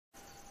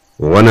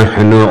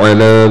ونحن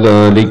على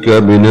ذلك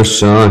من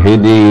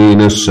الشاهدين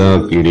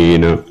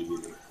الشاكرين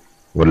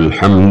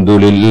والحمد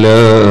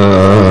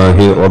لله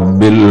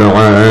رب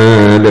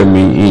العالمين.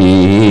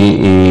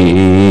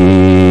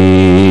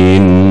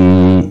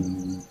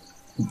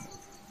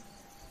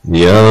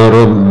 يا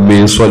رب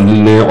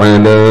صل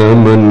على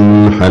من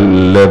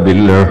حل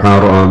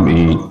بالحرم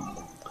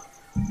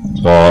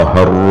طه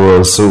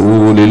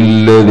الرسول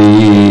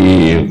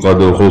الذي قد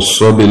خص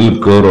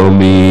بالكرم.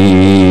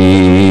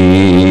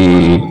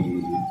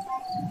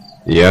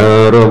 يا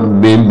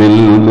رب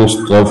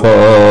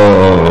بالمصطفى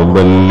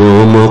بلغ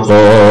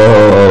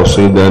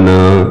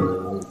مقاصدنا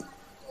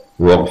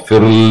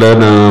واغفر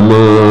لنا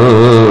ما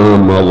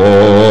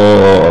مضى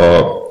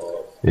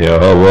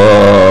يا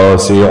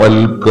واسع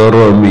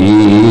الكرم.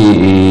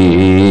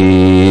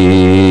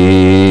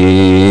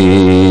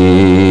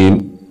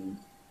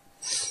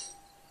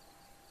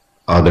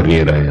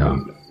 ആദരണീയരായ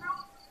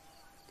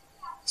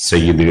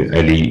സയ്യിദ്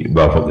അലി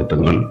ബാഫഖി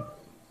തങ്ങൾ,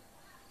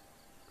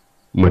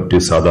 മറ്റ്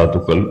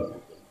സാദാത്തുക്കൾ,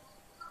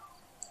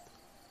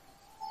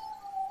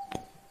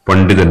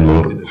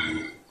 പണ്ഡിതന്മാർ,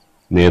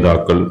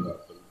 നേതാക്കൾ,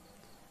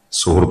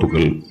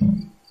 സുഹൃത്തുക്കൾ,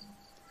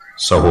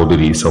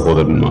 സഹോദരി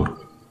സഹോദരന്മാർ,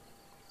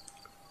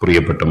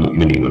 പ്രിയപ്പെട്ട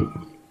മുഅ്മിനീങ്ങൾ,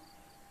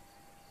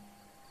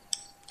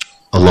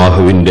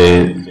 അല്ലാഹുവിന്റെ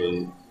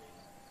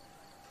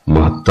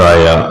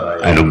മഹത്തായ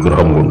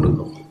അനുഗ്രഹം കൊണ്ട്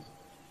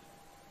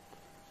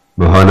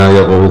മഹാനായ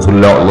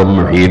ഗൗസുൽ അഅ്ലം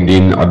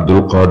മുഹീദ്ദീൻ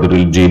അബ്ദുൽ ഖാദിർ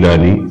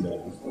ജീലാനി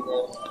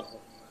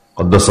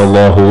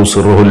ഖദ്ദസല്ലാഹു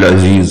സിർറുൽ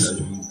അസീസ്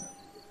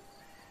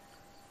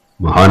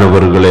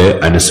മഹാനവറുകളെ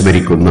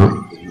അനുസ്മരിക്കുന്ന,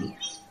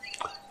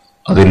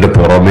 അതിന്റെ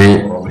പുറമെ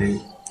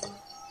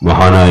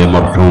മഹാനായ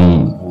മർഹൂം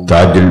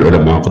താജുൽ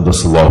ഉലമ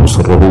ഖദ്ദസല്ലാഹു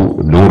സിർറുഹു,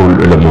 നൂറുൽ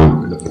ഉലമ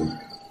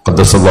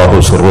ഖദ്ദസല്ലാഹു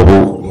സിർറുഹു,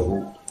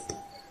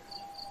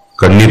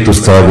 കണ്ണീത്ത്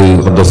ഉസ്താദ്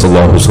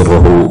ഖദ്ദസല്ലാഹു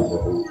സിർറുഹു,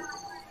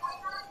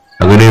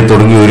 അങ്ങനെ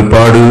തുടങ്ങി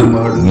ഒരുപാട്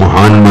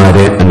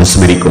മഹാന്മാരെ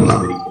അനുസ്മരിക്കുന്ന,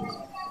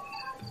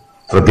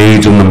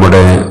 പ്രത്യേകിച്ചും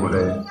നമ്മുടെ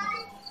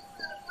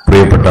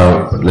പ്രിയപ്പെട്ട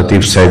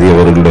ലത്തീഫ് സൈദി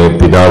അവരുടെ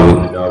പിതാവ്,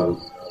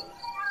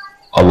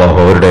 അള്ളാഹു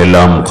അവരുടെ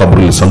എല്ലാം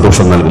ഖബറിൽ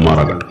സന്തോഷം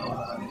നൽകുമാറാകട്ടെ.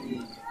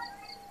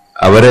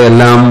 അവരെ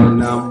എല്ലാം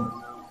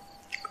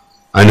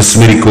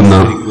അനുസ്മരിക്കുന്ന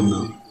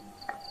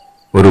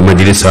ഒരു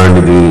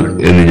മജ്ലിസാണിത്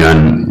എന്ന് ഞാൻ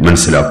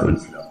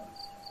മനസ്സിലാക്കുന്നു.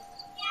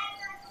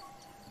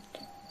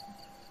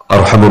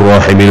 അർഹമുർ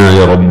റഹീമീനായ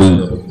റബ്ബ്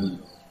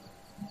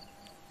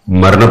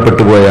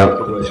മരണപ്പെട്ടുപോയ,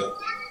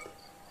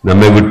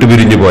 നമ്മെ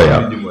വിട്ടുപിരിഞ്ഞു പോയ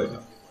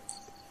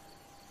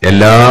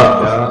എല്ലാ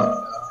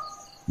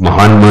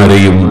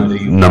മഹാന്മാരെയും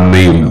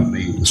നമ്മെയും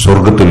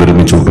സ്വർഗത്തിൽ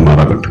ഒരുമിച്ച്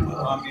കൂട്ടുമാറാകട്ടെ.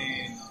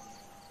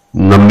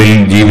 നമ്മിൽ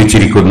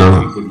ജീവിച്ചിരിക്കുന്ന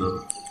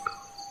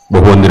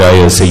ബഹുവന്ദരായ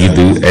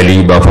സയ്യിദ് അലി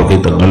ബാഫഖി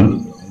തങ്ങൾ,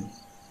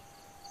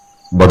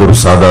 ബദർ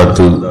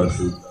സാദാത്ത്,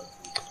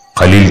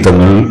 ഖലീൽ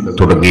തങ്ങൾ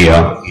തുടങ്ങിയ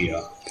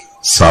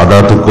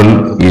സാദാത്തുക്കൾ,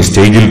 ഈ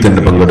സ്റ്റേജിൽ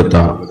തന്നെ പങ്കെടുത്ത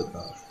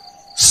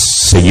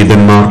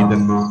സയ്യിദന്മാർ,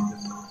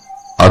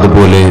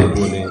 അതുപോലെ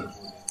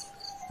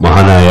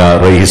മഹാനായ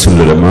റയീസുൽ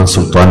ഉലമ,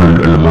 സുൽത്താനുൽ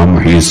ഉലമ,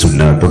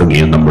 മുഹീസുന്ന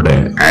തുടങ്ങിയ നമ്മുടെ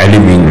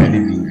ആലിമീങ്ങൾ,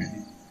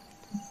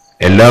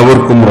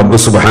 എല്ലാവർക്കും റബ്ബ്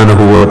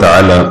സുബ്ഹാനഹു വ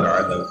തആല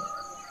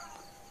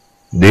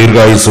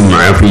ദീർഘായുസ്സും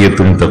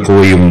ആഫിയത്തും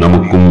തഖ്വയും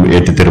നമുക്കും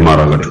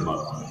ഏറ്റിത്തരുമാറാകട്ടെ.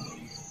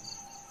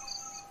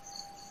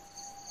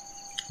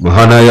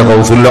 മഹാനായ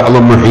ഗൗസുൽ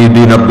അഅ്ലം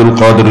മുഹീദ്ദീൻ അബ്ദുൽ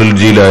ഖാദിർ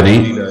ജീലാനി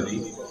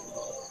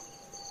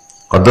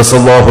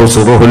ഖദ്ദസല്ലാഹു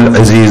സിർറുൽ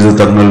അസീസ്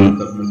തങ്ങൾ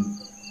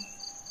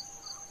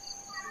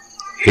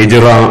ഹിജ്റ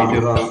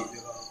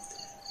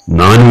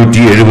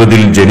 470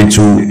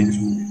 ജനിച്ചു,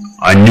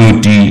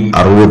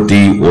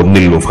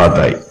 561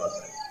 വഫാത്തായി.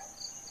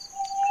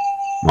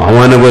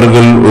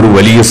 മഹാനവറുകൾ ഒരു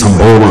വലിയ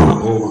സംഭവമാണ്.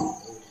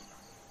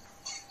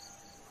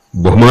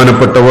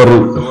 ബഹുമാനപ്പെട്ടവർ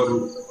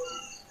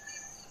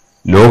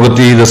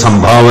ലോകത്ത് ചെയ്ത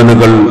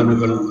സംഭാവനകൾ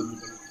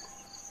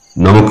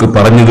നമുക്ക്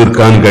പറഞ്ഞു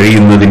തീർക്കാൻ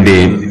കഴിയുന്നതിന്റെ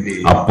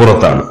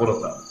അപ്പുറത്താണ്.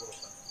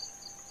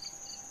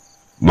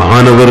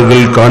 മഹാനവറുകൾ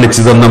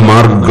കാണിച്ചു തന്ന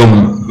മാർഗം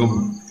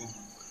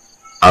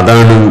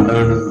അതാണ്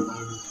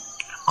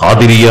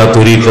ഖാദിരിയ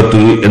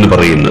ത്വരീഖത്ത് എന്ന്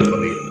പറയുന്നത്.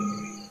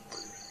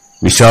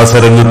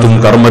 വിശ്വാസരംഗത്തും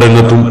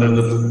കർമ്മരംഗത്തും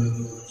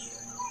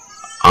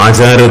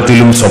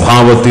ആചാരത്തിലും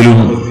സ്വഭാവത്തിലും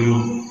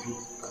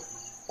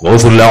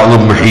ഗൗസുൽ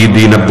അഅ്ലം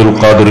മുഹീദ്ദീൻ അബ്ദുൽ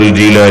ഖാദിർ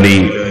ജീലാനി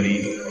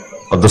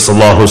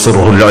ഖദ്ദസല്ലാഹു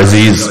സിർറുൽ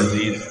അസീസ്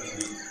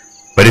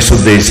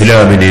പരിശുദ്ധ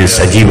ഇസ്ലാമിനെ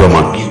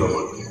സജീവമാക്കി.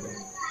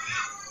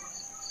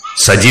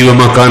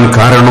 സജീവമാക്കാൻ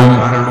കാരണം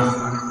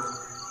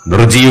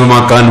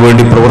നിർജീവമാക്കാൻ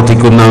വേണ്ടി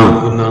പ്രവർത്തിക്കുന്ന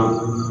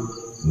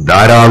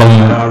ധാരാളം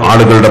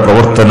ആളുകളുടെ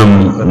പ്രവർത്തനം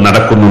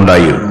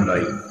നടക്കുന്നുണ്ടായിരുന്നു.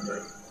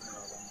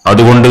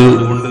 അതുകൊണ്ട്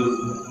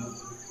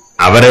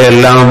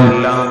അവരെയെല്ലാം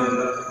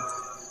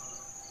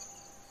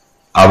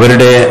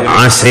അവരുടെ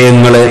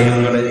ആശയങ്ങളെ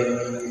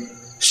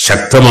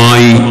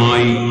ശക്തമായി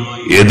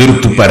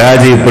എതിർത്തു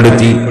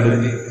പരാജയപ്പെടുത്തി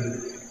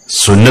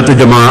സുന്നത്ത്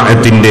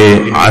ജമാഅത്തിന്റെ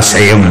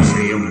ആശയം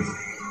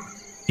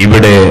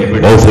ഇവിടെ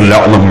ഗൗസുൽ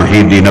അഅ്ലം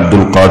മുഹീദ്ദീൻ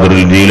അബ്ദുൽ ഖാദിർ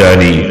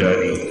ജീലാനി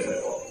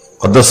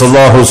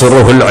ഖദ്ദസല്ലാഹു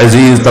സിർറുൽ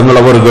അസീസ്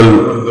തങ്ങളവറുകൾ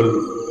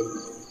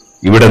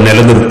ഇവിടെ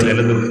നിലനിർത്തി.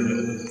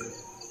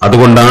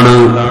 അതുകൊണ്ടാണ്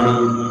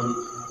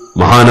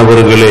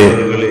മഹാനവറുകളെ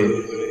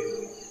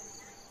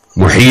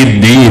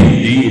മുഹീദ്ദീൻ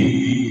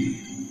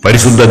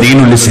പരിശുദ്ധ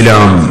ദീനുൽ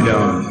ഇസ്ലാം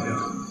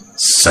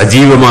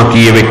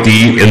സജീവമാക്കിയ വ്യക്തി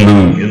എന്ന്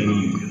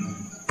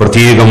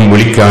പ്രത്യേകം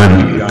വിളിക്കാൻ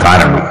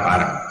കാരണം.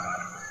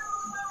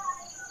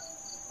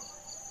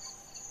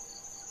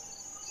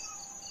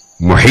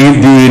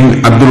 മുഹീദ്ദീൻ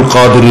അബ്ദുൽ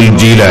ഖാദിർ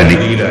ജീലാനി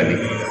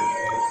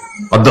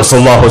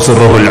ഖദ്ദസല്ലാഹു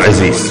സിർറഹുൽ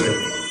അസീസ്,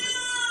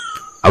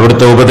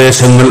 അവിടുത്തെ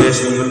ഉപദേശങ്ങൾ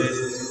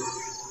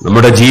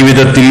നമ്മുടെ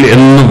ജീവിതത്തിൽ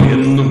എന്നും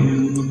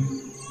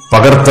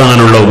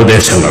പകർത്താനുള്ള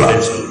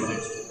ഉപദേശങ്ങളാണ്.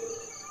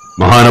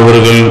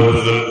 മഹാനവറുകൾ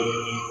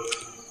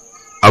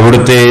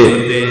അവിടുത്തെ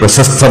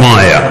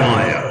പ്രശസ്തമായ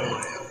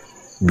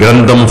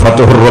ഗ്രന്ഥം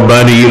ഫത്ഹുർ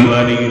റബ്ബാനിയിൽ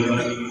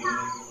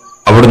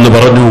അവിടുന്ന്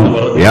പറഞ്ഞു,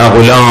 യാ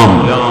ഗുലാം,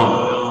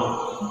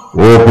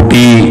 ഓ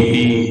കുട്ടി,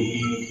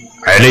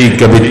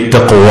 അലൈക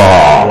ബിത്തഖ്വ,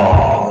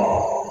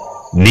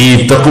 നീ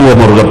തഖ്വ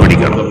മുറുകെ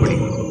പിടിക്കണം.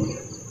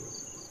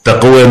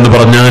 തഖ്വ എന്ന്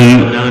പറഞ്ഞാൽ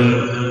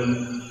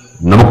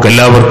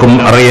നമുക്കെല്ലാവർക്കും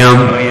അറിയാം,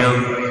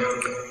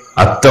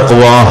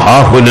 അത്തഖ്വ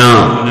ഹാഹുന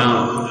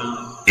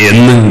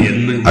എന്ന്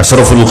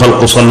അഷ്റഫുൽ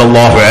ഖൽഖ്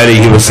സല്ലല്ലാഹു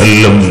അലൈഹി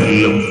വസല്ലം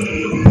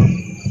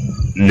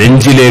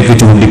നെഞ്ചിലേക്ക്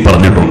ചൂണ്ടി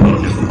പറഞ്ഞിട്ടുണ്ട്.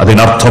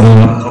 അതിനർത്ഥം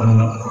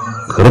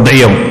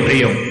ഹൃദയം,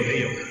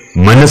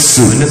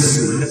 മനസ്സ്,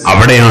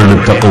 അവിടെയാണ്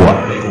തഖ്വ.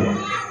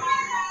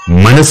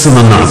 മനസ്സ്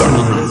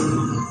നന്നാകണം.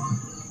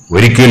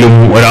 ഒരിക്കലും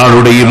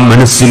ഒരാളുടെയും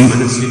മനസ്സിൽ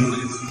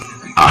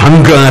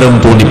അഹങ്കാരം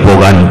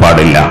തോന്നിപ്പോകാൻ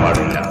പാടില്ല.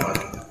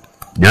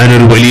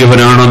 ഞാനൊരു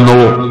വലിയവനാണെന്നോ,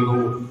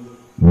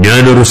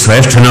 ഞാനൊരു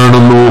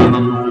ശ്രേഷ്ഠനാണെന്നോ,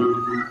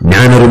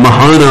 ഞാനൊരു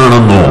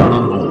മഹാനാണെന്നോ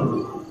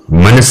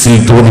മനസ്സിൽ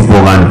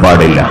തോന്നിപ്പോകാൻ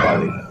പാടില്ല.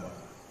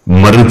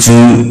 മറിച്ച്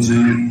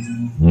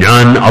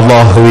ഞാൻ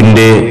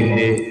അല്ലാഹുവിന്റെ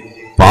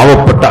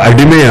പാവപ്പെട്ട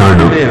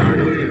അടിമയാണ്,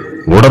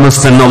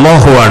 ഉടമസ്ഥൻ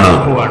അല്ലാഹുവാണ്,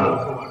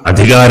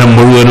 അധികാരം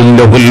മുഴുവനും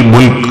ലഹുൽ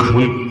മുൽക്ക്,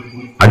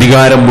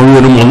 അധികാരം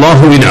മുഴുവനും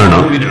അല്ലാഹുവിനാണ്,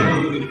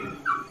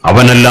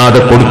 അവനല്ലാതെ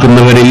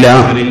കൊടുക്കുന്നവനില്ല,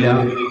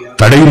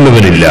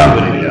 തടയുന്നവനില്ല.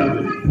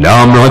 ലാ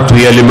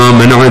മുഅ്തിയ ലിമാ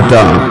മനഅത,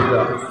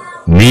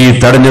 നീ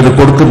തടഞ്ഞത്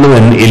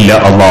കൊടുക്കുന്നവൻ ഇല്ല.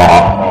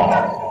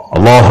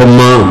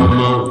 അല്ലാഹുമ്മ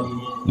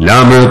ലാ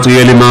മുഅ്തിയ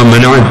ലിമാ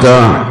മനഅത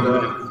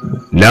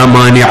ലാ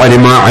മാനിഅ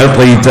ലിമാ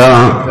അഅതൈത,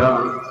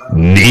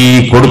 നീ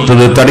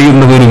കൊടുത്തത്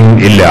തടയുന്നവനും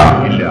ഇല്ല,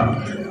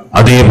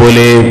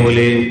 അതേപോലെ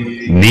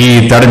നീ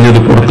തടഞ്ഞത്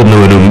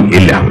കൊടുക്കുന്നവനും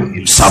ഇല്ല.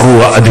 സർവ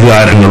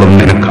അധികാരങ്ങളും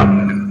നിനക്കാണ്.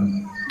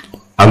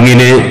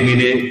 അങ്ങനെ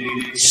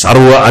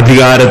സർവ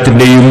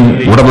അധികാരത്തിന്റെയും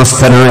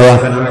ഉടമസ്ഥനായ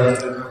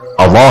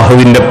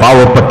അല്ലാഹുവിന്റെ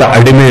പാവപ്പെട്ട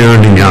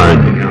അടിമയാണ് ഞാൻ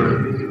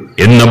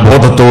എന്ന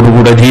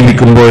ബോധത്തോടുകൂടെ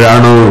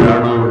ജീവിക്കുമ്പോഴാണ്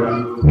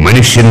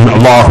മനുഷ്യൻ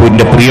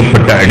അല്ലാഹുവിന്റെ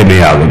പ്രിയപ്പെട്ട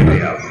അടിമയാകുന്നത്.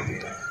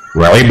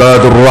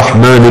 وعباد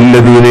الرحمن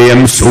الذين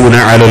يمشون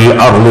على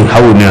الأرض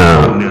هونا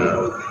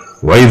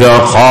وإذا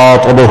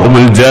خاطبهم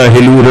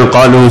الجاهلون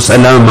قالوا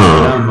سلاما.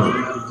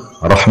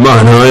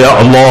 റഹ്മാനായ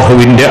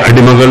അല്ലാഹുവിന്റെ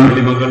അടിമകൾ,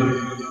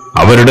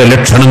 അവരുടെ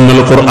ലക്ഷണങ്ങൾ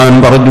ഖുർആൻ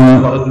പറഞ്ഞു.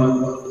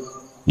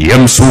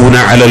 യംസൂന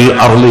അലൽ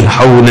അർളി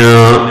ഹൗന,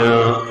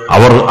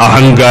 അവർ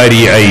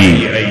അഹങ്കാരിയായി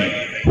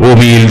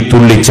ഭൂമിയിൽ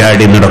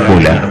തുള്ളിച്ചാടി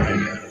നടക്കൂല.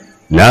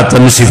 ലാ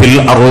തംശി ഫിൽ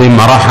അർളി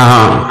മറഹ,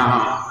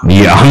 നീ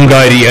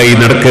അഹങ്കാരിയായി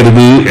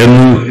നടക്കരുത്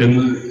എന്ന്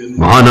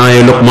മഹാനായ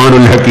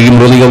ലുഖ്മാനുൽ ഹകീം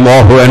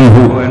റളിയല്ലാഹു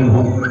അൻഹു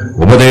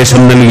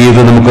ഉപദേശം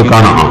നൽകിയത് നമുക്ക്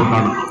കാണാം.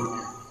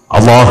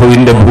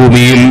 അല്ലാഹുവിന്റെ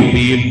ഭൂമിയിൽ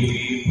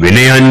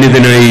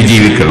വിനയാന്വിതനായി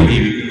ജീവിക്കണം.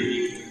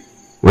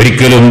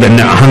 ഒരിക്കലും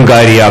തന്നെ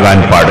അഹങ്കാരിയാകാൻ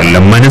പാടില്ല.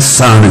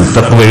 മനസ്സാണ്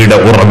തഖ്വയുടെ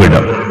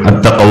ഉറവിടം.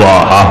 അത്തഖ്വ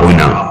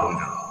ഹാഹുന,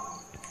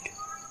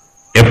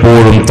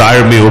 എപ്പോഴും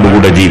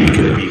താഴ്മയോടുകൂടെ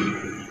ജീവിക്കുക.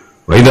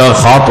 വഇദാ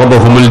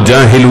ഖാതബഹുൽ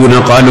ജാഹിലൂന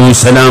ഖാലൂ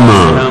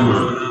സലാമാ,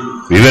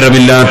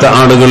 വിവരമില്ലാത്ത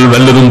ആളുകൾ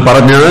വല്ലതും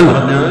പറഞ്ഞാൽ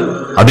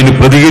അതിന്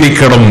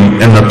പ്രതികരിക്കണം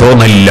എന്ന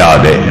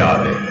തോന്നലില്ലാതെ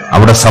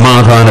അവിടെ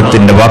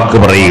സമാധാനത്തിന്റെ വാക്ക്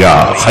പറയുക,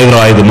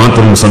 ഖൈറായത്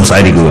മാത്രം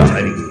സംസാരിക്കുക.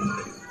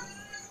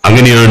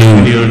 അങ്ങനെയാണ്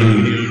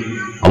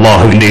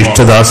അല്ലാഹുവിന്റെ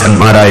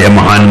ഇഷ്ടദാസന്മാരായ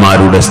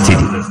മഹാന്മാരുടെ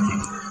സ്ഥിതി.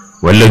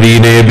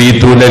 വല്ലദീന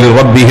യബീതൂന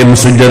ലിറബ്ബിഹിം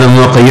സുജ്ജദൻ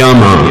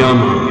വഖിയാമ,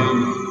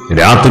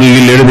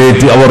 രാത്രിയിൽ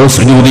എഴുന്നേറ്റ് അവർ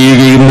സുജൂദ്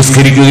ചെയ്യുകയും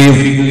നിസ്കരിക്കുകയും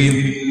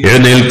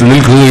എഴുന്നേൽത്ത്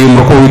നിൽക്കുകയും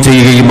റുകൂഅ്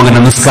ചെയ്യുകയും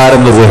അങ്ങനെ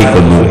നിസ്കാരം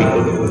നിർവഹിക്കുന്നു.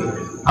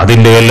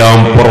 അതിന്റെ എല്ലാം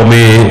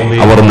പുറമേ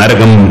അവർ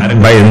നരകം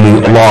ഭയന്ന്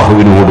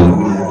അല്ലാഹുവിനോട്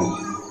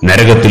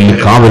നരകത്തിൽ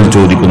കാവൽ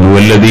ചോദിക്കുന്നു.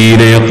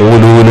 വല്ലദീന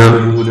യഖൂലൂന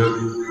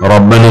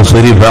റബ്ബന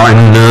സ്രിഫ്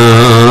അന്നാ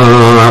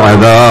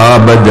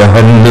അദാബ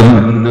ജഹന്നം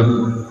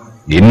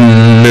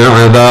ഇന്ന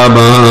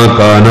അദാബഹാ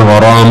കാന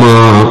ഗറാമാ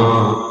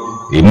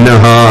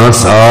ഇന്നഹാ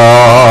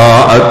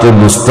സാഅത്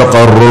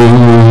മുസ്തഖറൻ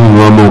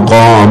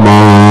വമുഖാമാ.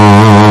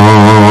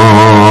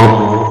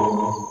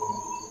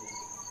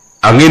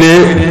 അങ്ങനെ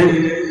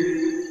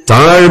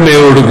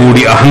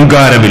താഴ്മയോടുകൂടി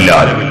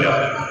അഹങ്കാരമില്ലാതെ,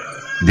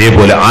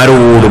 ഇതേപോലെ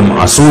ആരോടും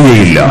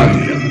അസൂയയില്ലാതെ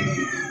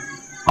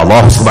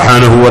അല്ലാഹു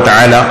സുബ്ഹാനഹു വ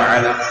തആല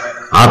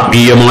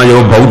ആത്മീയമായോ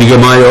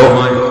ഭൗതികമായോ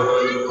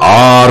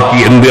ആർക്ക്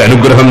എന്ത്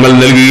അനുഗ്രഹങ്ങൾ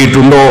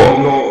നൽകിയിട്ടുണ്ടോ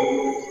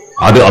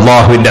അത്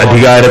അല്ലാഹുവിന്റെ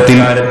അധികാരത്തിൽ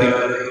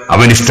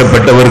അവൻ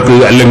ഇഷ്ടപ്പെട്ടവർക്ക്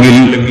അല്ലെങ്കിൽ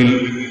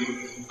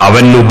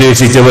അവൻ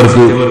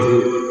ഉദ്ദേശിച്ചവർക്ക്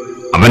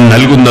അവൻ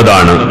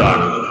നൽകുന്നതാണ്.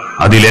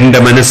 അതിൽ എന്റെ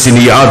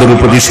മനസ്സിന് യാതൊരു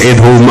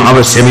പ്രതിഷേധവും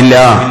ആവശ്യമില്ല.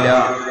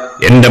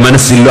 എന്റെ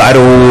മനസ്സിൽ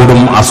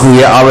ആരോടും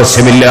അസൂയ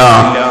ആവശ്യമില്ല.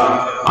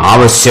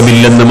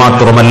 ആവശ്യമില്ലെന്ന്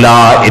മാത്രമല്ല,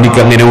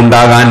 എനിക്കങ്ങനെ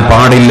ഉണ്ടാകാൻ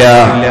പാടില്ല.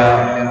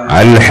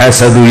 അൽ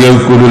ഹസദു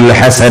യഅ്കുലുൽ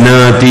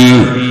ഹസനാതി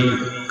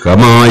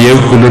കമാ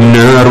യഅ്കുലുൻ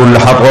നാറുൽ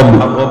ഹതബ്.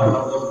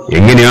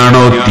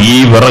 എങ്ങനെയാണോ തീ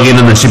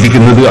വിറകിനെ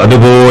നശിപ്പിക്കുന്നത്,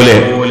 അതുപോലെ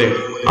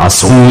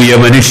അസൂയ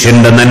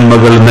മനുഷ്യന്റെ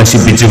നന്മകൾ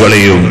നശിപ്പിച്ചു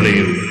കളയും.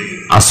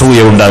 അസൂയ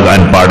ഉണ്ടാകാൻ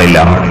പാടില്ല.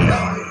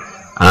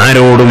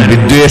 ആരോടും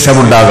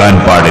വിദ്വേഷമുണ്ടാകാൻ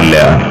പാടില്ല.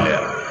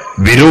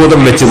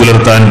 വിരോധം വെച്ച്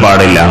പുലർത്താൻ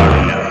പാടില്ല.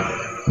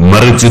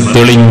 മറിച്ച്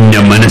തെളിഞ്ഞ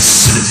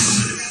മനസ്സ്,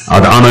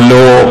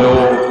 അതാണല്ലോ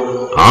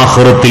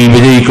ആഖിറത്തിൽ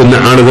വിജയിക്കുന്ന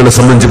ആളുകളെ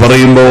സംബന്ധിച്ച്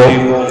പറയുമ്പോ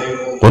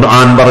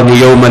ഖുർആൻ പറഞ്ഞു,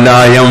 യൗമ ലാ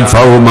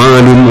യൻഫഉ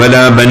മാലുൻ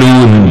വലാ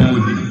ബനൂൻ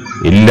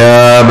ഇല്ലാ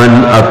മൻ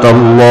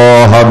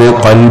അത്തല്ലാഹ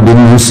ബിഖൽബിൻ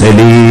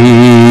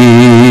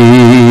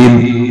സലീം.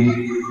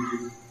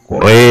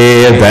 കുറേ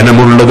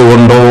ധനമുള്ളത്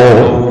കൊണ്ടോ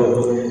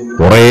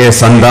കുറേ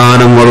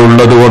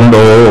സന്താനങ്ങളുള്ളത്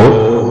കൊണ്ടോ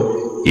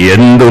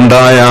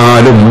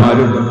എന്തുണ്ടായാലും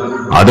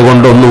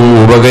അതുകൊണ്ടൊന്നും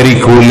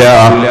ഉപകരിക്കൂല.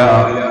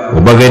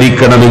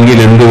 ഉപകരിക്കണമെങ്കിൽ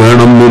എന്ത്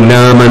വേണം?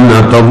 ഇല്ലാ മൻ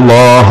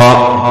അത്തല്ലാഹ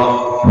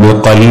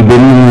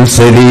ബിഖൽബിൻ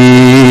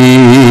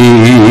സലീം.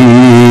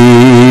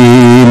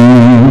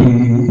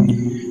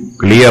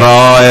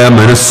 ക്ലിയറായ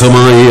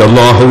മനസ്സുമായി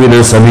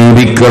അല്ലാഹുവിനെ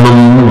സമീപിക്കണം.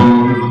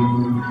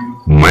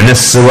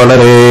 മനസ്സ്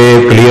വളരെ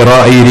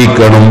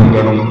ക്ലിയറായിരിക്കണം.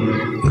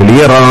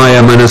 ക്ലിയറായ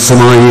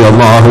മനസ്സുമായി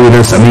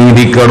അല്ലാഹുവിനെ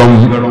സമീപിക്കണം.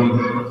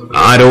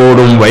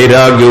 ആരോടും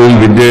വൈരാഗ്യവും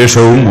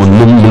വിദ്വേഷവും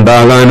ഒന്നും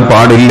ഉണ്ടാകാൻ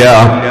പാടില്ല.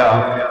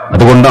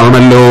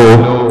 അതുകൊണ്ടാണല്ലോ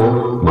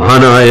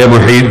മഹാനായ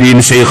മുഹീദ്ദീൻ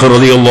ശൈഖ്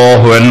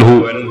റളിയല്ലാഹു അൻഹു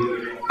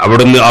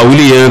അവിടുന്ന്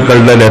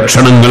ഔലിയാക്കളുടെ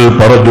ലക്ഷണങ്ങൾ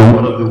പറഞ്ഞു.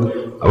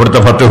 അവിടുത്തെ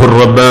ഫത്ഹുർ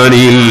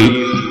റബ്ബാനിയിൽ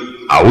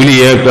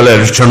ഔലിയാക്കളുടെ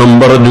ലക്ഷണം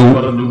പറഞ്ഞു.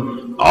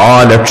 ആ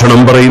ലക്ഷണം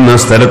പറയുന്ന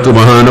സ്ഥലത്ത്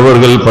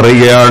മഹാനവർകൾ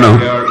പറയുകയാണ്,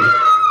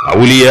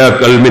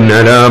 ഔലിയാക്കൾ മിൻ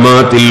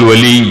അലാമാത്തിൽ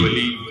വലി.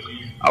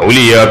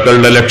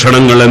 ഔലിയാക്കളുടെ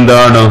ലക്ഷണങ്ങൾ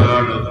എന്താണ്?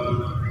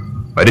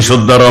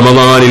 പരിശുദ്ധ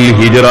റമദാനിൽ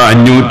ഹിജ്റ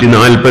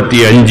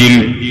 545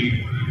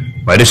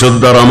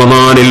 പരിശുദ്ധ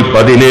റമദാനിൽ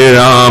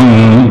 17-ാം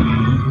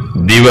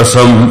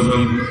ദിവസം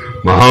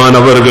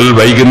മഹാനവറുകൾ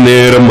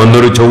വൈകുന്നേരം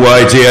വന്നൊരു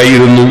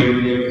ചൊവ്വാഴ്ചയായിരുന്നു.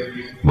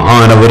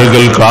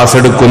 മഹാനവറുകൾ ക്ലാസ്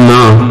എടുക്കുന്ന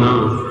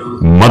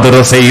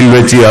മദ്രസയിൽ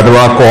വെച്ച്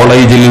അഥവാ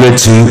കോളേജിൽ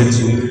വെച്ച്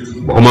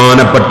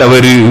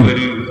ബഹുമാനപ്പെട്ടവര്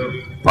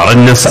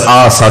പറഞ്ഞ ആ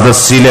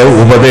സദസ്സിലെ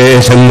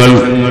ഉപദേശങ്ങൾ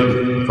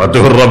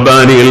ഫത്ഹുർ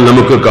റബ്ബാനിയിൽ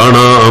നമുക്ക്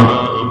കാണാം.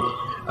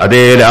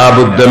 അതേ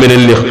ലാബുദ്ദ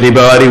മിനൽ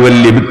ഇഖ്തിബാരി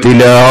വൽ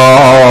ഇബ്തിലാ.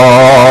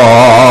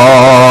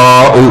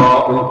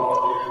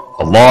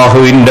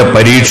 അല്ലാഹുവിന്റെ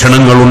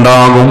പരീക്ഷണങ്ങൾ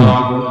ഉണ്ടാകും.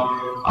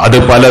 അത്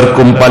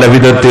പലർക്കും പല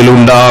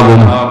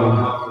വിധത്തിലുണ്ടാകും.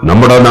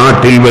 നമ്മുടെ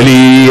നാട്ടിൽ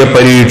വലിയ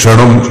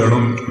പരീക്ഷണം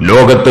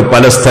ലോകത്ത്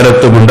പല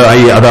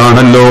സ്ഥലത്തുമുണ്ടായി.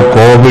 അതാണല്ലോ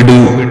കോവിഡ്.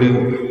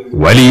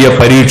 വലിയ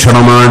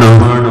പരീക്ഷണമാണ്.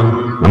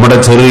 നമ്മുടെ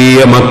ചെറിയ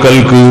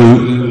മക്കൾക്ക്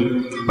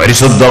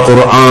പരിശുദ്ധ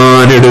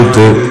ഖുർആൻ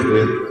എടുത്ത്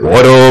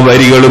ഓരോ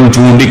വരികളും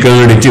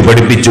ചൂണ്ടിക്കാണിച്ച്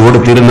പഠിപ്പിച്ചു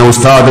കൊടുത്തിരുന്ന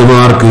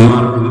ഉസ്താദുമാർക്ക്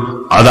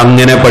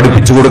അതങ്ങനെ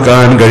പഠിപ്പിച്ചു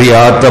കൊടുക്കാൻ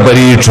കഴിയാത്ത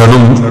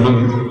പരീക്ഷണം.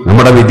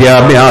 നമ്മുടെ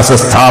വിദ്യാഭ്യാസ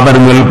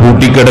സ്ഥാപനങ്ങൾ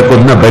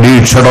പൂട്ടിക്കിടക്കുന്ന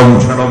പരീക്ഷണം.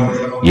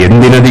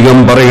 എന്തിനധികം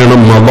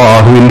പറയണം,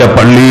 അല്ലാഹുവിന്റെ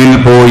പള്ളിയിൽ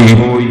പോയി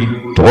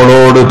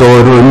തോളോട്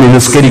തോളൊന്ന്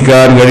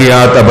നിസ്കരിക്കാൻ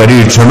കഴിയാത്ത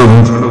പരീക്ഷണം.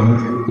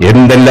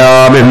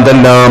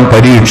 എന്തെല്ലാം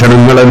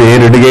പരീക്ഷണങ്ങളെ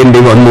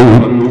നേരിടേണ്ടി വന്നു.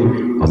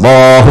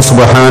 അല്ലാഹു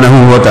സുബ്ഹാനഹു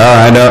വ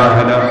തആല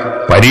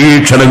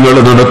പരീക്ഷണങ്ങൾ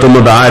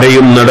നടത്തുന്നത്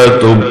ആരെയും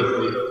നടത്തും.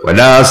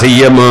 വലാ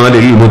സിയ്യമാ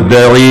ലിൽ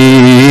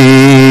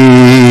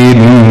മുദ്ദഈൻ.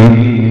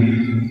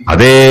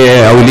 അതേ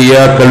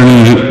ഔലിയാക്കൾ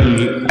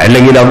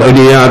അല്ലെങ്കിൽ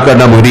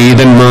ഔലിയാക്കളുടെ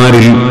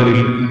മുരീദന്മാരിൽ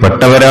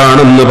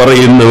പെട്ടവരാണെന്ന്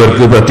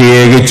പറയുന്നവർക്ക്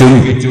പ്രത്യേകിച്ചും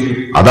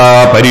അതാ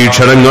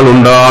പരീക്ഷണങ്ങൾ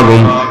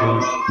ഉണ്ടാകും.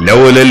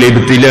 ലൗലൽ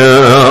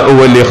ഇബ്തിലാഉ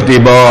വൽ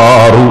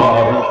ഇഖ്തിബാറു.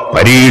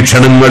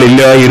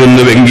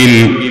 പരീക്ഷണങ്ങളില്ലായിരുന്നുവെങ്കിൽ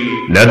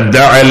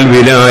ലദ്ദഅൽ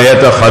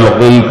വിലായത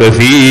ഖൽഖുൻ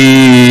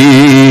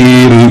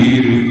കസീർ.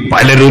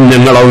 പലരും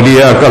ഞങ്ങൾ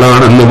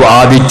ഔലിയാക്കളാണെന്ന്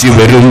വാദിച്ചു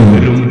വരും.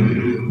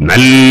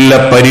 നല്ല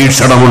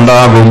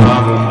പരീക്ഷണമുണ്ടാകും.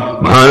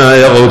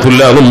 മഹാനായ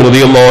ഗൗസുല്ലാഹും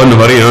റളിയല്ലാഹു അൻഹു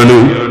പറയാണ്,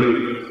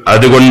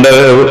 അതുകൊണ്ട്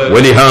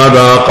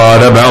വലിഹാദാ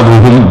ഖാല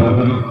ബഅദുഹും,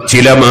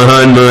 ചില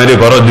മഹാന്മാര്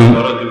പറഞ്ഞു,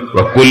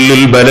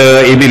 വകുല്ലുൽ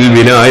ബലാഇ ബിൽ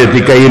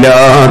വിലായതി കൈലാ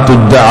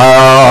തുദ്ദആ.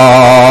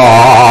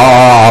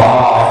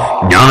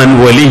 ഞാൻ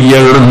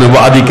വലിയാണെന്ന്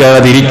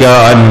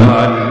വാദിക്കാതിരിക്കാൻ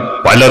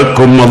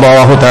പലർക്കും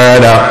അല്ലാഹു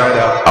തആല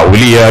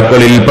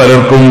ഔലിയാക്കളിൽ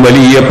പലർക്കും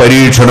വലിയ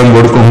പരീക്ഷണം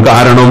കൊടുക്കും.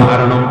 കാരണം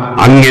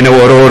അങ്ങനെ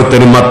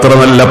ഓരോരുത്തരും അത്ര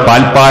നല്ല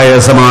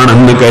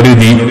പാൽപായസമാണെന്ന്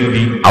കരുതി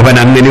അവൻ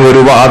അങ്ങനെ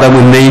ഒരു വാദം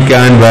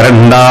ഉന്നയിക്കാൻ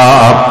വരണ്ട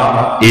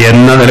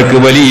എന്ന നിലക്ക്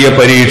വലിയ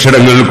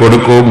പരീക്ഷണങ്ങൾ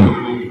കൊടുക്കും.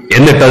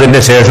 എന്നിട്ട്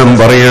അതിന്റെ ശേഷം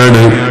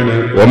പറയാണ്,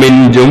 വമിൻ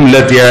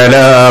ജുംലതി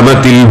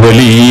അലാമത്തിൽ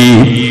വലി.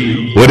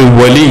 ഒരു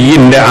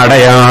വലിയിന്റെ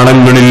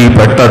അടയാളങ്ങളിൽ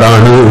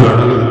പെട്ടതാണ്.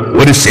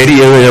 ഒരു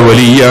ശരിയായ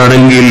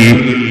വലിയാണെങ്കിൽ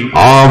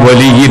ആ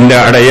വലിയിന്റെ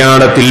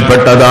അടയാളത്തിൽ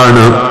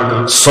പെട്ടതാണ്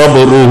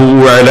സബ്റുഹു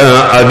അലാ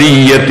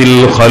അദിയത്തിൽ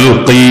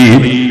ഖൽഖി.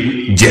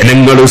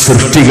 ജനങ്ങൾ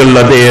സൃഷ്ടികൾ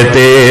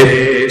അദ്ദേഹത്തെ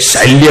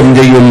ശല്യം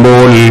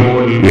ചെയ്യുമ്പോൾ,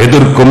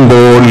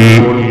 എതിർക്കുമ്പോൾ,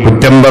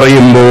 കുറ്റം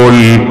പറയുമ്പോൾ,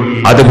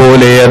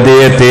 അതുപോലെ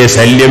അദ്ദേഹത്തെ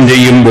ശല്യം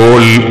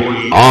ചെയ്യുമ്പോൾ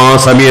ആ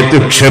സമയത്ത്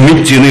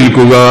ക്ഷമിച്ചു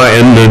നിൽക്കുക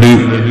എന്നത്,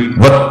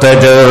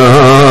 വത്തജാവുസു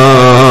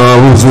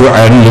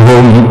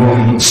അൻഹും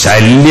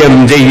ശല്യം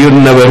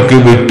ചെയ്യുന്നവർക്ക്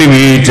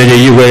വിട്ടുവീഴ്ച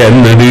ചെയ്യുക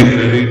എന്നത്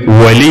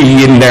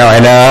വലിയന്റെ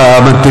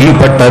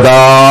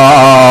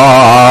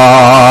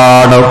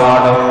അലാമത്തിൽപ്പെട്ടതാണ്.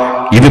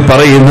 ഇത്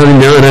പറയുന്നത്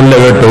ഞാനല്ല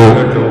കേട്ടോ,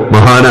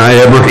 മഹാനായ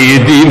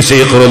മുഹീദ്ദീൻ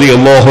ശൈഖ്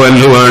റളിയല്ലാഹു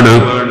അൻഹു ആണ്.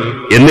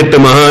 എന്നിട്ട്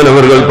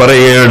മഹാനവറുകൾ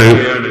പറയാണ്,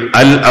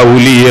 അൽ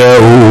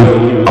ഔലിയാഉ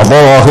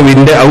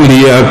അല്ലാഹുവിന്റെ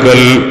ഔലിയാക്കൾ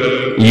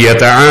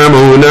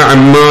യതആമൂന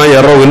അമ്മാ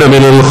യറൗന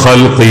മിനൽ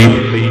ഖൽഖി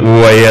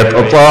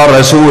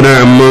വയതതാറസൂന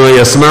അമ്മാ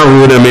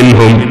യസ്മഊന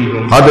മിൻഹും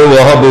ഖദ്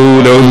വഹബൂ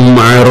ലഹും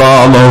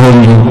അറാദഹും.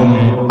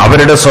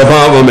 അവരുടെ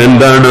സ്വഭാവം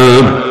എന്താണ്?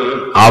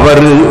 അവർ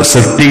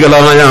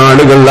സൃഷ്ടികളായ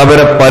ആളുകൾ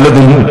അവരെ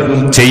പലതും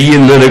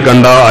ചെയ്യുന്നത്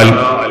കണ്ടാൽ,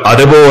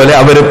 അതുപോലെ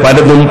അവർ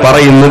പലതും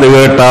പറയുന്നത്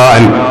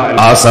കേട്ടാൽ,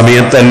 ആ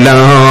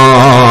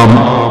സമയത്തെല്ലാം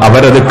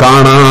അവരത്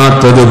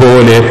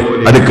കാണാത്തതുപോലെ,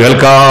 അത്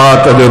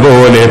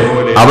കേൾക്കാത്തതുപോലെ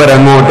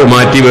അവരങ്ങോട്ട്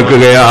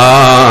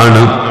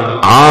മാറ്റിവെക്കുകയാണ്.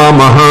 ആ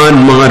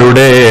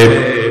മഹാന്മാരുടെ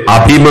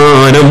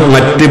അഭിമാനം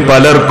മറ്റ്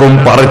പലർക്കും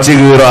പറിച്ചു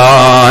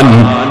കീറാൻ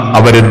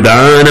അവര്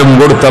ദാനം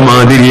കൊടുത്ത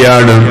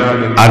മാതിരിയാണ്.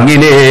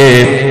 അങ്ങനെ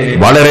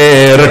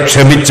വളരെയേറെ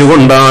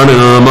ക്ഷമിച്ചുകൊണ്ടാണ്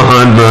ആ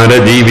മഹാന്മാരുടെ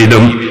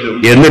ജീവിതം.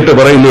 എന്നിട്ട്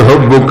പറയുന്നു,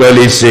 ഹബ്ബുക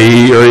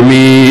ലിശൈഇ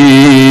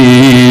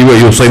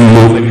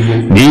വയുസമ്മു,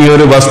 നീ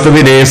ഒരു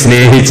വസ്തുവിനെ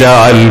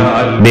സ്നേഹിച്ചാൽ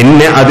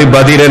നിന്നെ അത്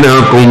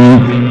ബധിരനാക്കും,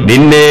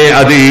 നിന്നെ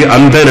അത്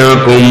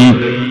അന്ധനാക്കും.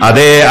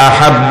 അതേ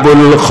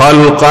അഹബ്ബുൽ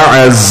ഖൽഖ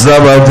അസ്സ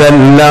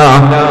വജല്ല,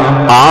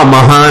 ആ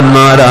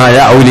മഹാന്മാരായ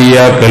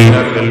ഔലിയാക്കൾ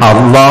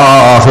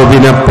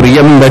അല്ലാഹുവിനെ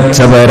പ്രിയം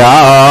വെച്ചവരാണ്.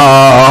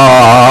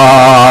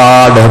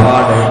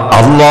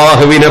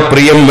 അല്ലാഹുവിനെ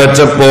പ്രിയം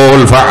വെച്ചപ്പോൾ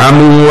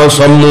ഫഅമു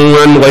വസമ്മു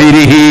അൻ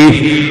ഗൈരിഹി,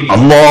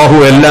 അല്ലാഹു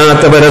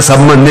അല്ലാത്തവരെ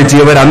സംബന്ധിച്ച്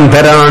ഇവർ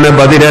അന്ധരാണ്,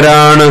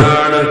 ബധിരരാണ്.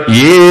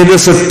 ഏത്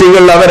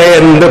സൃഷ്ടികൾ അവരെ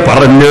എന്ത്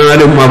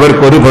പറഞ്ഞാലും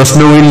അവർക്കൊരു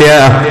പ്രശ്നവുമില്ല.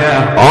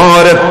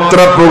 ആരെത്ര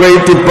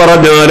പുകഴ്ത്തി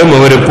പറഞ്ഞാലും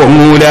അവർ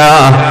പൊങ്ങൂല.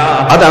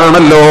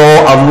 അതാണല്ലോ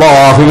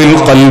അല്ലാഹുവിൽ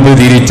ഖൽബ്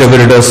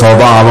തിരിച്ചവരുടെ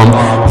സ്വഭാവം.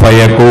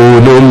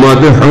 ഫയകൂനു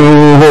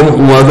മദ്ഹൂഹും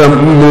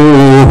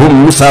വദമ്മുഹും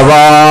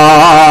സവാ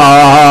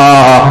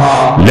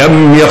ലം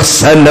യഖ്ശ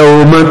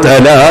ലൗമത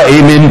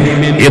ലായിമിൻ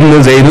എന്ന്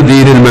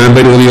സൈനുദ്ദീനുൽ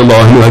മാബരി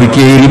റളിയല്ലാഹു അൻഹു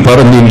ഹരിക്കയിൽ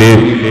പറഞ്ഞില്ലേ?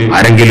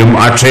 ആരെങ്കിലും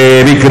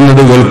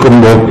ആക്ഷേപിക്കുന്നത്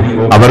കേൾക്കുമ്പോൾ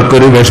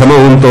അവർക്കൊരു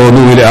വിഷമവും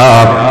തോന്നൂല.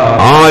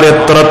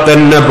 ആരെത്ര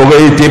തന്നെ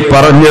പുകഴ്ത്തി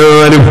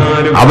പറഞ്ഞാലും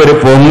അവര്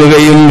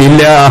പൊങ്ങുകയും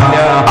ഇല്ല.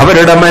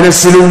 അവരുടെ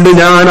മനസ്സിലുണ്ട്,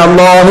 ഞാൻ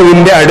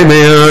അല്ലാഹുവിന്റെ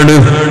അടിമയാണ്,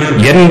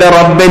 എന്റെ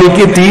റബ്ബ്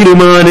എനിക്ക്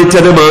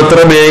തീരുമാനിച്ചത്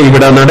മാത്രമേ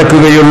ഇവിടെ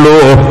നടക്കുകയുള്ളൂ,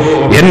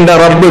 എന്റെ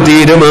റബ്ബ്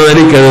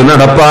തീരുമാനിച്ചത്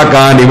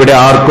നടപ്പാക്കാൻ ഇവിടെ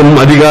ആർക്കും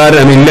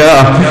അധികാരമില്ല.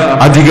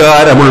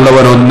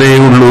 അധികാരമുള്ളവൻ ഒന്നേ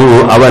ഉള്ളൂ,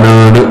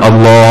 അവനാണ്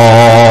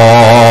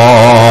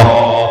അല്ലാഹ്.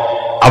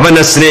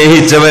 അവനെ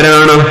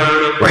സ്നേഹിച്ചവരാണ്.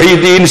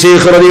 വഹീദ്ദീൻ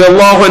ശൈഖ്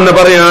റളിയല്ലാഹു അൻഹു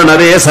പറയാണ്,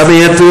 അതേ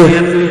സമയത്ത്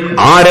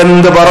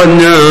ആരെന്ത്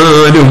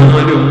പറഞ്ഞാലും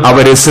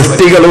അവര്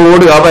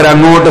സൃഷ്ടികളോട്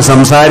അവരങ്ങോട്ട്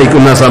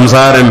സംസാരിക്കുന്ന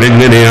സംസാരം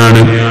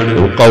എങ്ങനെയാണ്?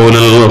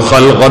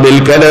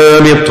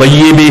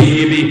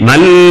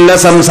 നല്ല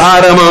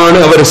സംസാരമാണ്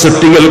അവർ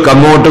സൃഷ്ടികൾക്ക്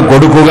അങ്ങോട്ട്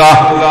കൊടുക്കുക.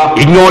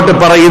 ഇങ്ങോട്ട്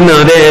പറയുന്ന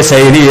അതേ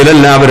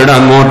ശൈലിയിലല്ല അവരുടെ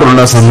അങ്ങോട്ടുള്ള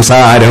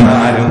സംസാരം.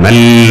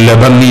 നല്ല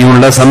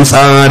ഭംഗിയുള്ള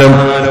സംസാരം.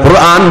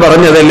 ഖുർആൻ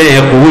പറഞ്ഞതല്ലേ,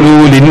 ഖൂലൂ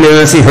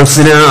ലിന്നാസി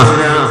ഹുസ്നാ,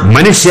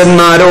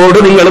 മനുഷ്യന്മാരോട്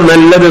നിങ്ങൾ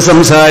നല്ലത്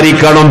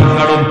സംസാരിക്കണം,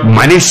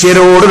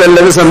 മനുഷ്യരോട്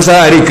നല്ലത്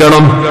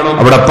സംസാരിക്കണം.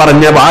 അവിടെ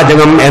പറഞ്ഞ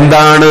വാചകം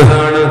എന്താണ്?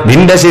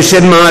 നിന്റെ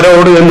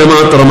ശിഷ്യന്മാരോട് എന്ന്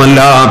മാത്രമല്ല,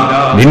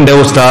 നിന്റെ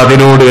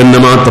ഉസ്താദിനോട് എന്ന്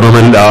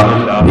മാത്രമല്ല,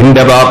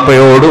 നിന്റെ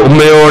ബാപ്പയോട്,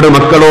 ഉമ്മയോട്,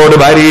 മക്കളോട്,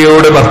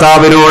 ഭാര്യയോട്,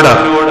 ഭർത്താവിനോട്,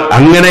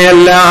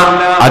 അങ്ങനെയല്ല.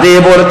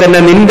 അതേപോലെ തന്നെ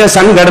നിന്റെ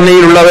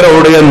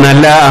സംഘടനയിലുള്ളവരോട്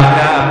എന്നല്ല,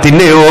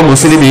 തിന്നെയോ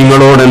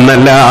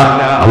മുസ്ലിമീങ്ങളോടെന്നല്ല.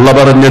 അല്ലാഹു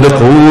പറഞ്ഞത്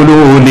ഖൂലൂ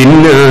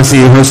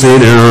ലിന്നാസി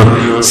ഹുസ്നാ,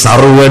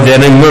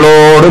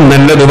 സർവ്വജനങ്ങളോടും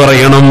നല്ലത്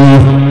പറയണം,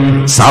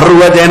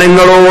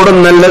 സർവ്വജനങ്ങളോടും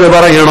നല്ലത്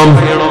പറയണം.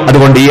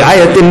 അതുകൊണ്ട് ഈ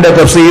ആയത്തിന്റെ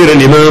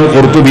തഫ്സീറിൽ ഇമാം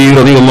ഖുർത്തുബി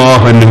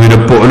റളിയല്ലാഹു അൻഹുവിനെ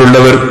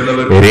പോലുള്ളവർ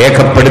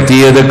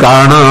രേഖപ്പെടുത്തിയത്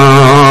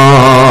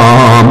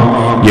കാണാം.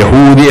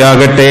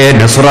 യഹൂദിയാകട്ടെ,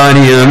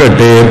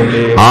 നസ്രാനിയാകട്ടെ,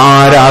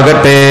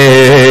 ആരാകട്ടെ,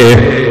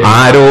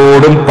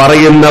 ആരോടും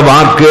പറയുന്ന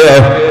വാക്ക്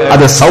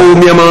അത്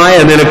സൗമ്യമായ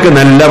നിലക്ക്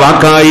നല്ല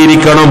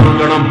വാക്കായിരിക്കണം.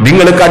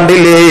 നിങ്ങൾ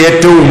കണ്ടില്ലേ,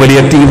 ഏറ്റവും വലിയ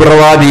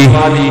തീവ്രവാദി,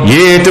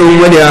 ഏറ്റവും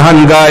വലിയ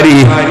അഹങ്കാരി,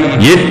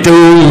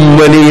 ഏറ്റവും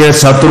വലിയ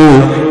ശത്രു,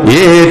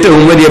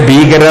 ഏറ്റവും വലിയ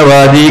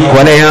ഭീകരവാദി,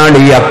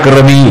 കൊലയാളി,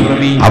 അക്രമി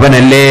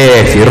അവനല്ലേ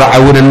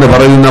ഫിർഔൻ എന്ന്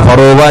പറയുന്ന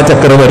ഫറോവ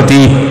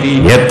ചക്രവർത്തി.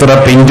 എത്ര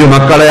പിഞ്ചു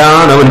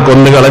മക്കളെയാണ് അവൻ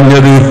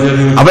കൊന്നുകളഞ്ഞത്.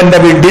 അവന്റെ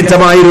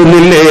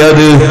വിഡ്ഢിത്തമായിരുന്നില്ലേ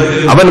അത്?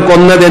 അവൻ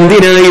കൊന്നത്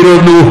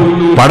എന്തിനായിരുന്നു?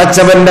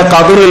 പടച്ചവന്റെ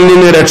ഖബറിൽ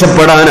നിന്ന്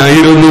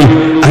രക്ഷപ്പെടാനായിരുന്നു.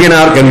 അങ്ങനെ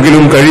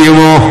ആർക്കെങ്കിലും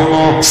കഴിയുമോ?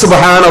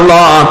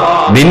 സുബ്ഹാനല്ലാഹ്.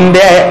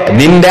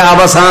 നിന്റെ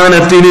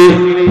അവസാനത്തിന്,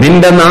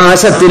 നിന്റെ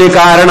നാശത്തിന്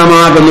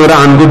കാരണമാകുന്ന ഒരു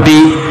ആൺകുട്ടി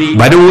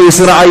ബനൂ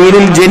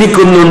ഇസ്രായേലിൽ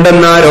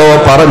ജനിക്കുന്നുണ്ടെന്നാരോ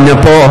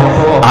പറഞ്ഞപ്പോ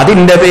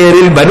അതിന്റെ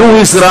പേരിൽ ബനൂ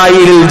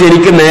ഇസ്രായേലിൽ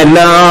ജനിക്കുന്ന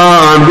എല്ലാ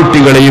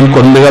ആൺകുട്ടികളെയും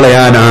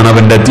കൊന്നുകളയാനാണ്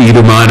അവന്റെ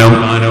തീരുമാനം.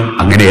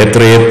 അങ്ങനെ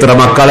എത്രയെത്ര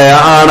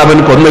മക്കളെയാണ് അവൻ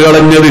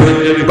കൊന്നുകളഞ്ഞത്.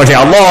 പക്ഷെ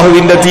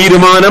അല്ലാഹുവിന്റെ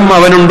തീരുമാനം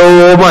അവനുണ്ടോ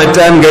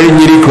മാറ്റാൻ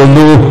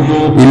കഴിഞ്ഞിരിക്കുന്നു?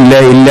 ഇല്ല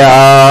ഇല്ല.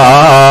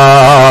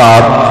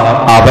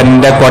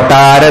 അവന്റെ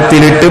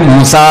കൊട്ടാരത്തിലിട്ട്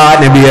മൂസാ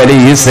നബി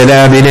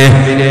അലൈഹിസ്സലാമിനെ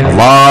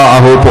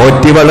അല്ലാഹു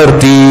പോറ്റി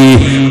വളർത്തി.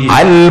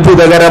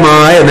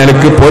 അത്ഭുതകരമായ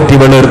നിലക്ക് പോറ്റി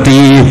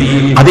വളർത്തി.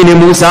 അതിന്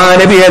മൂസാ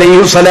നബി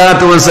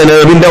അലൈഹിസ്സലാത്തു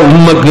വസ്സലാമിന്റെ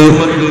ഉമ്മക്ക്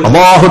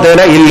അല്ലാഹു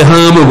തആല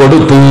ഇൽഹാമ്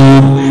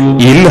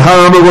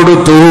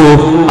കൊടുത്തു,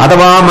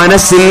 അഥവാ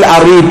മനസ്സിൽ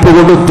അറിയിപ്പ്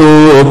കൊടുത്തു.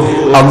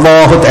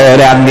 അല്ലാഹു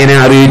തആല അങ്ങനെ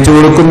അറിയിച്ചു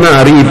കൊടുക്കുന്ന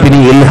അറിയിപ്പിന്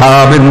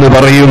ഇൽഹാം എന്ന്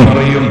പറയും.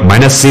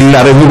 മനസ്സിൽ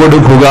അറിവ്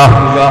കൊടുക്കുക.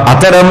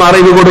 അത്തരം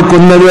അറിവ്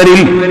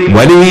കൊടുക്കുന്നവരിൽ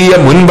വലിയ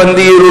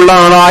മുൻപന്തിയിലുള്ള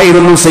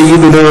ആളായിരുന്നു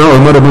സയ്യിദുനാ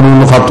ഉമർ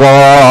ഇബ്നുൽ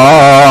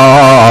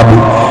ഖത്താബ്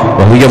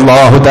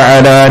റളിയല്ലാഹു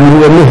തആല അൻഹു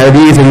എന്ന്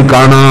ഹദീസിൽ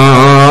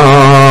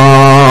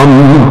കാണാം.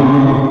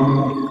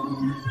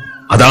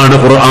 അതാണ്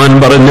ഖുർആൻ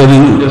പറഞ്ഞത്,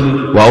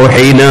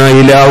 വൗഹൈനാ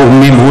ഇലാ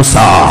ഉമ്മി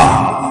മൂസാ.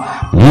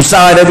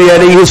 മൂസാ നബി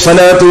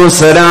അലൈഹിസ്സലാത്തു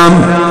വസ്സലാം,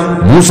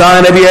 മൂസാ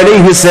നബി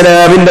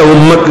അലൈഹിസ്സലാമിന്റെ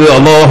ഉമ്മക്ക്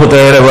അല്ലാഹു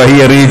തആല വഹി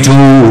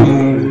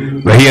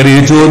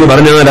അറിയിച്ചു എന്ന്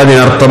പറഞ്ഞാൽ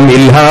അതിനർത്ഥം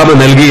ഇൽഹാം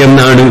നൽകി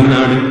എന്നാണ്.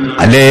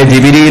 അല്ലേ,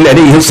 ജിബ്രീൽ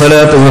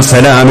അലൈഹിസ്സലാത്തു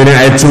വസ്സലാമിനെ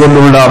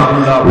അയച്ചുകൊണ്ടുള്ള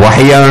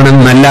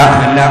വഹയാണെന്നല്ല.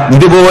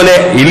 ഇതുപോലെ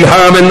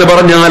ഇൽഹാം എന്ന്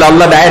പറഞ്ഞാൽ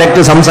അല്ലാഹ്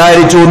ഡയറക്റ്റ്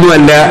സംസാരിച്ചു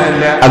ഒന്നുമല്ല.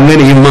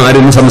 അങ്ങനെയും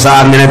ആരും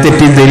അങ്ങനെ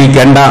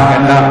തെറ്റിദ്ധരിക്കണ്ട.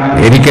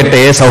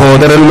 എനിക്കട്ടെ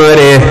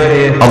സഹോദരന്മാരെ,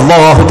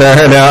 അല്ലാഹു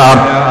തആല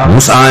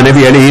മൂസാ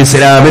നബി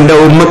അലൈഹിസ്സലാമിന്റെ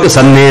ഉമ്മക്ക്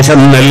സന്ദേശം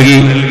നൽകി.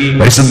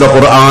 പരിശുദ്ധ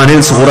ഖുർആനിൽ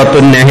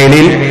സൂറത്തുൻ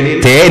നഹലിൽ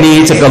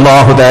തേനീച്ചക്ക്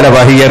അല്ലാഹു തആല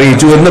വഹി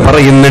അറിയിച്ചു എന്ന്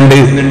പറയുന്നുണ്ട്.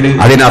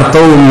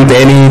 അതിനർത്ഥവും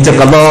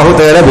തേനീച്ചക്ക് അല്ലാഹു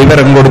തആല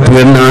വിവരം കൊടുത്തു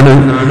എന്നാണ്.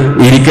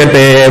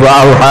 ഇരിക്കട്ടെ,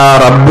 വൗഹാ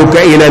റബ്ബുക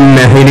ഇലൻ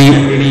നഹലി,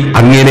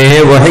 അങ്ങനെ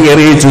വഹി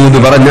അറിയിച്ചു എന്ന്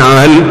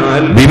പറഞ്ഞാൽ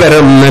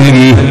വിവരം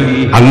നൽകി.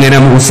 അങ്ങനെ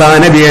മൂസാ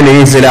നബി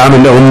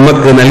അലൈഹിസ്സലാമിന്റെ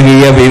ഉമ്മക്ക്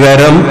നൽകിയ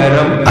വിവരം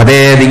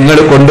അതേ നിങ്ങൾ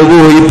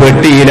കൊണ്ടുപോയി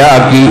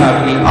പെട്ടിയിലാക്കി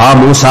ആ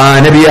മൂസാ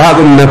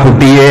നബിയാകുന്ന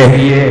കുട്ടിയെ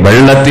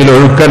വെള്ളത്തിൽ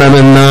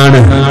ഒഴുക്കണമെന്നാണ്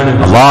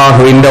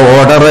അല്ലാഹുവിന്റെ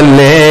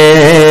ഓർഡറല്ലേ.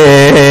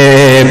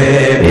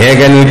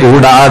 ഏകൽ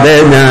കൂടാതെ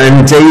ഞാൻ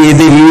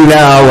ചെയ്തില്ല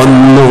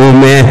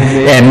ഒന്നുമേ,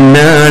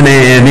 എന്നാണ്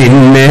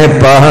നിന്നെ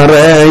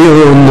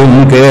പറയുന്നും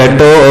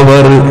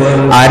കേട്ടോവർ.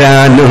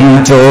 ആരാനും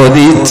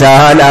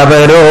ചോദിച്ചാൽ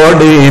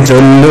അവരോട്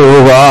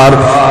ചൊല്ലുവാർ,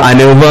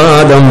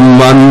 അനുവാദം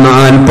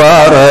വന്നാൽ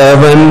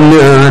പറവൻ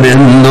ഞാൻ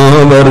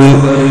എന്നോവർ.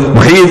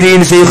 മുഹയ്യിദ്ദീൻ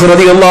ശൈഖ്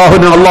റളിയല്ലാഹു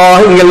അൻഹു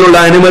അല്ലാഹുവിലുള്ള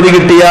അനുമതി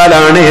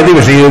കിട്ടിയാലാണ് ഏത്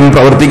വിഷയവും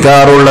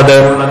പ്രവർത്തിക്കാറുള്ളത്.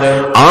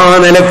 ആ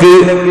നിലക്ക്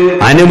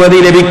അനുമതി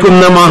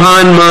ലഭിക്കുന്ന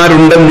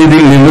മഹാന്മാരുണ്ടെന്ന്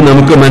ഇതിൽ നിന്ന്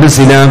നമുക്ക്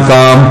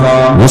മനസ്സിലാക്കാം.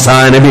 മൂസാ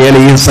നബി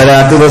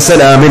അലൈഹിസ്സലാത്തു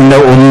വസ്സലാമിന്റെ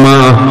ഉമ്മ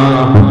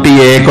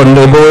കുട്ടിയെ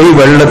കൊണ്ടുപോയി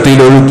വെള്ളത്തിൽ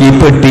ഒഴുക്കി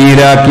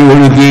പെട്ടിയിലാക്കി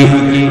ഒഴുകി.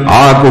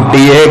 ആ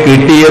കുട്ടിയെ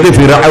കിട്ടിയത്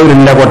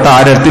ഫിർഔനിന്റെ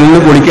കൊട്ടാരത്തിൽ നിന്ന്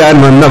കുളിക്കാൻ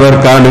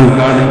വന്നവർക്കാണ്.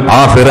 ആ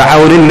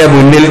ഫിർഔനിന്റെ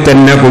മുന്നിൽ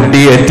തന്നെ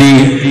കുട്ടിയെത്തി.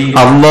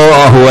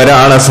 അല്ലാഹു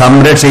ഒരാളെ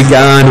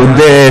സംരക്ഷിക്കാൻ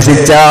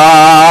ഉദ്ദേശിച്ചാൽ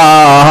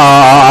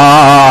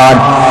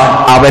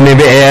അവന്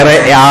വേറെ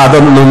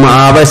യാതൊന്നും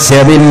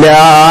ആവശ്യമില്ല.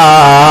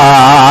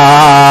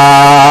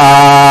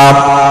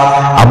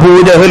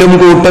 അബൂജഹലും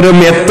കൂട്ടരും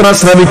എത്ര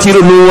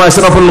ശ്രമിച്ചിരുന്നു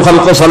അഷ്റഫുൽ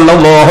ഖൽഖ്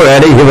സല്ലല്ലാഹു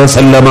അലൈഹി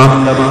വസല്ലമ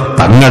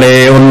തങ്ങളെ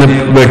ഒന്ന്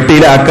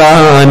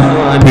വെട്ടിലാക്കാൻ,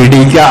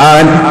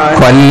 പിടിക്കാൻ,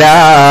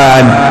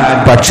 കൊല്ലാൻ.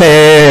 പക്ഷേ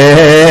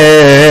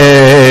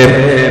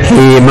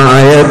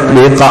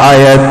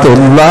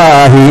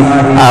ഹിമായത്തുല്ലാഹി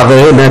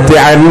അഗ്നത്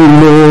അൻ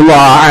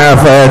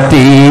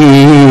മുളാഅഫതി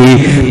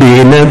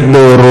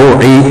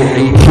ബിനദ്റുഇ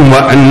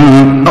വഅൻ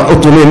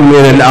അത്മിൻ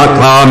മിനൽ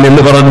അഖാം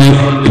എന്ന് പറഞ്ഞു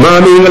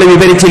ഇമാമിങ്ങൾ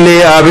വിവരിച്ചില്ലേ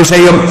ആ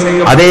വിഷയം.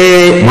 അതേ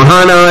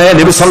മഹാനായ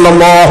നബി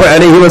സല്ലല്ലാഹു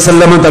അലൈഹി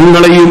വസല്ലം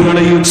തങ്ങളെയും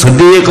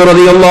സിദ്ദീഖ്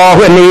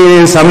റളിയല്ലാഹു അൻഹു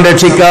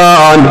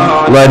സംരക്ഷിക്കാൻ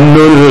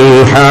വന്നുൽ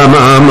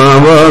ഹമാമ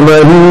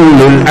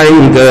വമന്നുൽ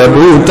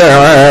അൻകബൂത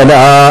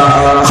അലാ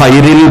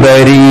ഖൈറിൽ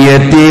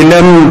ബരിയത്തി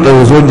ലം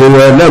തുസുജ്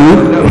വലം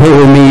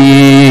ഹുമീ.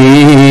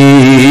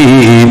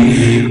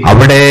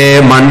 അവിടെ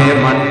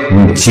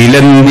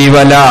ചിലന്തി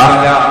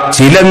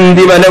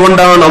വല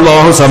കൊണ്ടാണ്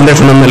അല്ലാഹു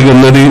സംരക്ഷണം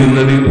നൽകുന്നത്.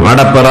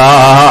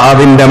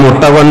 മാടപ്പിറാവിന്റെ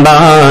മുട്ട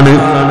കൊണ്ടാണ്,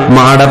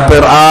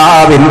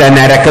 മാടപ്പിറാവിന്റെ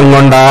നരക്കം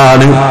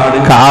കൊണ്ടാണ്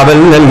കാവൽ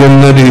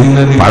നൽകുന്നത്.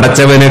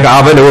 പടച്ചവന്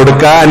കാവൽ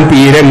കൊടുക്കാൻ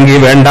പീരങ്കി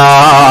വേണ്ട,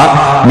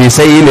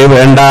 മിസൈല്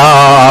വേണ്ട,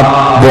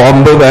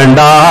 ബോംബ് വേണ്ട.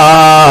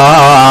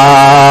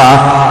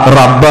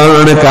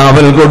 റബ്ബാണ്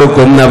കാവൽ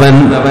കൊടുക്കുന്നവൻ.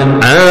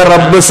 ആ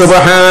റബ്ബ്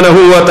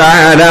സുബ്ഹാനഹു വ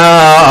തആല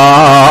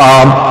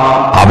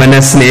അവനെ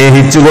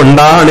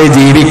സ്നേഹിച്ചുകൊണ്ടാണ്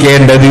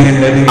ജീവിക്കേണ്ടത്.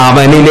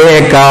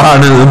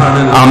 അവനിലേക്കാണ്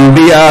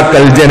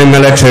അമ്പിയാക്കൾ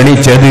ജനങ്ങളെ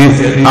ക്ഷണിച്ചത്,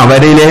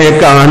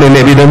 അവനിലേക്കാണ്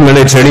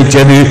നബിതങ്ങളെ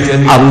ക്ഷണിച്ചത്,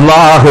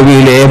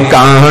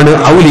 അല്ലാഹുവിലേക്കാണ്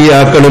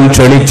ഔലിയാക്കളും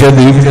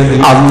ക്ഷണിച്ചത്.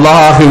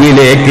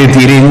 അല്ലാഹുവിലേക്ക്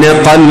തിരിഞ്ഞ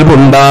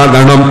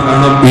ഖൽബുണ്ടാകണം.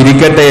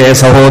 ഇരിക്കട്ടെ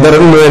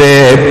സഹോദരന്മാരെ,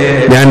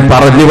 ഞാൻ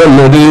പറഞ്ഞു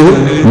വന്നത്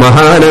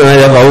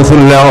മഹാനായ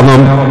ഗൗസുൽ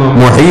ആസം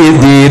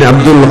മുഹയ്യിദ്ദീൻ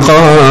അബ്ദുൽ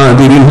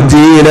ഖാദിർ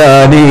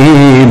ജീലാനി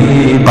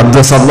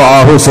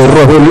ഖദ്ദസല്ലാഹു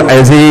സിർറുൽ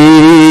അസീസ്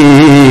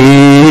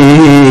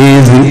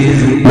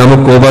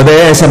നമുക്ക്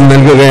ഉപദേശം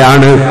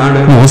നൽകുകയാണ്.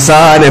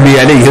 മൂസാ നബി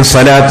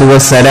അലൈഹിസ്സലാത്തു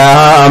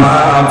വസ്സലാം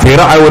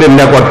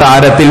ഫിർഔനിന്റെ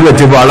കൊട്ടാരത്തിൽ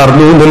വെച്ച്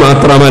വളർന്നു എന്ന്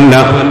മാത്രമല്ല,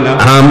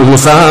 ആ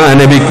മൂസാ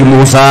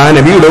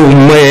നബിയുടെ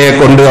ഉമ്മയെ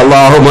കൊണ്ട്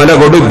അള്ളാഹു മല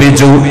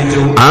കൊടുപ്പിച്ചു.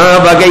 ആ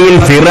വകയിൽ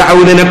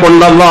ഫിർഔനിനെ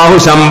കൊണ്ട് അള്ളാഹു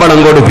ശമ്പളം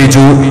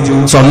കൊടുപ്പിച്ചു.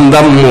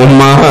 സ്വന്തം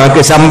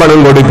ഉമ്മാക്ക് ശമ്പളം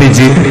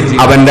കൊടുപ്പിച്ച്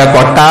അവന്റെ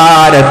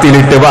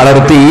കൊട്ടാരത്തിലിട്ട്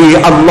വളർത്തി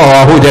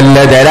അല്ലാഹു ജല്ല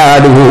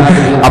ജലാലുഹു.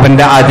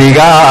 അവന്റെ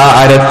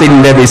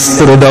അധികാരത്തിന്റെ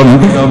വിസ്തൃതം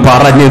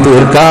പറഞ്ഞു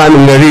തീർക്കാൻ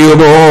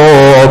കഴിയുമോ?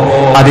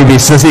 അത്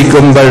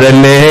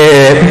വിശ്വസിക്കുമ്പോഴല്ലേ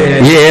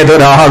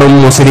ഏതൊരാളും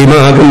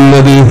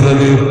മുസ്ലിമാകുന്നത്.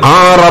 ആ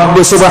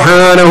റബ്ബ്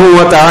സുബ്ഹാനഹു വ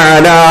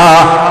തആല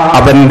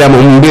അവന്റെ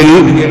മുമ്പിൽ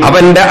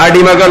അവന്റെ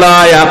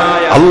അടിമകളായ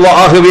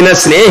അല്ലാഹുവിനെ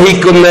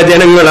സ്നേഹിക്കുന്ന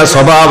ജനങ്ങളെ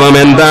സ്വഭാവം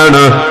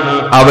എന്താണ്?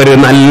 അവര്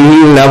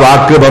നല്ല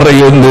വാക്ക്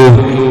പറയുന്നു,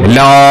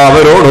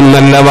 എല്ലാവരോടും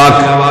നല്ല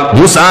വാക്ക്.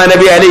 മൂസാ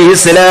നബി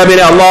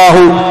അലൈഹിസ്സലാമിനെ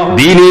അല്ലാഹു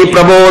ദീനീ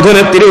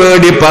പ്രബോധനത്തിന്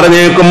വേണ്ടി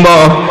പറഞ്ഞേക്കുമ്പോ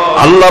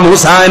അല്ലാഹു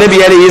മൂസാ നബി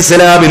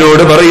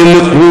അലൈഹിസ്സലാമിനോട് പറയുന്നു,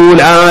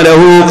 ഖൂലാ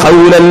ലഹു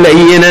ഖൗലൻ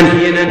ലയ്യിനൻ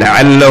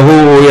ലഅല്ലഹു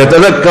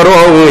യതദക്കറു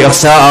ഔ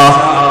യഖ്ശാ.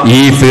 ഈ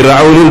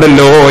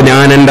ഫിർഔനുണ്ടല്ലോ,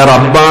 ഞാൻ എന്റെ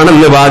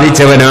റബ്ബാണെന്ന്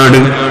വാദിച്ചവനാണ്,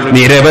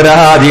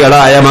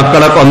 നിരപരാധികളായ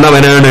മക്കളെ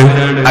കൊന്നവനാണ്,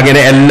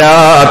 അങ്ങനെ എല്ലാ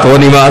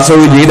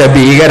തോന്നിവാസവും ചെയ്ത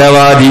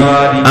ഭീകരവാദി.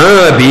 ആ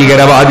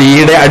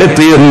ഭീകരവാദിയുടെ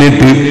അടുത്ത്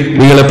ചെന്നിട്ട്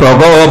നിങ്ങൾ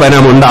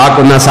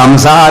പ്രകോപനമുണ്ടാക്കുന്ന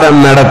സംസാരം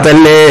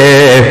നടത്തല്ലേ,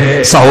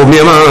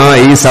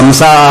 സൗമ്യമായി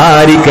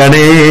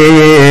സംസാരിക്കണേ.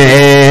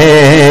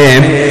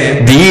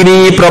 ദീനീ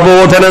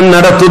പ്രബോധനം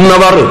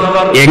നടത്തുന്നവർ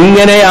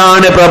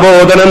എങ്ങനെയാണ്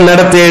പ്രബോധനം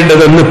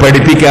നടത്തേണ്ടതെന്ന്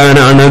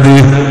പഠിപ്പിക്കാനാണത്.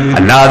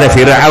 അല്ലാതെ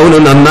ഫിർഔന്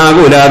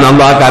നന്നാകൂല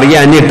അല്ലാഹുവിന്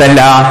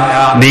അറിയാഞ്ഞിട്ടല്ല.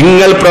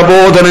 നിങ്ങൾ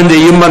പ്രബോധനം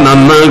ചെയ്യുമ്പോ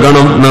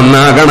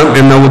നന്നാകണം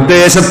എന്ന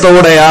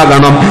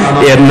ഉദ്ദേശത്തോടെയാകണം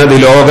എന്നത്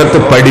ലോകത്ത്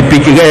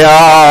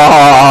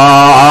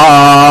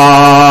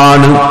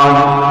പഠിപ്പിക്കുകയാണ്.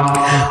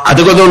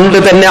 അതുകൊണ്ട്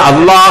തന്നെ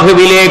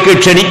അള്ളാഹുവിലേക്ക്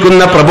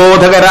ക്ഷണിക്കുന്ന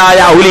പ്രബോധകരായ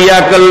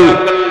ഔലിയാക്കൾ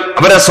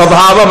അവരുടെ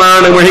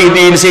സ്വഭാവമാണ്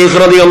മുഹീദ്ദീൻ ശൈഖ്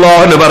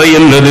റളിയല്ലാഹു അൻഹു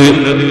പറയുന്നത്.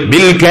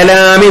 ബിൽ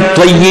കലാമി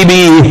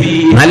ത്വയ്യിബി,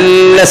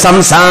 നല്ല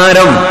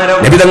സംസാരം.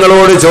 നബി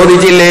തങ്ങളോട്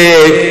ചോദിച്ചില്ലേ,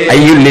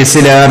 അയ്യുൽ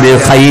ഇസ്ലാമി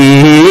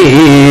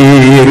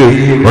ഖൈർ?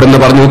 ഉടനെ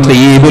പറഞ്ഞു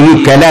ത്വയ്യിബുൽ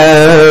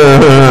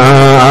കലാം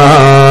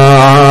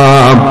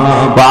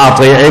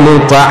വഅത്ഇമു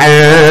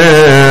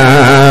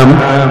ത്വആം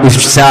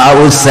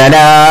ഇഫ്ശാഉസ്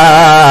സലാം.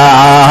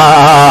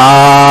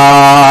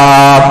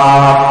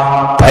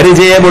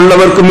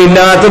 പരിചയമുള്ളവർക്കും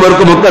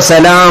ഇല്ലാത്തവർക്കുമൊക്കെ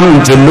സലാം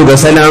ചൊല്ലുക,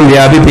 സലാം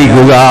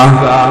വ്യാപിപ്പിക്കുക,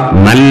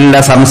 നല്ല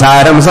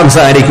സംസാരം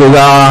സംസാരിക്കുക,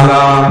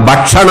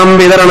 ഭക്ഷണം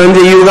വിതരണം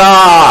ചെയ്യുക.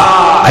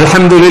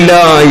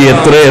 അൽഹംദുലില്ലാഹ്,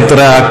 എത്ര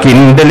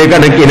കിൻഡൽ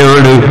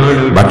കണക്കിനാണ്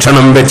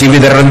ഭക്ഷണം വെച്ച്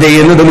വിതരണം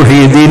ചെയ്യുന്നത്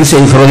മുഹീദ്ദീൻ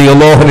ശൈഖ്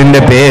റളിയല്ലാഹു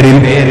അൻഹുവിന്റെ പേരിൽ.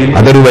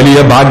 അതൊരു വലിയ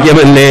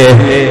ഭാഗ്യമല്ലേ?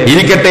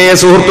 ഇരിക്കട്ടെ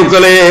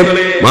സുഹൃത്തുക്കളെ,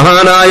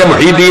 മഹാനായ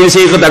മുഹീദ്ദീൻ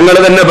ശൈഖ് തങ്ങൾ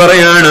തന്നെ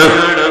പറയാണ്,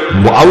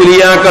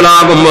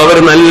 ഔലിയാക്കളാകും അവർ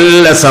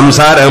നല്ല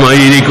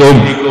സംസാരമായിരിക്കും.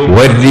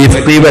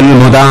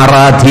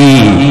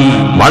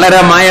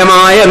 വളരെ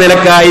മയമായ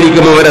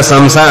നിലക്കായിരിക്കും അവരുടെ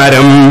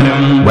സംസാരം.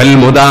 വൽ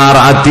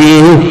മുദാറാത്തി,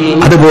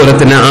 അതുപോലെ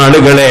തന്നെ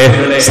ആളുകളെ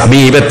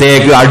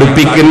സമീപത്തേക്ക്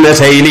അടുപ്പിക്കുന്ന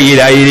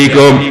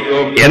ശൈലിയിലായിരിക്കും.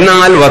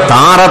 എന്നാൽ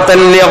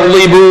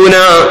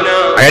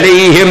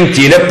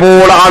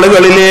ചിലപ്പോൾ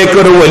ആളുകളിലേക്ക്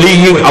ഒരു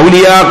വലിയ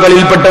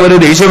ഔലിയാക്കളിൽപ്പെട്ടവർ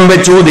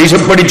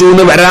ദേഷ്യപ്പെടിച്ചു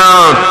എന്ന്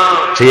വരാം.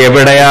 പക്ഷെ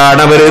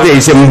എവിടെയാണ് അവര്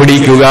ദേഷ്യം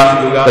പിടിക്കുക?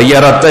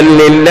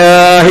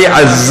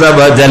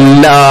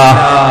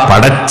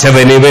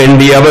 പടച്ചവന്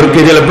വേണ്ടി അവർക്ക്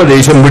ചിലപ്പോൾ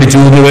ദേഷ്യം പിടിച്ചു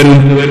എന്ന് വരും.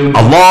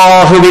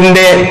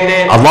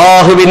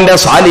 അള്ളാഹുവിന്റെ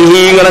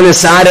സാലിഹീങ്ങളെ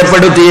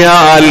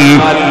നിസ്സാരപ്പെടുത്തിയാൽ,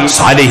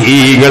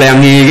 സാലിഹീങ്ങളെ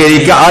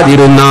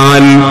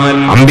അംഗീകരിക്കാതിരുന്നാൽ,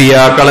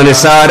 അമ്പിയാക്കളെ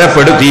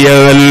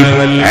നിസ്സാരപ്പെടുത്തിയാൽ,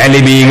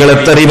 ആലിമീങ്ങളെ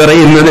തെറി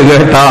പറയുന്നത്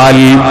കേട്ടാൽ,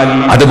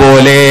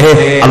 അതുപോലെ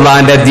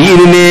അള്ളാന്റെ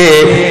ദീനിനെ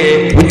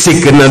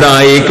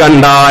പുച്ഛിക്കുന്നതായി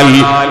കണ്ടാൽ,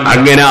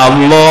 അങ്ങനെ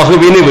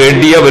അല്ലാഹുവിന്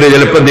വേണ്ടി അവര്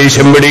ചിലപ്പോൾ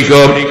ദേഷ്യം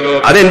പിടിക്കും.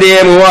 അതെന്റെ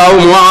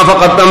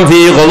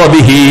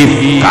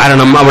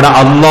കാരണം അവിടെ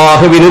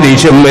അള്ളാഹുവിന്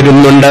ദേഷ്യം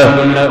വരുന്നുണ്ട്.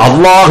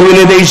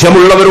 അള്ളാഹുവിന്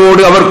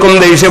ദേഷ്യമുള്ളവരോട് അവർക്കും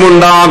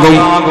ദേഷ്യമുണ്ടാകും,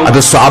 അത്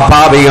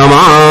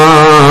സ്വാഭാവികമാണ്.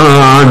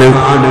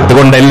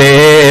 അതുകൊണ്ടല്ലേ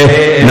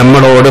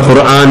നമ്മളോട്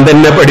ഖുർആൻ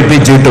തന്നെ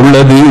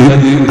പഠിപ്പിച്ചിട്ടുള്ളത്,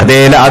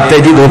 അതേ ലാ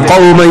തജിദു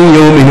ഖൗമൻ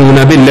യുമിനൂന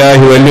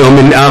ബില്ലാഹി വൽ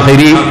യൗമിൽ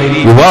ആഖിരി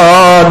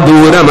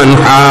യുവാദൂന മൻ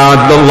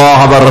ഹാദ്ദല്ലാഹ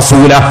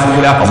വറസൂലഹു.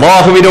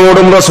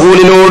 അല്ലാഹുവിനോടും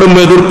റസൂലിനോടും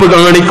എതിർപ്പ്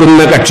കാണിക്കുന്ന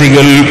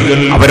കക്ഷികൾ,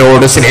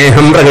 അവരോട്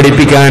സ്നേഹം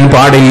പ്രകടിപ്പിക്കാൻ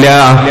പാടില്ല.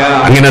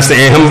 അങ്ങനെ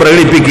സ്നേഹം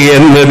പ്രകടിപ്പിക്കുക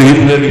എന്നത്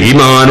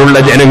ഈമാനുള്ള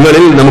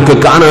ജനങ്ങളിൽ നമുക്ക്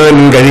കാണാൻ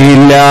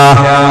കഴിയില്ല.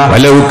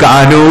 വലൗ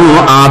കാനൂ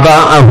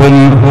ആബാഅഹും,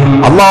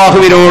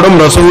 അല്ലാഹുവിനോടും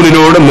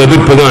റസൂലിനോടും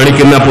എതിർപ്പ്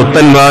കാണിക്കുന്ന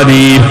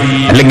പുത്തൻവാദി,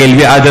 അല്ലെങ്കിൽ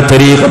വ്യാജ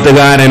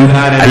തരീഖത്തുകാരൻ,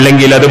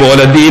 അല്ലെങ്കിൽ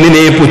അതുപോലെ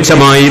ദീനിനെ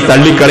പുച്ഛമായി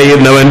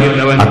തള്ളിക്കളയുന്നവൻ,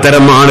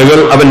 അത്തരം ആളുകൾ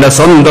അവന്റെ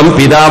സ്വന്തം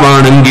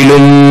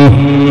പിതാവാണെങ്കിലും,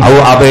 ഔ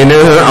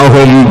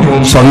അബ്നാഅഹും,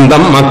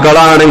 സ്വന്തം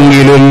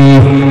മക്കളാണെങ്കിലും,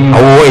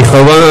 ഔ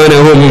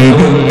ഇഖ്വാനഹും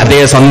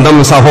അതേ സ്വന്തം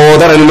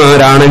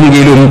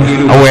സഹോദരന്മാരാണെങ്കിലും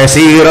ഔ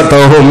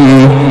അസീറതഹും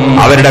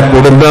അവരുടെ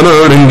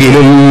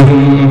കുടുംബമാണെങ്കിലും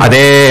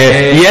അതേ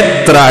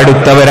എത്ര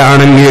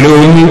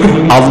അടുത്തവരാണെങ്കിലും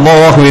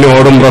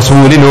അല്ലാഹുവിനോടും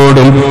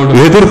റസൂലിനോടും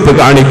എതിർപ്പ്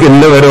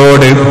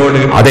കാണിക്കുന്നവരോട്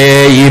അതേ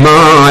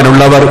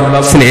ഈമാനുള്ളവർ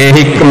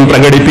സ്നേഹിക്കും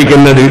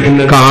പ്രകടിപ്പിക്കുന്നത്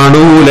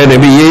കാണൂല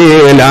നബിയേ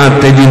ലാ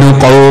തജിദു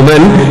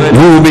ഖൗമൻ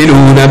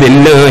യൂമിനൂന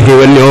ബില്ലാഹി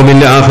വൽ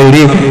യൗമിൽ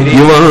ആഖിരി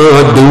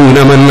യുവാദൂന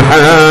മൻ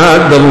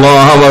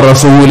ഹാദല്ലാഹ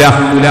വറസൂലഹു.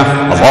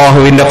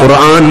 അല്ലാഹുവിന്റെ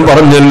ഖുർആൻ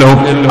പറഞ്ഞല്ലോ.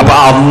 അപ്പൊ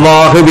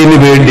അല്ലാഹുവിന്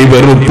വേണ്ടി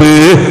വെറുപ്പ്,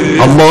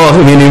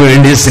 അല്ലാഹുവിന്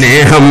വേണ്ടി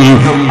സ്നേഹം,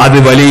 അത്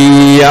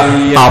വലിയ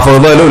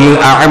അഫ്ദലുൽ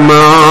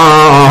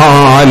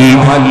അഅമാൽ,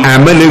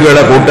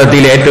 അമലുകളുടെ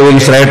കൂട്ടത്തിൽ ഏറ്റവും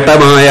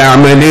ശ്രേഷ്ഠമായ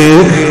അമല്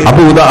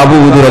അബൂ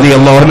ദാവൂദ്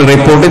റളിയല്ലാഹു അൻഹു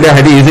റിപ്പോർട്ടിന്റെ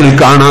ഹദീസിൽ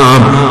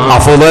കാണാം,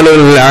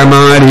 അഫ്ദലുൽ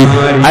അഅമാലി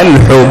അൽ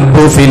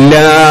ഹുബ്ബു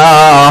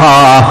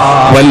ഫില്ലാഹ്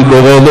വൽ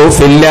ബുഗ്ദു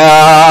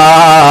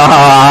ഫില്ലാഹ്.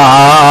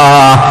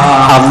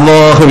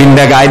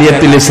 അല്ലാഹുവിന്റെ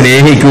കാര്യത്തിൽ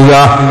സ്നേഹിക്കുക.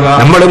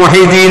 നമ്മൾ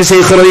മുഹീദ്ദീൻ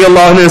ശൈഖ്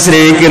റളിയല്ലാഹു അൻഹു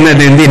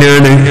സ്നേഹിക്കുന്നത്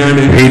എന്തിനാണ്?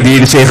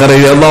 മുഹീദ്ദീൻ ശൈഖ്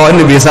റളിയല്ലാഹു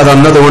അൻഹു വിസ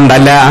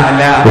തന്നതുകൊണ്ടല്ല,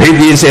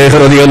 മുഹീദ്ദീൻ ശൈഖ്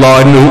റളിയല്ലാഹു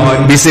അൻഹു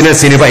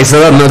ബിസിനസിന് പൈസ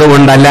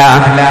തന്നതുകൊണ്ടല്ല,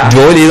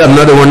 ജോലി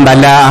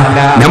തന്നതുകൊണ്ടല്ല.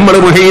 നമ്മൾ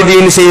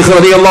മുഹീദ്ദീൻ ശൈഖ്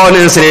റളിയല്ലാഹു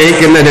അൻഹു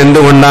സ്നേഹിക്കുന്നത്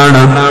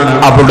എന്തുകൊണ്ടാണ്?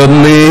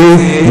 അവിടുന്ന്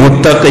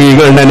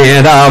മുത്തഖീകളുടെ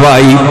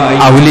നേതാവായി,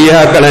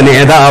 ഔലിയാക്കളുടെ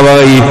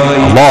നേതാവായി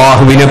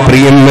അല്ലാഹുവിനെ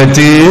പ്രിയം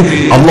വെച്ച്,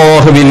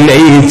 അല്ലാഹുവിൽ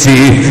ലയിച്ച്,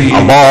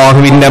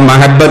 അല്ലാഹുവിന്റെ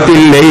മഹബത്തിൽ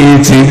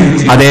ലയിച്ച്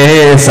അതേ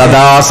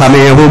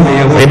സദാസമയവും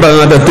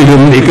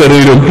ഇബാദത്തിലും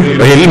ദിക്റിലും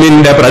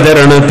ഇൽമിന്റെ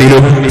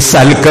പ്രചരണത്തിലും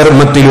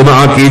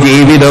സൽക്കർമ്മത്തിലുമാക്കി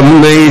ജീവിതം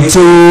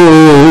നയിച്ചു.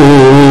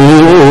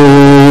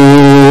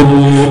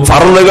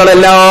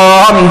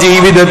 ഫർളുകളെല്ലാം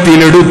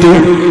ജീവിതത്തിലെടുത്തു.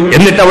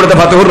 എന്നിട്ട് അവിടുത്തെ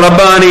ഫത്ഹുർ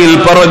റബ്ബാനിയിൽ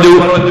പറഞ്ഞു,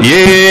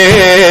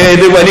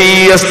 ഏത്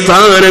വലിയ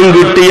സ്ഥാനം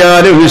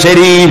കിട്ടിയാലും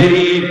ശരി,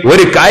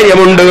 ഒരു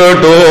കാര്യമുണ്ട്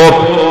കേട്ടോ,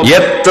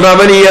 എത്ര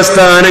വലിയ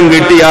സ്ഥാനം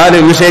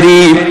കിട്ടിയാലും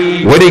ശരി,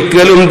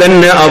 ഒരിക്കലും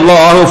തന്നെ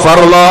അല്ലാഹു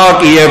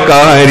ഫർളാക്കിയ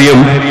കാര്യം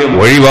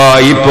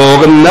ഒഴിവായി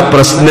പോകുന്ന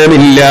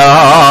പ്രശ്നമില്ല.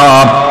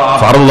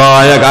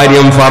 ഫർളായ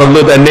കാര്യം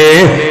ഫർള് തന്നെ.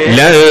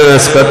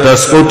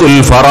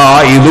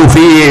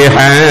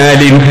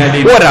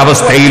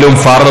 ഒരവസ്ഥയിലും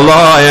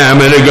ഫർളായ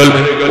അമലുകൾ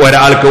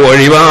ഒരാൾക്ക്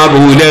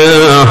ഒഴിവാകൂല.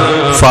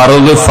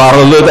 ഫർള്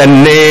ഫർള്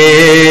തന്നെ.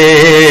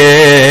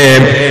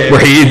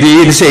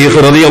 മുഹീദ്ദീൻ ശൈഖ്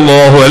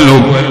റളിയല്ലാഹു അൻഹു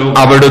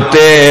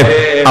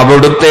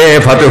അവിടുത്തെ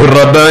ഫത്ഹുർ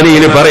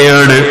റബ്ബാനിയിൽ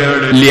പറയാണ്,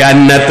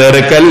 ലിഅന്ന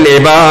തർക്കൽ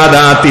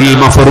ഇബാദാത്തിൽ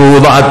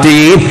മഫ്റൂദാത്തി,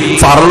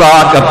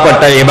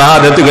 ഫർളാക്കപ്പെട്ട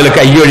ഇബാദത്തുകൾ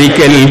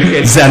കയ്യൊഴിക്കൽ,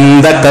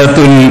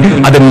 സന്ദഖത്തുൻ,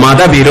 അത്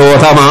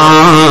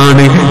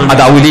മതവിരോധമാണ്.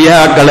 അത്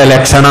ഔലിയാക്കളുടെ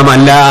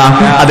ലക്ഷണമല്ല,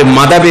 അത്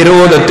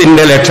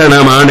മതവിരോധത്തിന്റെ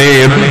ലക്ഷണമാണ്.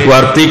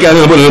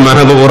 വർത്തികബുൽ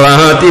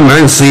മഹ്ദൂറാത്തി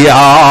മൻസിയാ,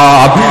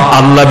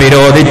 അല്ലാഹ്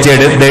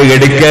വിരോധിച്ചെടുത്ത്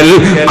എടുക്കൽ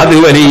അത്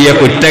വലിയ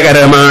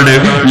കുറ്റകരമാണ്.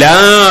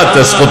 ലാ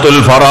തസ്ഖുതുൽ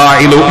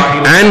ഫറായിദു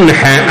അൻ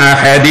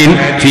അഹദിൻ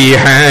ഫീ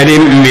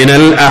ഹാലിൻ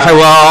മിനൽ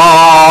അഹ്വാൽ.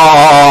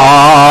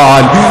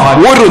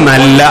 ഒരു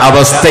നല്ല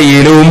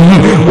അവസ്ഥയിലും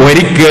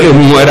ഒരിക്കലും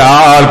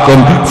ഒരാൾക്കും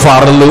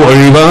ഫർള്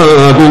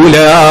ഒഴിവാകൂല.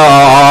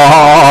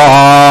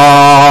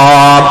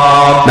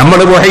 നമ്മൾ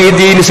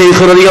മുഹീദ്ദീൻ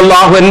ശൈഖ്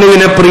റളിയല്ലാഹു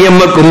അൻഹുവിനെ പ്രിയം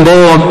വെക്കുമ്പോ,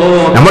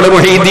 നമ്മൾ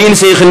മുഹീദ്ദീൻ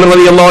ശൈഖ്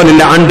റളിയല്ലാഹു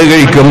അൻഹുവിന്റെ ആണ്ട്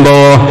കഴിക്കുമ്പോ,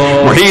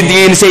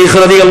 മുഹീദ്ദീൻ ശൈഖ്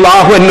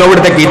റളിയല്ലാഹു അൻഹു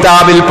അവിടുത്തെ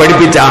കിതാബിൽ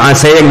പഠിപ്പിച്ച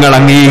ആശയങ്ങൾ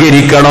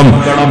അംഗീകരിക്കണം.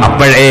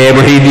 അപ്പോഴേ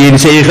മുഹീദ്ദീൻ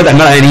ശൈഖ്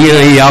തങ്ങൾ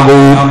അനുയായിയാകൂ.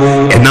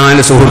 എന്നാൽ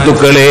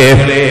സുഹൃത്തുക്കളെ,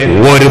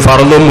 ഒരു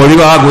ഫർളും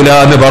ഒഴിവാകൂല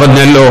എന്ന്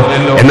പറഞ്ഞല്ലോ.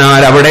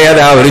 എന്നാൽ അവിടെ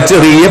അതാ ഒരു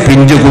ചെറിയ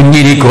പിഞ്ചു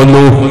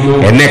കുഞ്ഞിരിക്കുന്നു.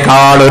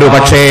 എന്നെക്കാൾ ഒരു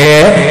പക്ഷേ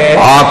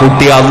ആ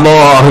കുട്ടി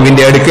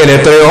അല്ലാഹുവിന്റെ അടുക്കൽ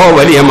എത്രയോ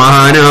വലിയ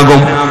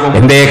മഹാനാകും.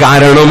 എന്തേ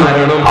കാരണം?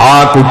 ആ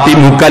കുട്ടി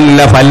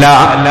മുക്കല്ലഫല്ല.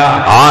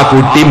 ആ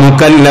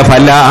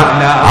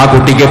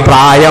കുട്ടിക്ക്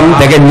പ്രായം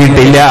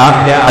തികഞ്ഞിട്ടില്ല.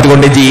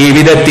 അതുകൊണ്ട്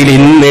ജീവിതത്തിൽ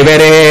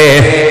ഇന്നിവരെ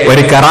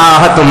ഒരു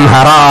കറാഹത്തും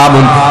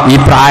ഹറാമും ഈ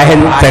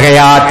പ്രായം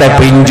തികയാത്ത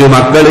പിഞ്ചു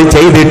മക്കൾ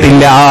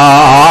ചെയ്തിട്ടില്ല.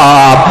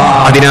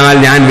 അതിനാൽ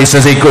ഞാൻ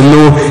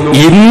വിശ്വസിക്കുന്നു,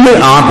 ഇന്ന്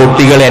ആ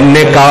കുട്ടികൾ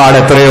എന്നെക്കാൾ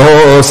എത്രയോ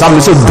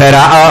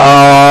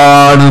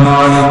സംശുദ്ധരാണ്.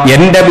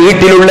 എന്റെ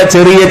വീട്ടിലുള്ള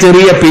ചെറിയ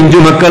ചെറിയ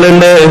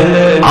പിഞ്ചുമക്കളുണ്ട്.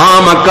 ആ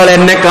മക്കൾ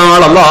എന്നെക്കാൾ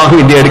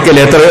അല്ലാഹുവിന്റെ അടുക്കൽ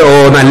എത്രയോ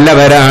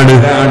നല്ലവരാണ്.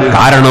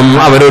 കാരണം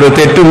അവരൊരു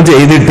തെറ്റും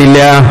ചെയ്തിട്ടില്ല.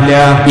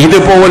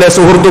 ഇതുപോലെ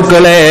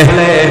സുഹൃത്തുക്കളെ,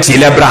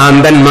 ചില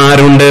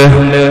ഭ്രാന്തന്മാരുണ്ട്.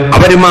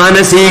 അവർ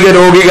മാനസിക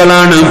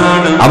രോഗികളാണ്.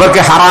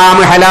 അവർക്ക് ഹറാം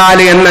ഹലാൽ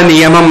എന്ന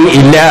നിയമം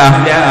ഇല്ല.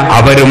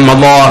 അവരും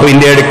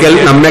അല്ലാഹുവിന്റെ അടുക്കൽ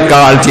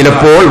നമ്മെക്കാൾ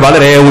ചിലപ്പോൾ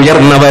വളരെ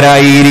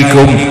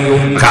ഉയർന്നവരായിരിക്കും.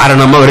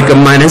 കാരണം അവർക്ക്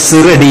മനസ്സ്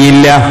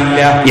റെഡിയില്ല.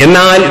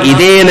 എന്നാൽ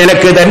ഇതേ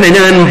നിലക്ക് തന്നെ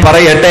ഞാൻ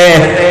പറയട്ടെ,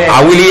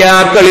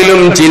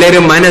 ഔലിയാക്കളിലും ചിലര്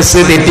മനസ്സ്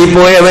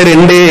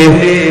തെറ്റിപ്പോയവരുണ്ട്.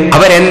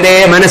 അവരെന്തേ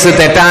മനസ്സ്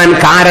തെറ്റാൻ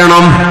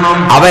കാരണം?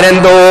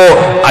 അവരെന്തോ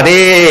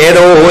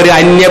ഏതോ ഒരു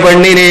അന്യ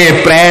പെണ്ണിനെ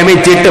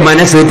പ്രേമിച്ചിട്ട്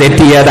മനസ്സ്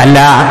തെറ്റിയതല്ല.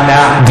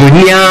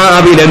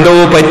 ദുനിയാവിലെന്തോ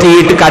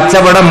പറ്റിയിട്ട്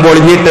കച്ചവടം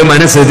പൊളിഞ്ഞിട്ട്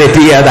മനസ്സ്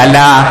തെറ്റിയതല്ല.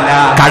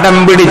 കടം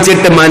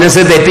പിടിച്ചിട്ട്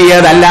മനസ്സ്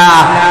തെറ്റിയതല്ല.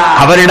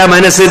 അവരുടെ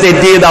മനസ്സ്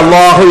തെറ്റിയത്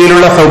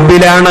അല്ലാഹുവിലുള്ള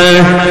ഹുബ്ബിലാണ്.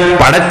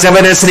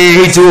 പടച്ചവനെ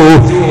സ്നേഹിച്ചു,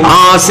 ആ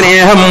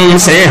സ്നേഹം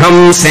സ്നേഹം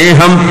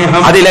സ്നേഹം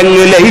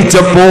അതിലങ്ങ്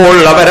ലയിച്ചപ്പോൾ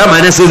അവരെ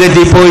മനസ്സ്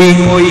തെറ്റിപ്പോയി.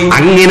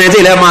 അങ്ങനെ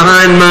ചില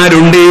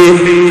മഹാന്മാരുണ്ട്,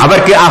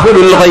 അവർക്ക്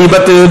അഹ്ലുൽ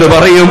ഗൈബത്ത് എന്ന്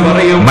പറയും,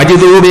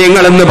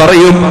 മജ്ദൂബീങ്ങൾ എന്ന്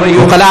പറയും,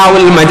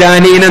 ഉഖലാഉൽ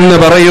മജാനീൻ എന്ന്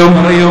പറയും.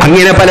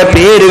 അങ്ങനെ പല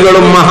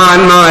പേരുകളും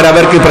മഹാന്മാർ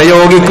അവർക്ക്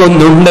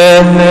പ്രയോഗിക്കുന്നുണ്ട്.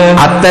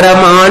 അത്തരം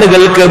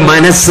ആളുകൾക്ക്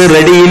മനസ്സ്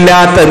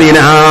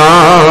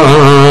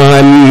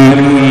റെഡിയില്ലാത്തതിനാൽ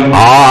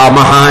ആ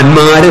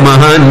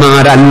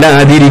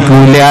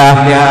മഹാന്മാരല്ലാതിരിക്കൂല.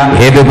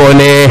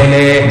 ഏതുപോലെ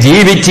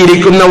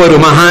ജീവിച്ചിരിക്കുന്ന ഒരു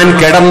മഹാൻ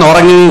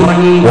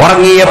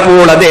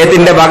ഉറങ്ങിയപ്പോൾ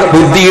അദ്ദേഹത്തിന്റെ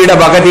ബുദ്ധിയുടെ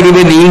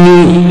വകതിരിവ് നീങ്ങി.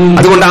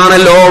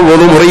 അതുകൊണ്ടാണല്ലോ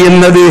ഒതു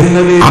മുറിയുന്നത്.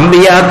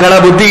 അമ്പിയാക്കളെ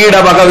ബുദ്ധിയുടെ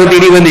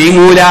വകതിരിവ്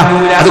നീങ്ങൂല.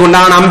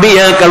 അതുകൊണ്ടാണ്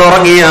അമ്പിയാക്കൾ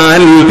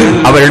ഉറങ്ങിയാൽ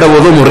അവരുടെ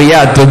ഒതു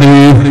മുറിയാത്തത്.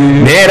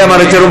 നേരെ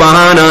മറിച്ചൊരു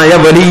മഹാനായ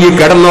വലിയ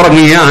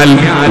കിടന്നുറങ്ങിയാൽ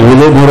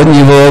ഒതു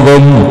മുറിഞ്ഞു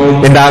പോകും.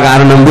 എന്താ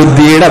കാരണം?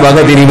 ബുദ്ധിയുടെ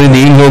വകതിരിവ്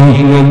നീങ്ങും.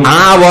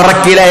 ആ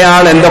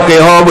ഉറക്കിലയാൾ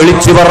എന്തൊക്കെയോ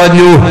വിളിച്ചു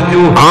പറഞ്ഞു.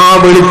 ആ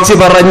വിളിച്ചു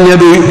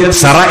പറഞ്ഞത്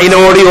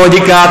ശറഇനോട്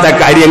യോജിക്കാത്ത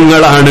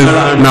കാര്യങ്ങളാണ്.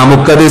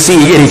 നമുക്കത്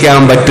സ്വീകരിക്കാൻ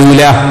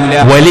പറ്റൂല.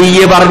 വലിയ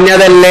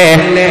പറഞ്ഞതല്ലേ,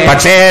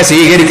 പക്ഷേ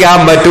സ്വീകരിക്കാൻ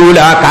പറ്റൂല.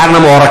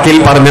 കാരണം ഉറക്കിൽ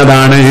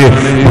പറഞ്ഞതാണ്,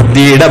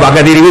 ബുദ്ധിയുടെ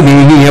വകതിരിവ്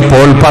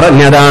നീങ്ങിയപ്പോൾ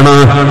പറഞ്ഞതാണ്.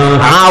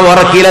 ആ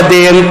ഉറക്കിൽ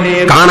അദ്ദേഹം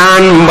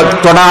കാണാൻ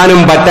തൊടാനും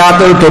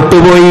പറ്റാത്തത്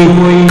തൊട്ടുപോയി,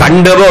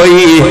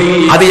 കണ്ടുപോയി.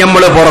 അത്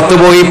നമ്മൾ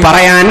പുറത്തുപോയി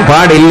പറയാൻ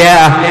പാടില്ല.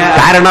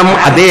 കാരണം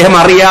അദ്ദേഹം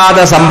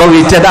അറിയാതെ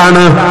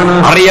സംഭവിച്ചതാണ്.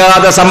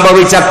 അറിയാതെ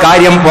സംഭവിച്ച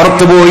കാര്യം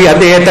പുറത്തുപോയി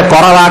അദ്ദേഹത്തെ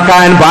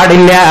കുറവാക്കാൻ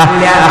പാടില്ല.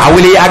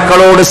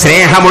 ഔലിയാക്കളോട്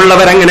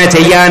സ്നേഹമുള്ളവരങ്ങനെ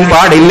ചെയ്യാൻ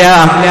പാടില്ല.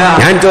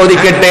 ഞാൻ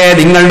ചോദിക്കട്ടെ,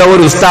 നിങ്ങളുടെ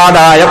ഒരു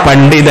ഉസ്താദായ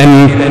പണ്ഡിതൻ,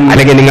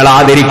 അല്ലെങ്കിൽ നിങ്ങൾ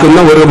ആദരിക്കുന്ന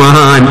ഒരു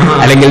മഹാൻ,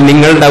 അല്ലെങ്കിൽ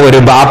നിങ്ങളുടെ ഒരു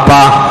ബാപ്പ,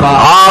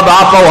 ആ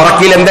ബാപ്പ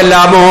ഉറക്കിൽ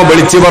എന്തെല്ലാമോ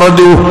വിളിച്ചു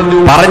പറഞ്ഞു.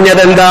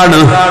 പറഞ്ഞതെന്താണ്?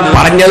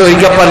 പറഞ്ഞത്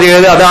ഒരിക്കൽ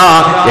പറഞ്ഞത്, അതാ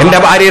എന്റെ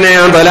ഭാര്യനെ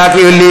ഞാൻ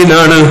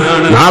തലാക്കിയില്ലാണ്,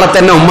 നാളെ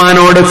തന്നെ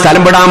ഉമ്മാനോട്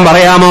സ്ഥലം വിടാൻ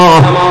പറയാമോ?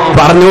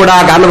 പറഞ്ഞുകൂടാ,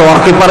 കാരണം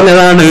ഉറക്കി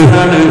പറഞ്ഞതാണ്.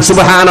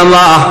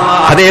 സുബ്ഹാനല്ലാഹ്.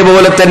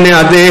 അതേപോലെ തന്നെ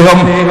അദ്ദേഹം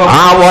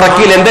ആ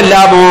ഉറക്കിൽ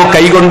എന്തെല്ലാമോ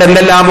കൈകൊണ്ട്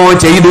എന്തെല്ലാമോ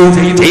ചെയ്തു.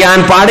 ചെയ്യാൻ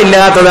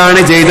പാടില്ലാത്തതാണ്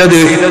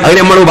ചെയ്തത്. അത്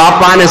നമ്മൾ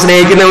ബാപ്പാനെ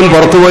സ്നേഹിക്കുന്നവൻ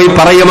പുറത്തുപോയി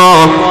പറയുമോ?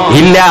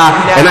 ഇല്ല.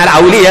 എന്നാൽ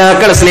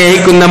ഔലിയാക്കളെ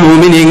സ്നേഹിക്കുന്ന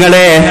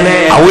മുഅ്മിനീങ്ങളെ,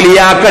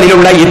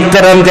 ഔലിയാക്കളിലുള്ള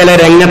ഇത്തരം ചില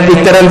രംഗത്ത്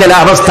ഇത്തരം ചില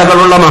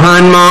അവസ്ഥകളുള്ള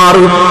മഹാന്മാർ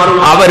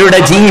അവരുടെ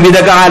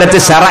ജീവിതകാലത്ത്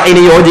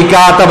ശറഇന്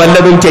യോജിക്കാത്ത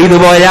വല്ലതും ചെയ്തു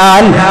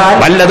പോയാൽ,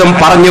 വല്ലതും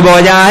പറഞ്ഞു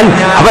പോയാൽ,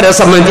 അവരെ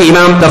സംബന്ധിച്ച്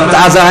ഇമാം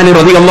തഫ്താസാനി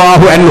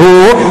റളിയല്ലാഹു അൻഹു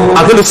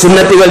അഹ്ലുസ്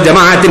സുന്നത്തി വൽ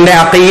ജമാഅത്തിന്റെ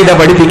അഖീദ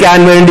പഠിപ്പിക്കാൻ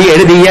വേണ്ടി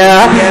എഴുതിയ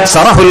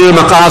ശറഹുൽ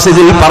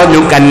മഖാസിദിൽ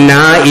പറഞ്ഞു,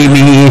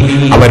 കന്നാഇമി,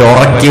 അവർ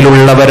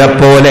ഉറക്കിലുള്ളവരെ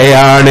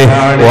പോലെയാണ്,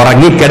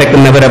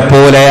 ഉറങ്ങിക്കിടക്കുന്നവരെ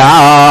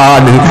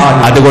പോലെയാണ്.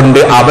 അതുകൊണ്ട്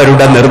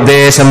അവരുടെ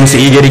നിർദ്ദേശം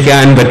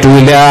സ്വീകരിക്കാൻ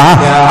പറ്റൂല.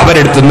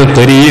 അവരെടുത്തുനിന്ന്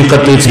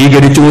ത്വരീഖത്ത്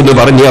സ്വീകരിച്ചു എന്ന്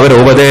പറഞ്ഞ് അവരെ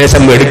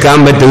ഉപദേശം എടുക്കാൻ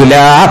പറ്റൂല.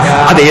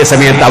 അതേ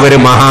സമയത്ത് അവര്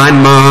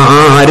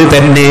മഹാന്മാര്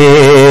തന്നെ,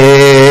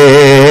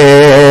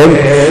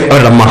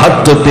 അവരുടെ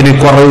മഹത്വത്തിന്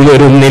കുറവ്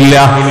വരുന്നില്ല.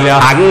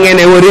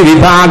 അങ്ങനെ ഒരു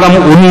വിഭാഗം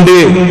ഉണ്ട്,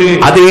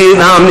 അത്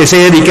നാം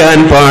നിഷേധിക്കാൻ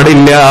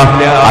പാടില്ല.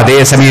 അതേ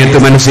സമയത്ത്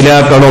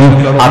മനസ്സിലാക്കണം,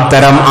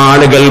 അത്തരം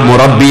ആളുകൾ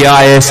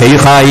മുറബ്ബിയായ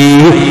ശൈഖായി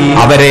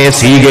അവരെ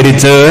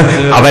സ്വീകരിച്ച്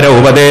അവരെ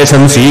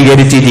ഉപദേശം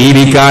സ്വീകരിച്ച്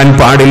ജീവിക്കാൻ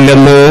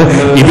പാടില്ലെന്ന്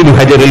ഇബ്നു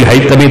ഹജറുൽ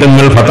ഹൈതമി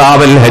തങ്ങൾ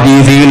ഫതാവൽ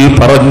ഹദീസിൽ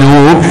പറഞ്ഞു.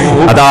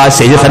 അതാ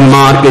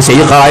ശൈഖന്മാർക്ക്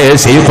ശൈഖായ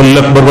ശൈഖുൽ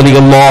അക്ബർ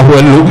റളിയല്ലാഹു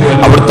അൻഹു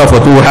അവിടുത്തെ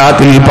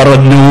ഫതൂഹാത്തിൽ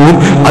പറഞ്ഞു.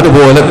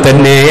 അതുപോലെ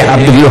തന്നെ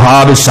അബ്ദുൽ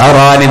വഹാബ്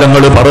ഷറാനി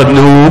തങ്ങൾ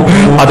പറഞ്ഞു.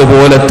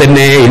 അതുപോലെ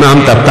തന്നെ ഇമാം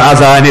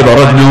തഫ്താസാനി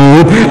പറഞ്ഞു.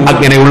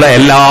 അങ്ങനെയുള്ള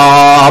എല്ലാ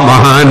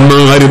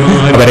മഹാന്മാരും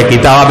അവരെ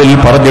കിതാബിൽ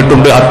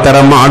പറഞ്ഞിട്ടുണ്ട്.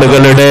 അത്തരം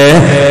ആളുകളുടെ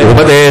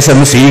ഉപദേശം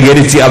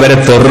സ്വീകരിച്ച് അവരെ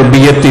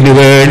തർബിയത്തിന്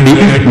വേണ്ടി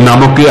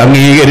നമുക്ക്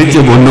അംഗീകരിച്ച്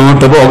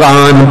മുന്നോട്ട്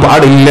പോകാൻ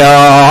പാടില്ല.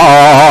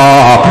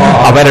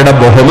 അവരുടെ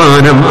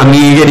ബഹുമാനം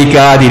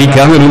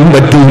അംഗീകരിക്കാതിരിക്കാനും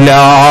പറ്റൂല.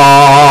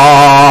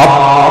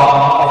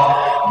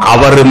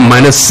 അവർ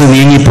മനസ്സ്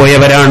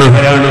നീങ്ങിപ്പോയവരാണ്.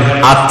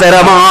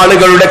 അത്തരം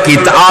ആളുകളുടെ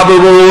കിതാബ്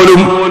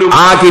പോലും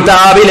ആ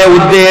കിതാബിലെ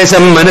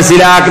ഉദ്ദേശം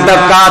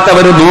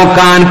മനസ്സിലാക്കാത്തവർ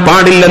നോക്കാൻ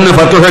പാടില്ലെന്ന്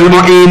ഫത്ഹുൽ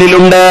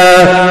മുഈനിലുണ്ട്.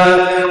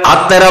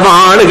 അത്തരം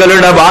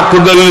ആളുകളുടെ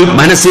വാക്കുകൾ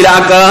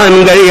മനസ്സിലാക്കാൻ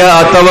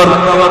കഴിയാത്തവർ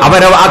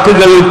അവരെ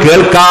വാക്കുകൾ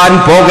കേൾക്കാൻ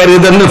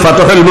പോകരുതെന്ന്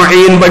ഫത്ഹുൽ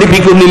മുഈൻ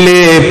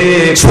പഠിപ്പിക്കുന്നില്ലേ?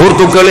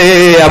 സുഹൃത്തുക്കളെ,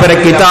 അവരെ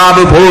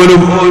കിതാബ്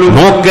പോലും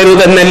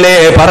നോക്കരുതെന്നല്ലേ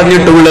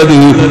പറഞ്ഞിട്ടുള്ളത്?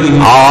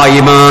 ആ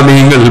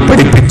ഇമാമിങ്ങൾ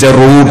പഠിപ്പിച്ച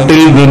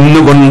റൂട്ടിൽ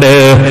നിന്നുകൊണ്ട്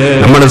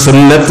നമ്മൾ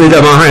സുന്നത്ത്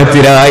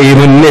ജമാഅത്തിലായി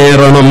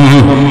മുന്നേറണം.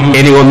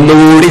 ഇനി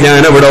ഒന്നുകൂടി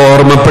ഞാൻ അവിടെ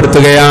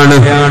ഓർമ്മപ്പെടുത്തുകയാണ്.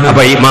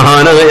 അപ്പൊ ഈ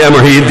മഹാനായ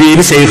മുഹീദ്ദീൻ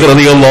ശൈഖ്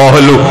റളിയല്ലാഹു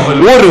അൻഹു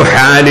ഒരു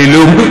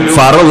ഹാലിലും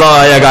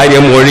ഫർളായ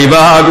കാര്യം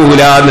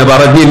ഒഴിവാകൂല എന്ന്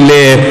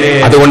പറഞ്ഞില്ലേ?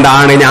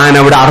 അതുകൊണ്ടാണ് ഞാൻ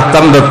അവിടെ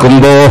അർത്ഥം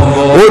വെക്കുമ്പോ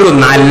ഒരു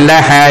നല്ല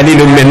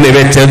ഹാലിലും എന്ന്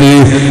വെച്ചത്.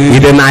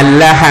 ഇത്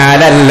നല്ല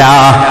ഹാലല്ല,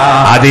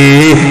 അത്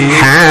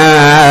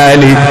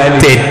ഹാല്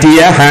തെറ്റിയ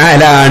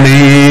ഹാലാണ്.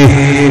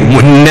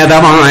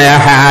 ഉന്നതമായ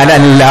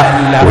ഹാലല്ല.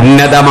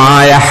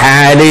 ഉന്നതമായ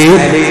ഹാല്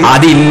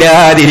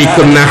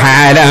അതില്ലാതിരിക്കുന്ന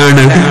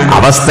ഹാലാണ്,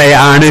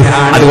 അവസ്ഥയാണ്.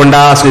 അതുകൊണ്ട്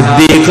ആ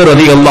സിദ്ദീഖ്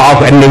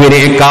റളിയല്ലാഹു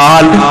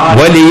അൻഹുവിനേക്കാൾ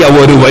വലിയ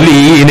ഒരു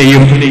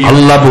വലിയനെയും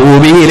അല്ലാഹു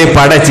ഭൂമിയിൽ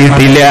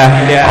പടച്ചിട്ടില്ല.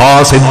 ആ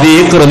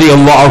സിദ്ദീഖ്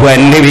റളിയല്ലാഹു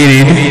അൻഹുവിന്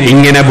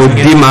ഇങ്ങനെ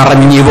ബുദ്ധി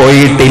മറഞ്ഞു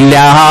പോയിട്ടില്ല.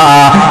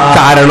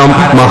 കാരണം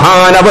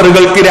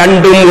മഹാനവറുകൾക്ക്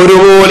രണ്ടും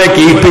ഒരുപോലെ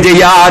കീപ്പ്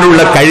ചെയ്യാനുള്ള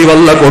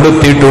കഴിവല്ല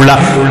കൊടുത്തിട്ടുള്ള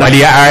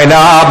വലിയ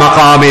അഅ്ലാ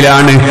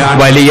മഖാമിലാണ്,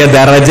 വലിയ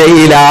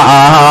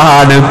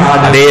ദറജയിലാണ്.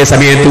 അതേ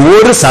സമയത്ത്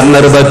ഒരു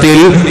സന്ദർഭത്തിൽ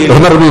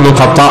ഉമർ ഇബ്നു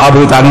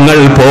ഖത്താബ് തങ്ങൾ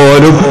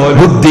പോലും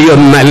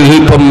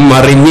ബുദ്ധിയൊന്നൽപ്പം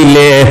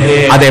അറിഞ്ഞില്ലേ.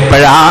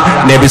 അതെപ്പോഴാ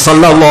നബി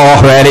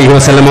സല്ലല്ലാഹു അലൈഹി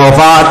വസല്ലം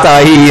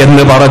വഫാത്തായി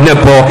എന്ന്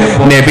പറഞ്ഞപ്പോ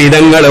നബി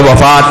തങ്ങൾ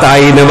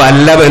വഫാത്തായി എന്ന്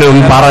വല്ലവനും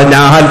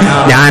പറഞ്ഞാൽ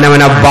ഞാൻ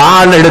അവനെ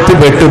വാളെടുത്ത്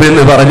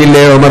പെട്ടുമെന്ന്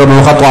പറഞ്ഞില്ലേ ഉമർ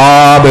ഇബ്നു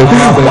ഖത്താബ്.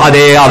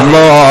 അതേ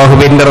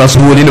അല്ലാഹുവിന്റെ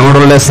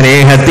റസൂലിനോടുള്ള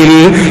സ്നേഹത്തിൽ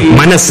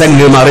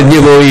മനസ്സങ്ങ്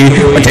മറിഞ്ഞുപോയി.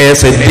 പക്ഷേ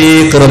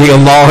സിദ്ദീഖ്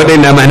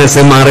റളിയല്ലാഹുവിന്റെ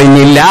മനസ്സ്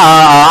മറിഞ്ഞില്ല.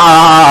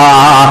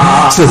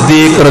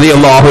 സിദ്ദീഖ്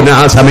റളിയല്ലാഹു അൻഹു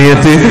ആ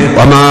സമയത്ത്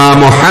വമാ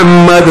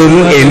മുഹമ്മദുൻ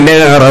ഇല്ലാ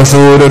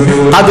റസൂലുൻ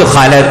ഖദ്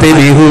ഖലത്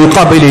ബിഹി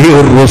ഖബ്ലിഹി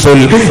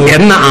റുസുൽ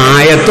എന്ന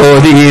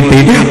ആയത്തോതിയിട്ട്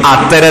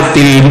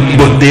അത്തരത്തിൽ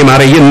ബുദ്ധി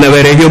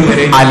മറിയുന്നവരെയും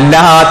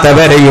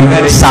അല്ലാത്തവരെയും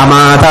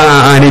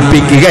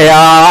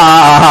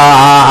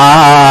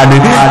സമാധാനിപ്പിക്കുകയാണ്.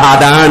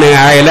 അതാണ്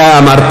അഅ്ലാ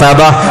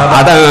മർത്തബ,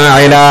 അതാണ്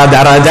അഅ്ലാ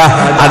ദറജ,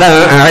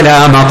 അതാണ് അഅ്ലാ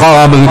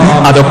മഖാം.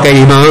 അതൊക്കെ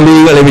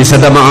ഇമാമികൾ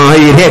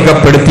വിശദമായി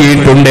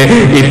രേഖപ്പെടുത്തിയിട്ടുണ്ട്.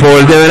 ഇപ്പോൾ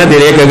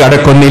ഞാനതിലേക്ക്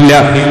കടക്കുന്നില്ല.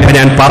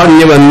 ഞാൻ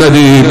പറഞ്ഞു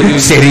വന്നത്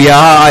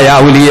ശരിയായ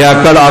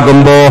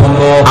ഔലിയാക്കളാകുമ്പോ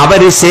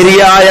അവര്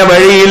ശരിയായ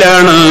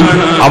വഴിയിലാണ്.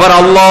 അവർ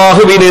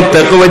അല്ലാഹുവിനെ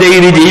തഖ്വ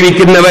ചെയ്ത്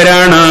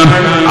ജീവിക്കുന്നവരാണ്.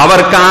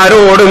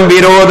 അവർക്കാരോടും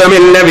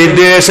വിരോധമില്ല,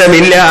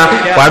 വിദ്വേഷമില്ല.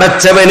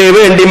 പടച്ചവന്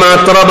വേണ്ടി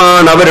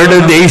മാത്രമാണ് അവരുടെ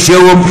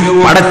ദേഷ്യവും,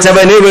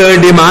 പടച്ചവന്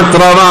വേണ്ടി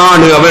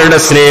മാത്രമാണ് അവരുടെ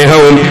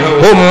സ്നേഹവും.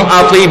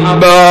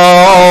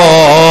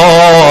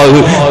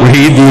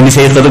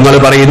 നിങ്ങൾ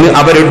പറയുന്നു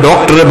അവര്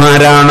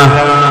ഡോക്ടർമാരാണ്.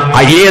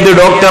 ഏത്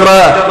ഡോക്ടർ?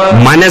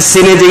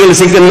 മനസ്സിനെ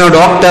ചികിത്സിക്കുന്ന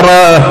ഡോക്ടർ,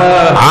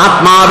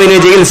 ആത്മാവിനെ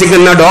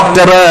ചികിത്സിക്കുന്ന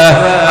ഡോക്ടർ.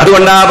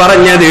 അതുകൊണ്ടാ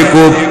പറഞ്ഞത്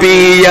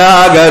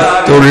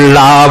കുപ്പിയാകത്തുള്ള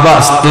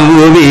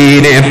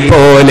വസ്തുവിനെ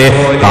പോലെ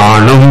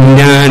കാണും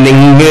ഞാൻ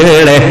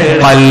നിങ്ങളെ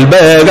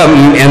കൽബകം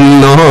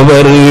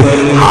എന്നോവർ.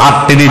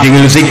 ഹാർട്ടിന്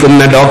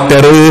ചികിത്സിക്കുന്ന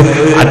ഡോക്ടർ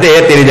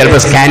അദ്ദേഹത്തിന്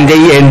ചിലപ്പോൾ സ്കാൻ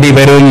ചെയ്യേണ്ടി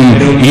വരും,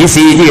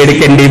 ECG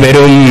എടുക്കേണ്ടി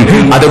വരും.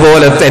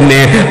 അതുപോലെ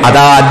തന്നെ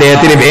അതാ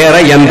അദ്ദേഹത്തിന് വേറെ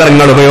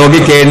യന്ത്രങ്ങൾ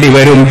ഉപയോഗിക്കേണ്ടി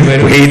വരും.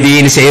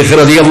 ശൈഖ്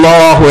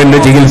റളിയല്ലാഹു അൻഹു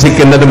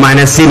ചികിത്സിക്കുന്നത്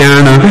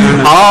മനസ്സിനാണ്.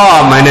 ആ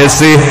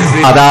മനസ്സ്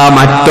അതാ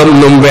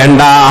മറ്റൊന്നും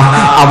വേണ്ട.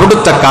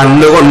 അവിടുത്തെ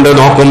കണ്ണുകൊണ്ട്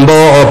നോക്കുമ്പോ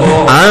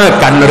ആ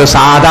കണ്ണൊരു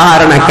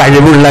സാധാരണ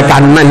കഴിവുള്ള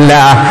കണ്ണല്ല.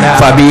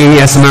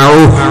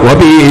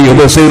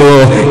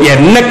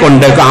 എന്നെ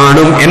കൊണ്ട്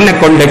കാണും, എന്നെ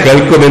കൊണ്ട്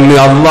കേൾക്കുമെന്ന്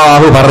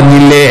അല്ലാഹു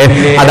പറഞ്ഞില്ലേ.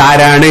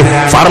 അതാരാണ്?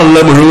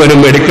 ഫർള്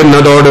മുഴുവനും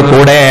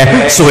എടുക്കുന്നതോടുകൂടെ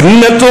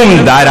സുന്നത്തും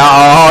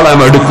ധാരാളം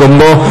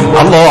എടുക്കുമ്പോ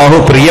അല്ലാഹു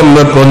പ്രിയം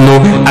വെക്കുന്നു.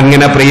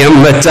 അങ്ങനെ പ്രിയം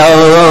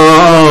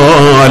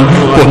വെച്ചാൽ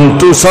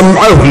കുന്തു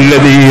സമഅഹു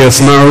അല്ലദീ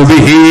യസ്മഉ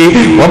ബിഹി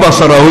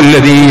വബസറഹു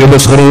അല്ലദീ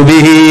യുബ്സിറു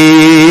ബിഹി.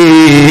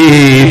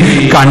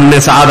 കണ്ണ്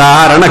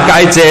സാധാരണ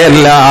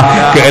കാഴ്ചയല്ല,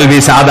 കേൾവി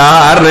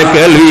സാധാരണ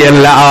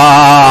കേൾവിയല്ല.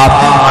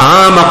 ആ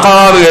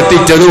മഖാം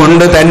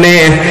എത്തിച്ചതുകൊണ്ട് തന്നെ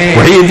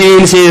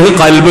മുഹീദ്ദീൻ ശൈഖ്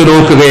ഖൽബ്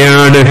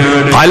നോക്കുകയാണ്.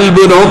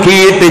 ഖൽബ്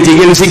നോക്കിയിട്ട്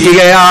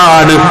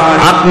ചികിത്സിക്കുകയാണ്,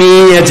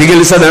 ആത്മീയ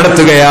ചികിത്സ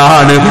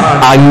നടത്തുകയാണ്.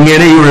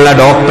 അങ്ങനെയുള്ള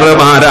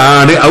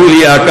ഡോക്ടർമാരാണ്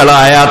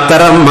ഔലിയാക്കളായ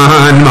അത്തരം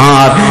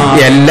മഹാന്മാർ.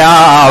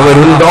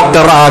 എല്ലാവരും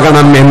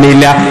ഡോക്ടറാകണം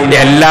എന്നില്ല,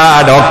 എല്ലാ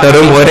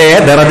ഡോക്ടറും ഒരേ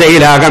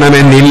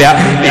ദറജയിലാകണമെന്നില്ല.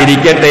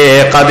 ഇരിക്കട്ടെ,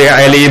 ഖദ്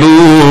അലിമൂ,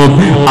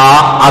 ആ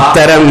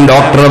അത്തരം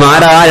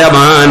ഡോക്ടർമാരായ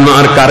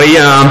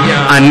മഹാന്മാർക്കറിയാം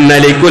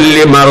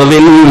അന്നലികുല്ലി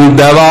മർദിൻ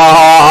ദവാ,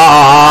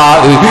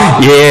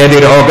 ഏത്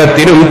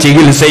രോഗത്തിനും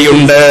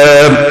ചികിത്സയുണ്ട്.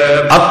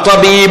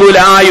 الطبيب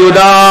لا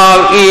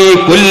يداوي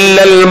كل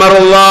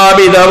المرضى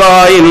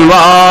بدواء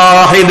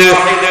واحد.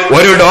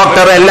 ഒരു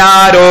ഡോക്ടർ എല്ലാ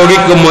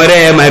രോഗിക്കും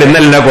ഒരേ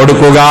മരുന്നല്ല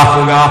കൊടുക്കുക.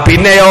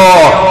 പിന്നെയോ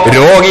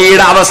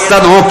രോഗിയുടെ അവസ്ഥ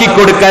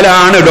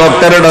നോക്കിക്കൊടുക്കലാണ്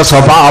ഡോക്ടറുടെ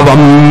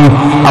സ്വഭാവം.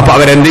 അപ്പൊ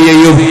അവരെന്ത്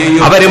ചെയ്യും?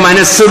 അവര്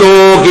മനസ്സ്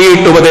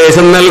നോക്കിയിട്ട്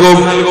ഉപദേശം നൽകും.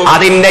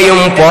 അതിന്റെയും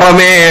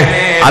പുറമേ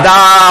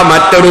അതാ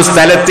മറ്റൊരു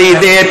സ്ഥലത്ത്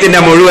ഇദ്ദേഹത്തിന്റെ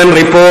മുഴുവൻ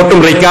റിപ്പോർട്ടും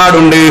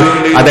റെക്കോർഡുണ്ട്.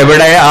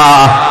 അതെവിടെയാ?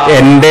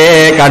 എന്റെ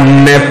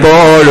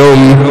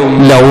കണ്ണെപ്പോഴും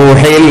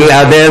ലൗഹിൽ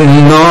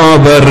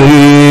അതെന്നോബർ,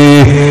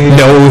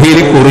 ലൗഹിൽ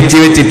കുറിച്ചു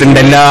വെച്ചിട്ടുണ്ട്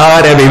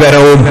എല്ലാരെ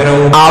വിവരവും.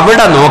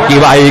 അവിടെ നോക്കി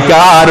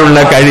വായിക്കാനുള്ള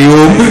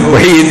കഴിവും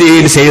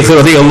മുഹീദ്ദീൻ ശൈഖ്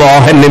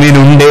റളിയല്ലാഹു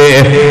അൻഹുവിനുണ്ട്.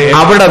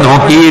 അവിടെ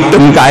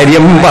നോക്കിയിട്ടും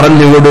കാര്യം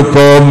പറഞ്ഞു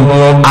കൊടുക്കും.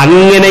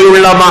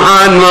 അങ്ങനെയുള്ള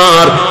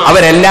മഹാന്മാർ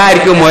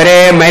അവരെല്ലാവർക്കും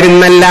ഒരേ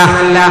മരുന്നല്ല.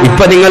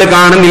 ഇപ്പൊ നിങ്ങൾ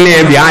കാണുന്നില്ലേ,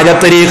 വ്യാജ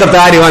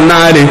തരീഖത്താര്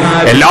വന്നാല്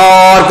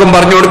എല്ലാവർക്കും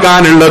പറഞ്ഞു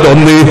കൊടുക്കാനുള്ളത്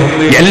ഒന്ന്,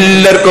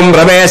 എല്ലാവർക്കും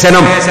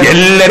പ്രവേശനം,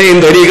 എല്ലാരെയും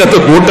തരീഖത്ത്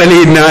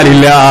കൂട്ടലിനാൽ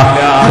കഴിഞ്ഞാലില്ല.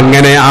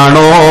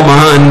 അങ്ങനെയാണോ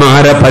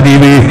മഹാന്മാരെ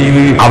പതിവ്?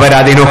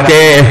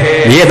 അവരതിനൊക്കെ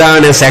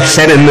ഏതാണ്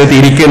സെക്ഷൻ എന്ന്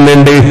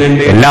തിരിക്കുന്നുണ്ട്.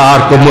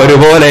 എല്ലാവർക്കും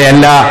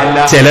ഒരുപോലെയല്ല.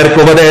 ചിലർക്ക്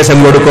ഉപദേശം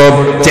കൊടുക്കും,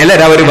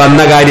 ചിലരവർ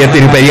വന്ന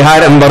കാര്യത്തിന്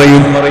പരിഹാരം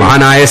പറയും.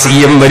 മഹാനായ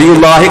CM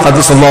വലിയുല്ലാഹി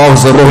ഖദ്ദസല്ലാഹു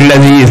സിർറുൽ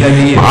അസീസ്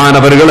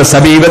മഹാനവറുകളുടെ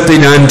സമീപത്ത്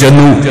ഞാൻ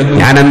ചെന്നു.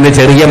 ഞാൻ അന്ന്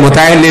ചെറിയ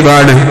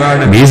മുതഅല്ലിമാണ്,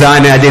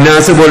 മീസാൻ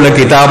അജ്നാസ് പോലുള്ള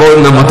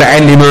കിതാബുന്ന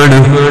മുതഅല്ലിമാണ്.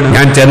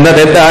 ഞാൻ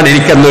ചെന്നത് എന്താണ്,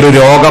 എനിക്കന്നൊരു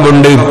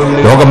രോഗമുണ്ട്,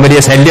 രോഗം വലിയ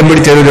ശല്യം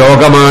പിടിച്ചൊരു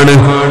രോഗമാണ്.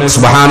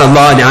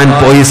 സുബ്ഹാനല്ലാഹ്, ഞാൻ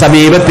പോയി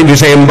സമീപത്ത്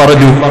വിഷയം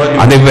പറഞ്ഞു.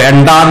 അത്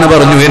വേണ്ടാന്ന്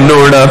പറഞ്ഞു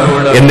എന്നോട്.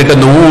 എന്നിട്ട്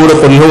 100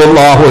 ഖുൽ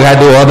ഹുവല്ലാഹു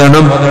അഹദ്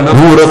ഓതണം,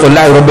 100 ഖുൽ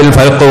അഊദു ബിറബ്ബിൽ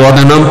ഫൽഖ്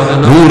ഓതണം,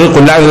 100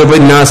 ഖുൽ അഊദു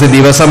ബിന്നാസ്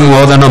ദിവസം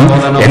ഓതണം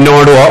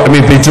എന്നോട്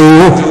ഓർമ്മിപ്പിച്ചു.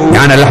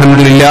 ഞാൻ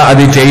അൽഹംദുലില്ലാഹ്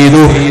അത്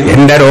ചെയ്തു.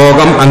 എന്റെ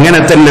രോഗം അങ്ങനെ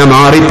തന്നെ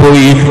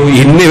മാറിപ്പോയി.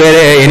 ഇന്ന്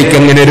വരെ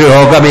എനിക്കങ്ങനെ ഒരു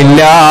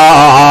രോഗമില്ല.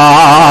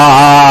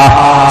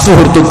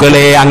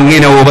 സുഹൃത്തുക്കളെ,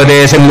 അങ്ങനെ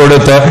ഉപദേശം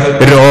കൊടുത്ത്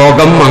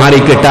രോഗം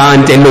മാറിക്കിട്ടാൻ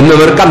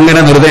ചെല്ലുന്നവർക്ക്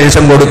അങ്ങനെ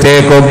നിർദ്ദേശം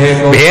കൊടുത്തേക്കും.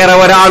 വേറെ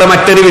ഒരാൾ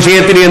മറ്റൊരു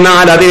വിഷയത്തിൽ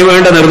എന്നാൽ അതിന്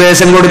വേണ്ട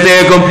നിർദ്ദേശം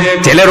കൊടുത്തേക്കും.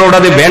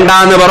 ചിലരോടത്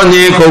വേണ്ടാന്ന്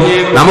പറഞ്ഞേക്കും.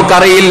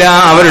 നമുക്കറിയില്ല,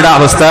 അവരുടെ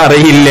അവസ്ഥ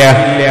അറിയില്ല.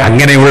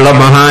 അങ്ങനെയുള്ള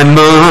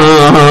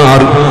മഹാന്മാർ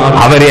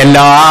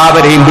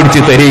അവരെല്ലാവരെയും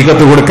പിടിച്ച്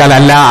തരീഖത്ത്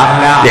കൊടുക്കലല്ല,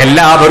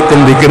 എല്ലാവർക്കും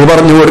ദിക്ർ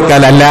പറഞ്ഞു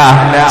കൊടുക്കലല്ല.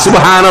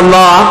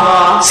 സുബ്ഹാനല്ലാഹ്,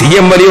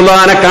 CM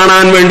വലിയുള്ളാനെ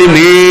കാണാൻ വേണ്ടി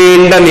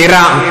നീണ്ട നിര,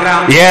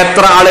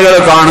 എത്ര ആളുകൾ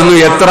കാണുന്നു,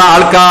 എത്ര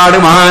ആൾക്കാട്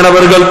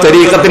മഹാനവറുകൾ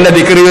തരീഖത്തിന്റെ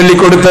ദിക്ർ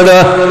ചൊല്ലിക്കൊടുത്തത്.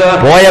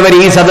 പോയവർ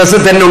ഈ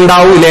സദസ്സിൽ തന്നെ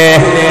ഉണ്ടാവൂലേ?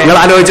 നിങ്ങൾ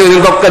ആലോചിച്ചു,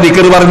 നിങ്ങൾക്കൊക്കെ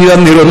ദിക്ർ പറഞ്ഞു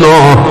തന്നിരുന്നോ?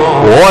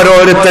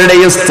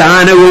 ഓരോരുത്തരുടെയും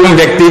സ്ഥാനവും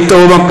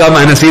വ്യക്തിത്വവും ഒക്കെ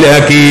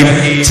മനസ്സിലാക്കി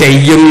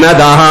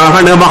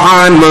ചെയ്യുന്നതാണ്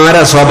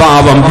മഹാന്മാരെ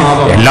സ്വഭാവം.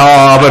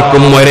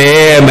 എല്ലാവർക്കും ഒരേ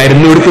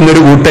മരുന്ന്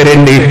കൊടുക്കുന്നൊരു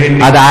കൂട്ടരുണ്ട്.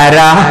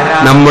 അതാരാ?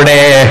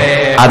 നമ്മുടെ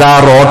അതാ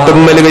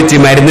റോട്ടുമ്മൽ വെച്ച്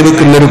മരുന്ന്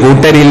വെക്കുന്നൊരു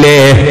കൂട്ടരില്ലേ?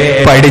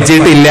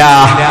 പഠിച്ചിട്ടില്ല,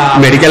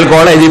 മെഡിക്കൽ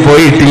കോളേജിൽ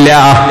പോയിട്ടില്ല,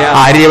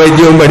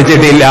 ആര്യവൈദ്യവും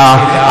പഠിച്ചിട്ടില്ല,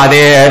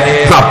 അതേ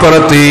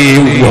അപ്പുറത്ത്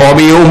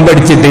ഹോമിയവും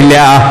പഠിച്ചിട്ടില്ല,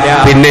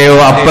 പിന്നെയോ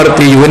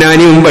അപ്പുറത്ത്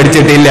യുനാനിയും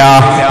പഠിച്ചിട്ടില്ല,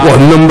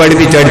 ഒന്നും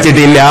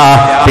പഠിപ്പിച്ചടിച്ചിട്ടില്ല.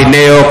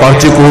 പിന്നെയോ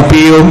കുറച്ച്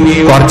കൂപ്പിയും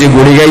കുറച്ച്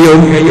ഗുളികയും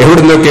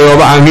എവിടുന്നൊക്കെയോ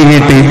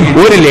വാങ്ങിയിട്ട്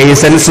ഒരു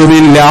ലൈസൻസും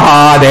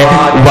ഇല്ലാതെ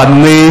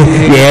വന്ന്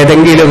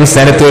ഏതെങ്കിലും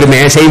സ്ഥലത്ത് ഒരു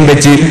മേശയും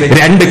വെച്ച്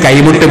 2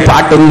 കൈമുട്ട്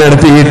പാട്ടും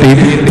നടത്തിയിട്ട്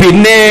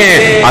പിന്നെ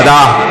അതാ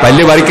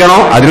പല്ല് പറിക്കണോ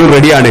അതിനും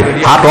റെഡിയാണ്,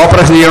 ഹാർട്ട്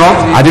ഓപ്പറേഷൻ ചെയ്യണോ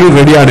അതിനും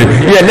റെഡിയാണ്,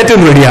 ഈ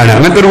എല്ലാറ്റും റെഡിയാണ്.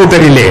 അങ്ങനത്തെ ഒരു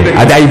കൂട്ടരില്ലേ?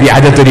 അതായി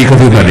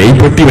വ്യാജത്തൊരീഖത്ത് എന്ന് പറഞ്ഞ ഈ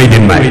പൊട്ടി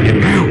വൈദ്യന്മാർ.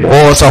 ഓ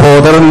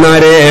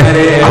സഹോദരന്മാരെ,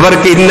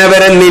 അവർക്ക്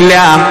ഇന്നവരെന്നില്ല.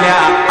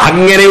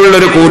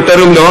 അങ്ങനെയുള്ളൊരു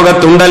കൂട്ടരും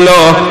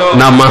ലോകത്തുണ്ടല്ലോ.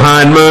 നാം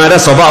മഹാന്മാരെ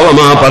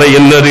സ്വഭാവമാ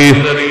പറയുന്നത്.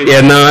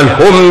 എന്നാൽ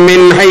ഹും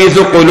മിൻ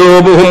ഹൈസു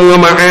ഖുലൂബുഹും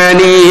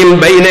വമആനീഹിം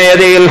ബൈന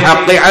യദൈൽ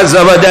ഹഖ് അസ്സ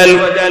വജൽ,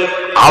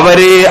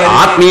 അവര്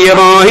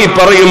ആത്മീയമായി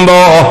പറയുമ്പോ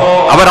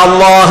അവർ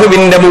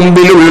അല്ലാഹുവിന്റെ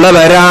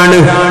മുമ്പിലുള്ളവരാണ്.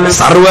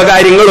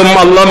 സർവകാര്യങ്ങളും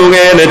അല്ലാഹു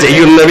മുഖേന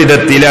ചെയ്യുന്ന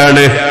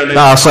വിധത്തിലാണ്.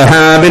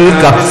 അസ്ഹാബുൽ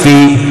കഹ്ഫി,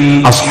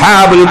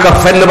 അസ്ഹാബുൽ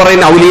കഹ്ഫ് എന്ന്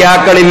പറയുന്ന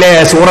ഔലിയാക്കളില്ലേ?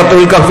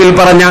 സൂറത്തുൽ കഹ്ഫിൽ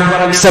പറഞ്ഞ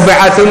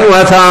സബഅത്തുൻ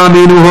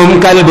വസാമിനുഹും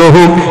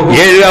കൽബുഹും,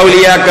 7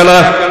 ഔലിയാക്കള്.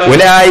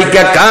 ഉലൈക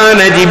കാന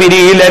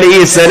ജിബ്രീൽ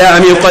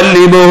അലൈഹിസ്സലാം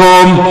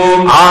യുഖല്ലിബുഹും.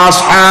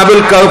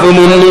 അസ്ഹാബുൽ കഹ്ഫ്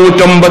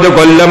 309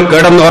 കൊല്ലം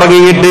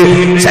കിടന്നുറങ്ങിയിട്ട്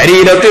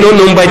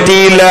ശരീരത്തിനൊന്നും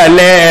പറ്റിയില്ല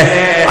അല്ലേ?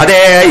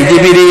 അതേ,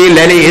 ജിബ്രീൽ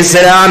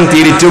അലൈഹിസ്സലാം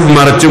തിരിച്ചും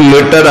മറിച്ചും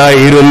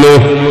വിട്ടതായിരുന്നു.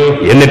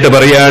 എന്നിട്ട്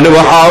പറയാണ്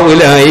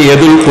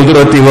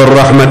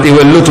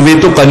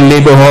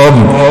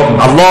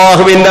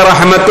അല്ലാഹുവിന്റെ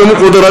റഹ്മത്തും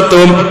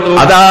ഖുദ്റത്തും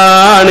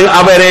അതാണ്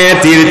അവരെ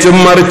തിരിച്ചും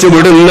മറിച്ചു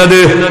വിടുന്നത്.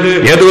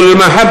 യദുൽ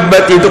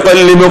മഹബ്ബത്തി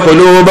തുഖല്ലിബു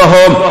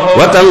ഖുലൂബഹും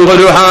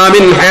വതൻഖുലുഹാ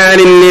മിൻ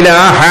ഹാലിൻ ഇലാ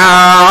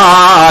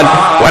ഹാൽ,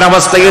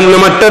 ഒരവസ്ഥയിൽ നിന്ന്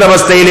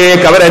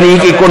മറ്റൊരവസ്ഥയിലേക്ക് അവരെ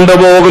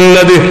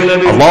നീക്കിക്കൊണ്ടുപോകുന്നത്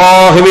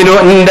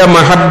അല്ലാഹുവിന്റെ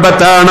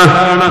മഹബ്ബത്താണ്.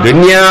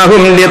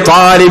 ദുനിയാഹും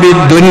ലിതാലിബി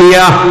ദുനിയ,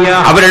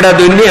 അവരുടെ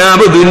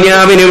ദുനിയാവ്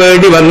ദുനിയാവിന്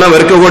വേണ്ടി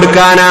വന്നവർക്ക്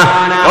കൊടുക്കാനാ.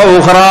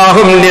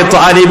 ഔഖറാഹും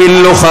ലിതാലിബിൽ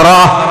ഉഖറ,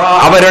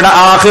 അവരുടെ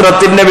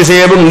ആഖിറത്തിന്റെ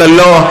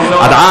വിഷയമുണ്ടല്ലോ,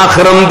 അത്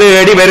ആഖിറം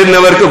തേടി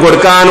വരുന്നവർക്ക്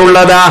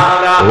കൊടുക്കാനുള്ളതാ.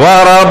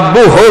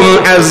 വറബ്ബുഹും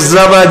അസ്സ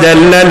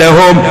വജല്ല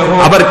ലഹും,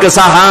 അവർക്ക്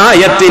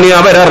സഹായത്തിന്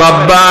അവരെ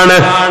റബ്ബാണ്.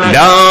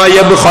 ലാ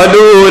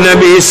യബ്ഖലൂന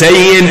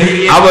ബിശൈഇൻ,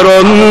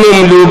 അവരൊന്നും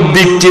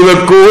ലുബ്ധിച്ചു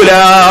വെക്കൂല.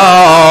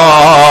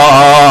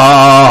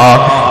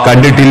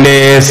 കണ്ടിട്ടില്ലേ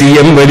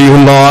CM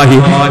വലിയുള്ളാഹി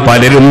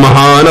പലരും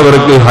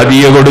മഹാനവർക്ക്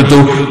ഹദിയ കൊടുത്തു.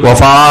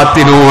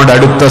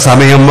 വഫാത്തിനോടടുത്ത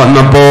സമയം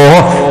വന്നപ്പോ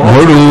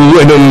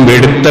മുഴുവനും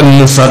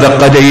എടുത്തങ്ങ്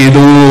സദഖ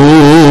ചെയ്തു.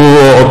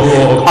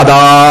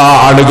 അതാ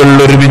ആളുകൾ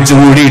ഒരുമിച്ച്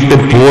കൂടിയിട്ട്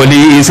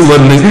പോലീസ്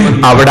വന്ന്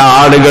അവിടെ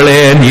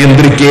ആളുകളെ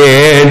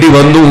നിയന്ത്രിക്കേണ്ടി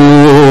വന്നു.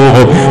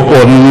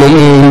 ഒന്നും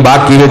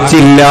ബാക്കി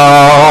വെച്ചില്ല.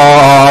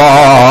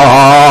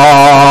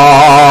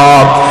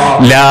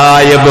 ലാ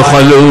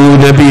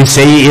യബ്ഖലൂന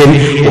ബിശൈഇൻ,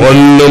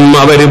 ഒന്നും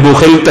അവർ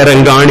ബുഖൽ തരം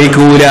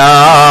കാണിക്കൂല.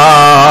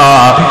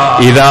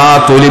 ഇദാ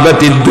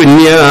തുലിബത്തിദ്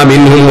ദുനിയാ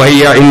മിൻഹും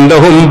വഹിയ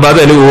ഇൻദഹും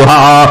ബദലുഹാ.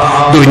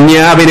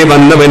 ദുനിയാവിന്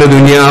വന്നവന്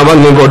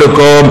ദുനിയാവങ്ങ്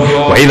കൊടുക്കും.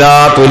 വഇദാ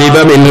തുലിബ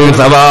മിൻഹും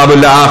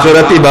സവാബുൽ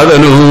ആഖിറതി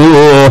ബദലു.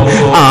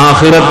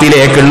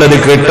 ആഖിറത്തിലേക്കുള്ളത്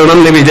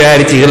കിട്ടണമെന്ന്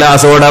വിചാരിച്ച്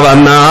ഇഖ്ലാസോടെ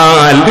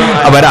വന്നാൽ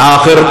അവർ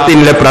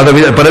ആഖിറത്തിന്റെ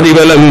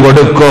പ്രതിഫലം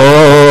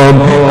കൊടുക്കും.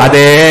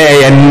 അതേ,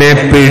 എന്നെ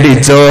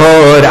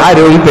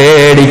പിടിച്ചോരാരും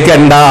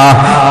പേടിക്കണ്ട,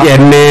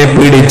 എന്നെ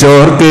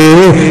പിടിച്ചോർക്ക്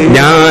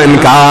ഞാൻ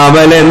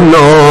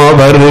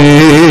കാവലെന്നോവർ.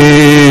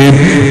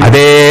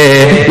 അതേ,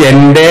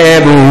 എന്റെ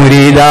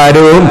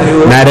ഭൂരിതാരും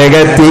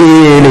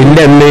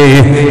നരകത്തിലില്ലെന്ന്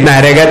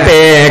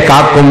നരകത്തെ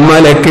കാക്കും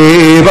മലക്ക്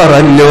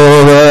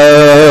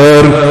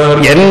പറഞ്ഞോവർ.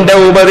 എന്റെ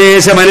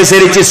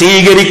ഉപദേശമനുസരിച്ച്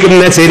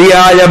സ്വീകരിക്കുന്ന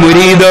ശരിയായ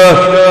മുരീദ്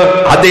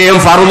അദ്ദേഹം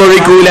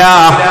ഫർളൊഴിക്കൂല,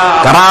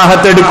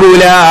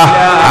 കറാഹത്തെടുക്കൂല,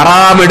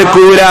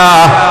 ഹറാമെടുക്കൂല.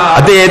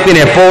 അദ്ദേഹത്തിന്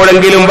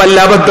എപ്പോഴെങ്കിലും വല്ല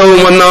അബദ്ധവും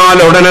വന്നാൽ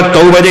ഉടനെ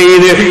തൗബ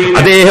ചെയ്ത്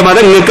അദ്ദേഹം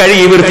അതങ്ങ്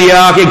കഴുകി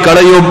വൃത്തിയാക്കി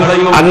കളയും.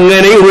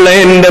 അങ്ങനെയുള്ള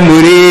എന്റെ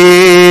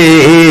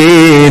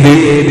മുരീദ്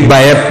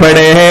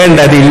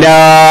ഭയപ്പെടേണ്ടതില്ല.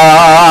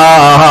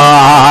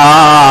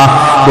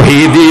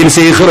 മുഹീദ്ദീൻ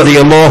ശൈഖ്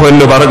റളിയല്ലാഹു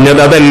അൻഹു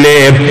പറഞ്ഞത് അതല്ലേ.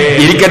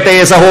 ഇരിക്കട്ടെ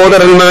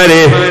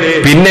സഹോദരന്മാരെ,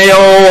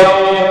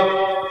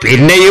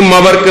 പിന്നെയും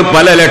അവർക്ക്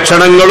പല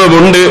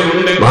ലക്ഷണങ്ങളുമുണ്ട്.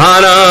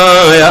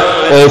 മഹാനായ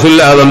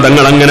ഓസുല്ലാദം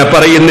തങ്ങൾ അങ്ങനെ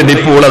പറയുന്നുണ്ട്.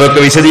 ഇപ്പോൾ അതൊക്കെ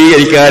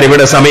വിശദീകരിക്കാൻ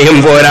ഇവിടെ സമയം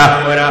പോരാ.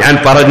 ഞാൻ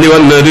പറഞ്ഞു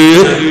വന്നത്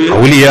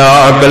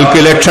ഔലിയാക്കൾക്ക്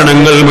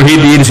ലക്ഷണങ്ങൾ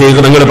മുഹീദ്ദീൻ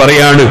ശൈഖ് തങ്ങൾ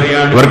പറയാണ്.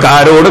 അവർക്ക്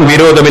ആരോടും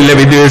വിരോധമില്ല,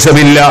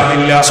 വിദ്വേഷമില്ല.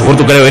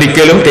 സുഹൃത്തുക്കളെ,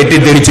 ഒരിക്കലും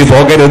തെറ്റിദ്ധരിച്ചു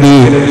പോകരുത്.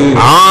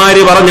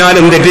 ആര്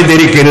പറഞ്ഞാലും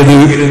തെറ്റിദ്ധരിക്കരുത്.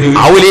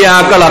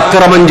 ഔലിയാക്കൾ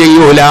അക്രമം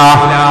ചെയ്യൂല,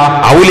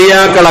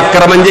 ഔലിയാക്കൾ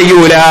അക്രമം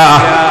ചെയ്യൂല.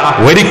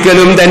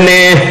 ഒരിക്കലും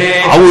തന്നെ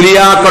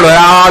ഔലിയാക്കൾ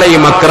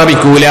ഒരാളെയും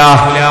ആക്രമിക്കൂല,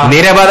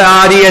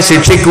 നിരപരാധിയെ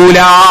ശിക്ഷിക്കൂല.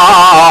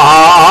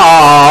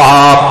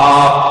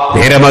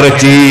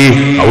 നേരെമറിച്ച്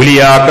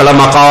ഔലിയാക്കളെ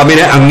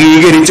മഖാമിനെ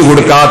അംഗീകരിച്ചു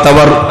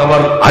കൊടുക്കാത്തവർ,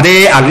 അതേ,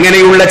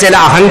 അങ്ങനെയുള്ള ചില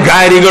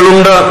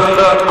അഹങ്കാരികളുണ്ട്.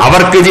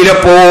 അവർക്ക്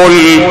ചിലപ്പോൾ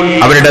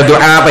അവരുടെ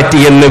ദുആ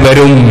പറ്റിയെന്ന്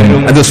വരും.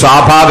 അത്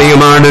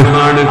സ്വാഭാവികമാണ്.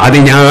 അത്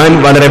ഞാൻ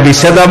വളരെ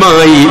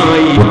വിശദമായി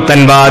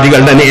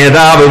പുത്തൻവാദികളുടെ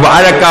നേതാവ്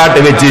വാഴക്കാട്ട്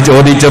വെച്ച്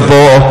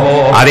ചോദിച്ചപ്പോ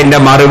അതിന്റെ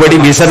മറുപടി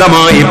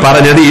വിശദമായി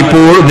പറഞ്ഞത്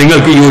ഇപ്പോൾ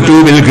നിങ്ങൾക്ക്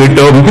യൂട്യൂബിൽ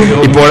കിട്ടും.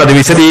 ഇപ്പോൾ അത്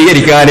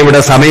വിശദീകരിക്കാൻ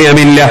ഇവിടെ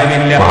സമയമില്ല.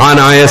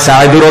 മഹാനായ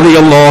സഅദ്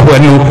റളിയല്ലാഹു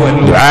അൻഹു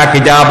ദുആക്ക്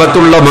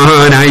ഇജാബത്തുള്ള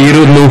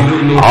മഹാനായിരുന്നു.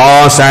 ആ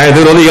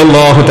സഅദ്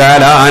റളിയല്ലാഹു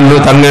തആല അൻഹു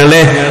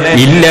തങ്ങളെ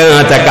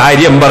ഇല്ലാത്ത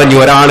കാര്യം പറഞ്ഞു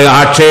ഒരാൾ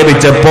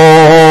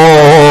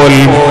ആക്ഷേപിച്ചപ്പോൾ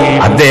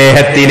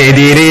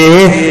അദ്ദേഹത്തിനെതിരെ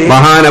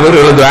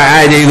മഹാനവറുകൾ ദുആ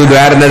ചെയ്തു.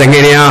 ദ്വാരുന്നത്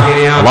എങ്ങനെയാ?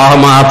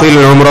 അല്ലാഹുമ്മ ആതിൽ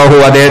ഉംറഹു,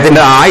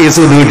 അദ്ദേഹത്തിന്റെ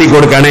ആയുസ്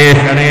നീട്ടിക്കൊടുക്കണേ.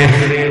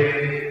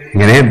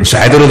 ഇങ്ങനെ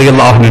സഅദ്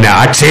റളിയല്ലാഹു അൻഹുവിനെ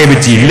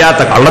ആക്ഷേപിച്ച്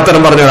ഇല്ലാത്ത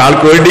കള്ളത്തരം പറഞ്ഞ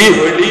ഒരാൾക്ക് വേണ്ടി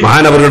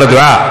മഹാനവറുകളുടെ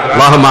ദുആ,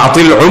 അല്ലാഹുമ്മ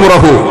ആതിൽ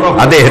ഉംറഹു,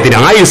 അദ്ദേഹത്തിന്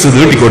ആയുസ്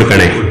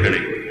നീട്ടിക്കൊടുക്കണേ.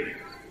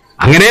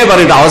 അങ്ങനെ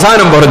പറഞ്ഞിട്ട്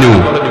അവസാനം പറഞ്ഞു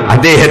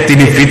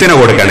അദ്ദേഹത്തിന് ഫിത്ന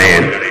കൊടുക്കണേ.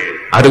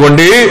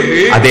 അതുകൊണ്ട്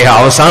അദ്ദേഹം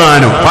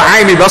അവസാനം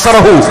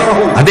ബസറഹു,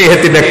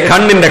 അദ്ദേഹത്തിന്റെ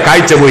കണ്ണിന്റെ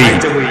കാഴ്ച പോയി.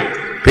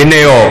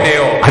 പിന്നെയോ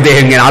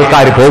അദ്ദേഹം ഇങ്ങനെ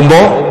ആൾക്കാർ പോകുമ്പോ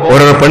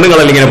ഓരോ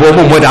പെണ്ണുങ്ങളെല്ലാം ഇങ്ങനെ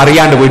പോകുമ്പോ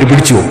അറിയാണ്ട് പോയിട്ട്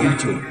പിടിച്ചു പോകും.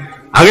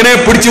 അങ്ങനെ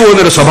പിടിച്ചു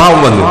പോകുന്നൊരു സ്വഭാവം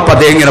വന്നു. അപ്പൊ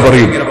അദ്ദേഹം ഇങ്ങനെ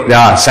പറയും,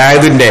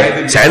 സഅദ്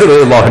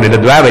റളിയല്ലാഹുവിന്റെ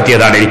ദുആ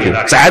പറ്റിയതാണ് എനിക്ക്.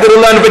 സഅദ്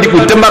റളിയല്ലാഹുവിനെ പറ്റി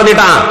കുറ്റം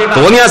പറഞ്ഞിട്ടാ,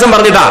 തോന്നിയാസം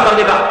പറഞ്ഞിട്ടാ.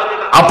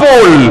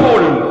 അപ്പോൾ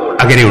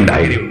അങ്ങനെ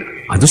ഉണ്ടായിരുന്നു.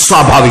 അത്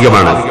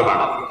സ്വാഭാവികമാണ്.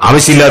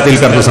 ആവശ്യമില്ലാത്തതിൽ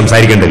കടന്ന്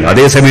സംസാരിക്കേണ്ടല്ലോ.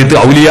 അതേസമയത്ത്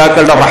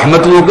ഔലിയാക്കളുടെ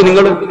റഹ്മത്ത് നോക്ക്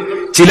നിങ്ങൾ.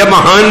 ചില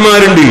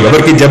മഹാന്മാരുണ്ട്,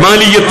 അവർക്ക്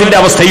ജമാലിയത്തിന്റെ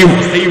അവസ്ഥയും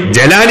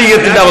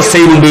ജലാലിയത്തിന്റെ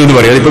അവസ്ഥയും ഉണ്ട് എന്ന്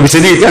പറയും. അതിപ്പോ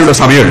വിശദീകരിക്കാനുള്ള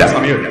സമയമില്ല.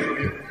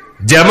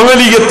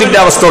 ജമാലിയത്തിന്റെ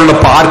അവസ്ഥ ഉള്ള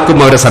ആർക്കും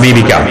അവരെ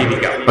സമീപിക്കാം,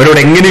 അവരോട്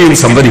എങ്ങനെയും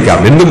സംവദിക്കാം,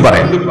 എന്നും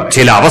പറയാം.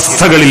 ചില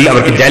അവസ്ഥകളിൽ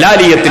അവർക്ക്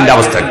ജലാലിയത്തിന്റെ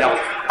അവസ്ഥ,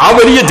 ആ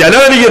വലിയ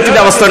ജലാലിയത്തിന്റെ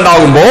അവസ്ഥ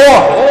ഉണ്ടാകുമ്പോ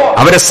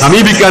അവരെ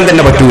സമീപിക്കാൻ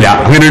തന്നെ പറ്റൂല.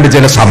 അങ്ങനെയുണ്ട്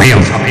ചില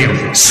സമയം.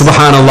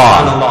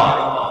 സുബ്ഹാനല്ലാഹ്,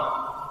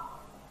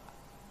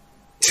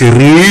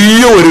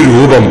 ചെറിയ ഒരു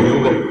രൂപം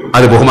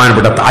അത്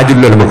ബഹുമാനപ്പെട്ട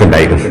താജുൽ ഉലമക്ക്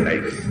ഉണ്ടായിരുന്നു.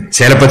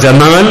 ചിലപ്പോ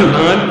ചെന്നാൽ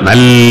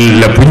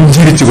നല്ല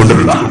പുഞ്ചിരിച്ചു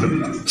കൊണ്ടുള്ള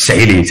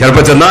ശൈലി,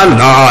 ചിലപ്പോ ചെന്നാൽ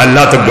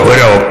അല്ലാത്ത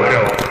ഗൗരവം.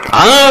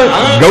 ആ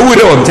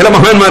ഗൗരവം ചില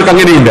മഹാന്മാർക്ക്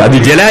അങ്ങനെയുണ്ട്. അത്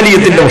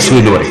ജലാലിയത്തിന്റെ വസ്തു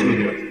എന്ന് പറയും.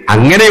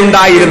 അങ്ങനെ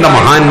ഉണ്ടായിരുന്ന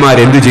മഹാന്മാർ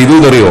എന്ത് ചെയ്തു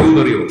എന്നറിയോ?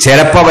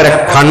 ചിലപ്പോ അവരെ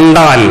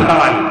കണ്ടാൽ,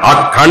 ആ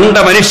കണ്ട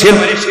മനുഷ്യൻ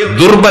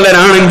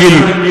ദുർബലനാണെങ്കിൽ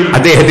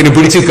അദ്ദേഹത്തിന്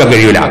പിടിച്ചു നിൽക്കാൻ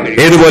കഴിയൂല.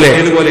 ഏതുപോലെ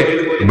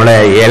നമ്മളെ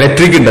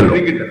ഇലക്ട്രിക് ഉണ്ടല്ലോ,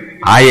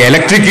 ആ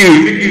ഇലക്ട്രിക്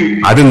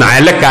അത്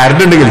നല്ല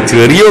കറണ്ട് ഉണ്ടെങ്കിൽ,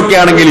 ചെറിയൊക്കെ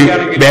ആണെങ്കിൽ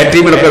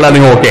ബാറ്ററിയിലൊക്കെ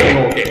ഉള്ളതാണെങ്കിൽ ഓക്കെ,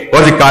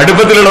 കുറച്ച്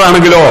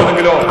കടുപ്പത്തിലുള്ളതാണെങ്കിലോ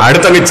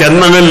അടുത്തങ്ങ്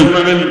ചെന്നങ്ങൾ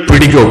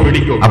പിടിക്കും.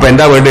 അപ്പൊ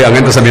എന്താ വേണ്ടത്?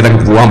 അങ്ങനത്തെ സമയത്ത്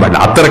അങ്ങ് പോകാൻ പാടില്ല.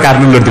 അത്ര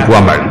കറണ്ടിലെടുത്ത്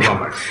പോകാൻ പാടില്ല.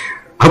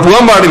 ആ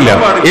പോകാൻ പാടില്ല.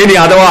 ഇനി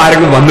അഥവാ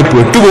ആരെങ്കിലും വന്ന്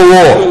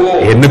പെട്ടുപോവോ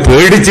എന്ന്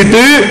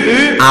പേടിച്ചിട്ട്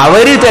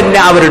അവര് തന്നെ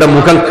അവരുടെ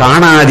മുഖം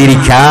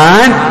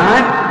കാണാതിരിക്കാൻ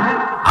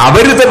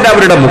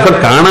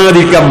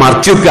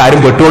മറിച്ചൊക്കെ ആരും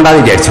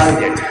പെട്ടുകൊണ്ടാന്ന് വിചാരിച്ചിട്ട്.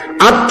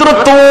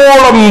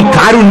 അത്രത്തോളം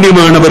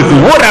കാരുണ്യമാണ് അവർക്ക്.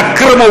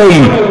 ഒരക്രമവും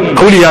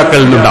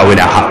ഔലിയാക്കളിൽ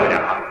നിന്നുണ്ടാവില്ല.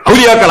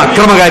 ഔലിയാക്കൾ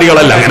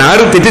അക്രമകാരികളല്ല, അങ്ങനെ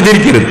ആരും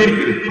തെറ്റിദ്ധരിക്കരുത്.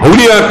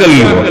 ഔലിയാക്കൾ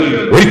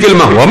ഒരിക്കലും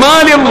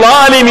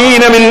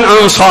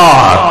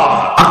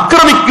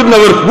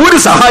ആക്രമിക്കുന്നവർക്ക് ഒരു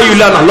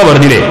സഹായമില്ല എന്നല്ല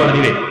പറഞ്ഞില്ലേ?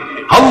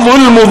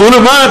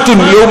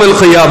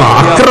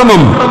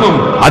 അക്രമം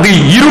അത്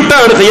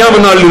ഇരുട്ടാണ് ഖിയാമ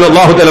നാളിൽ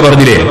അല്ലാഹു തആല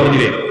പറഞ്ഞില്ലേ.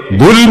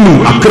 ദുൽമു,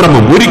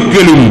 അക്രമം,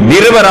 ഒരിക്കലും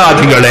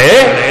നിരപരാധികളെ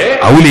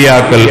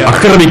ഔലിയാക്കൾ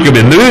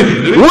ആക്രമിക്കുമെന്ന്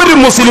ഒരു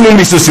മുസ്ലിമും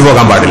വിശ്വസിച്ചു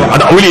പോകാൻ പാടില്ല.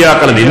 അത്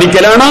ഔലിയാക്കളെ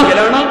നിന്ദിക്കലാണ്,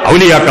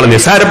 ഔലിയാക്കളെ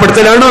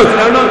നിസ്സാരപ്പെടുത്തലാണ്.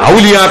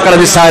 ഔലിയാക്കളെ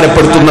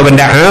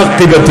നിസ്സാരപ്പെടുത്തുന്നവന്റെ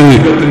ആഖിബത്ത്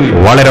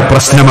വളരെ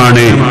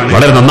പ്രശ്നമാണ്.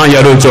 വളരെ നന്നായി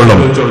ആലോചിച്ചോളും.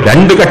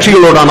 രണ്ട്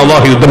കക്ഷികളോടാണ്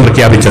അല്ലാഹു യുദ്ധം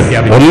പ്രഖ്യാപിച്ചത്.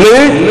 ഒന്ന്,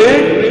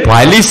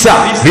 പലിശ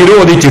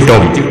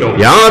വിരോധിച്ചിട്ടും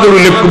യാതൊരു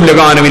ലക്കും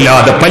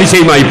ലഗാനുമില്ലാതെ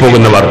പലിശയുമായി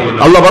പോകുന്നവർ.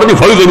 അല്ലാഹു പറഞ്ഞു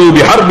ഫൗദനൂ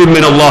ബിഹർബിൻ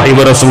മിനല്ലാഹി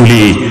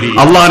വറസൂലിഹി,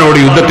 അല്ലാഹുവോട്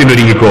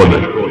യുദ്ധത്തിനൊരുങ്ങിക്കോന്ന്.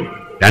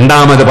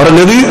 രണ്ടാമത്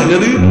പറഞ്ഞത്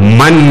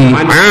മൻ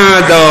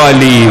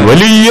ആദാലി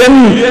വലിയൻ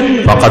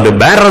ഫഖദ്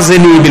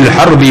ബറസനി ബിൽ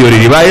ഹർബി, ഒരു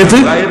റിവായത്ത്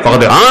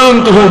ഫഖദ്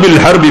ആൻതുഹു ബിൽ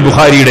ഹർബി,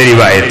 ബുഖാരിയുടെ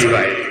റിവായത്ത്.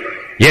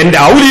 എന്റെ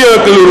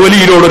ഔലിയാക്കൾ ഒരു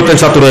വലിയനോട് ഒരുത്തൻ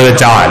ശത്രുത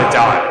വെച്ചാൽ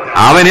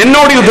അവൻ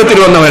എന്നോട്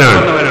യുദ്ധത്തിന്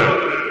വന്നവനാണ്,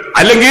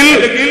 അല്ലെങ്കിൽ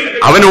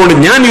അവനോട്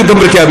ഞാൻ യുദ്ധം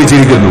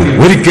പ്രഖ്യാപിച്ചിരിക്കുന്നു.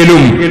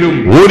 ഒരിക്കലും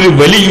ഒരു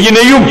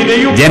വലിയനെയും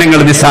ജനങ്ങൾ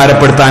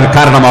നിസ്സാരപ്പെടുത്താൻ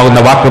കാരണമാകുന്ന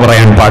വാക്ക്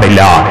പറയാൻ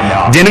പാടില്ല.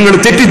 ജനങ്ങൾ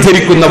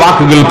തെറ്റിദ്ധരിക്കുന്ന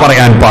വാക്കുകൾ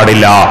പറയാൻ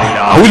പാടില്ല.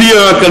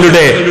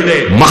 ഔലിയാക്കളുടെ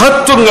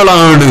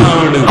മഹത്വങ്ങളാണ്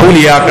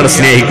ഔലിയാക്കളെ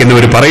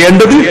സ്നേഹിക്കുന്നവർ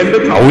പറയേണ്ടത്.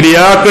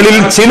 ഔലിയാക്കളിൽ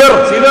ചിലർ,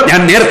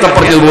 ഞാൻ നേരത്തെ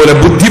പറഞ്ഞതുപോലെ,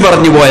 ബുദ്ധി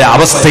പറഞ്ഞുപോയ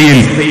അവസ്ഥയിൽ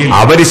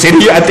അവര്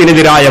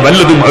ശരീഅത്തിനെതിരായ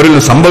വല്ലതും അവരിൽ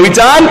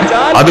സംഭവിച്ചാൽ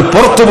അത്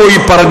പുറത്തുപോയി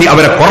പറഞ്ഞ്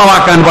അവരെ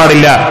കുറവാക്കാൻ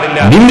പാടില്ല,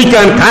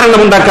 നിന്ദിക്കാൻ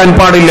കാരണമുണ്ടാക്കാൻ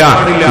പാടില്ല.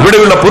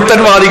 ഇവിടെയുള്ള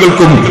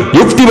പുത്തൻവാദികൾക്കും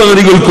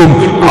യുക്തിവാദികൾക്കും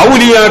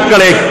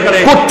ഔലിയാക്കളെ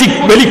കൊത്തി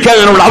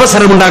വലിക്കാനുള്ള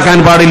അവസരമുണ്ടാക്കാൻ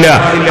പാടില്ല.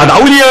 അത്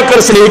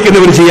ഔലിയാക്കളെ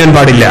സ്നേഹിക്കുന്നവർ ചെയ്യാൻ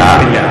പാടില്ല.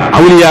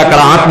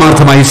 ഔലിയാക്കളെ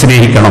ആത്മാർത്ഥമായി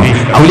സ്നേഹിക്കണം.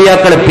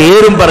 ഔലിയാക്കളെ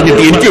പേരും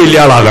പറഞ്ഞിട്ട് എനിക്ക് വലിയ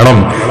ആളാകണം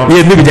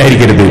എന്ന്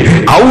വിചാരിക്കരുത്.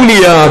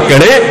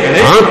 ഔലിയാക്കളെ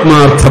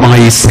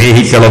ആത്മാർത്ഥമായി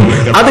സ്നേഹിക്കണം.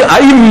 അത്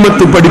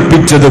അയിമ്മത്ത്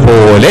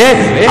പഠിപ്പിച്ചതുപോലെ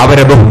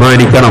അവരെ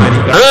ബഹുമാനിക്കണം,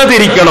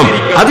 ആദരിക്കണം.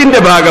 അതിന്റെ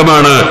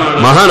ഭാഗമാണ്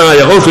മഹാനായ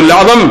ഗൗസുൽ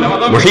ആദം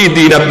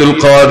മുഹീദ്ദീൻ അബ്ദുൽ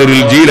ഖാദിർ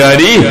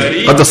ജീലാനി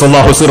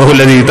ഖദ്ദസല്ലാഹു സിർറഹു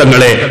അല്ലദീ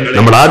തങ്ങളെ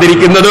നമ്മൾ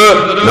ആദരിക്കുന്നത്,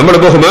 നമ്മൾ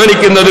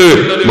ബഹുമാനിക്കുന്നത്.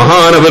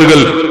 മഹാനവറുകൾ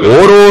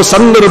ഓരോ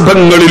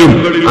സന്ദർഭങ്ങളിലും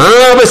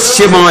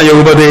ആവശ്യമായ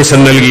ഉപദേശം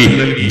നൽകി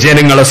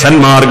ജനങ്ങളെ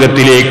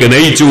സന്മാർഗത്തിലേക്ക്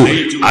നയിച്ചു.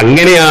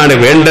 അങ്ങനെയാണ്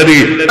വേണ്ടത്.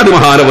 അത്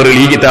മഹാനവറുകൾ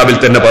ഈ കിതാബിൽ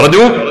തന്നെ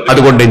പറഞ്ഞു.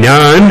 അതുകൊണ്ട്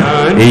ഞാൻ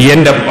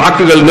എന്റെ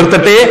വാക്കുകൾ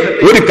നിർത്തട്ടെ.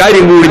 ഒരു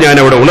കാര്യം കൂടി ഞാൻ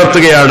അവിടെ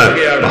ഉണർത്തുകയാണ്.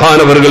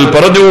 മഹാനവറുകൾ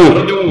പറഞ്ഞു,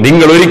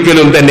 നിങ്ങൾ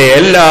ഒരിക്കലും തന്നെ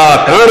എല്ലാ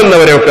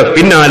കാണുന്നവരെയൊക്കെ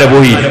പിന്നാലെ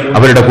പോയി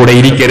അവരുടെ കൂടെ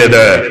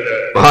ഇരിക്കരുത്.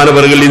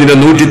 മഹാനവറുകൾ ഇതിന്റെ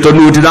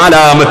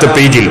 194-ാമത്തെ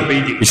പേജിൽ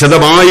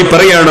വിശദമായി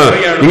പറയാണ്,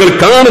 നിങ്ങൾ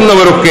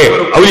കാണുന്നവരൊക്കെ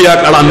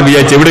ഔലിയാക്കളാണെന്ന്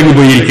വിചാരിച്ച് എവിടെയെങ്കിലും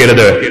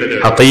പോയിരിക്കരുത്.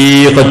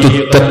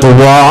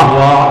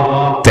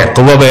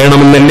 തഖ്വ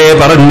വേണമെന്നല്ലേ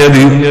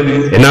പറഞ്ഞത്.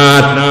 എന്നാ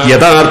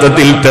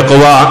യഥാർത്ഥത്തിൽ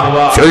തഖ്വ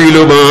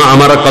ഫിഅ്ലു മാ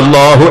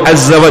അമറകല്ലാഹു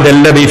അസ്സ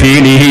വജല്ല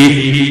ബിഫീലിഹി,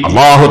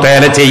 അല്ലാഹു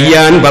തആല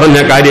ചെയ്യാൻ പറഞ്ഞ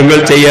കാര്യങ്ങൾ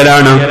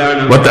ചെയ്യലാണ്.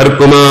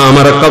 വതർക്കു മാ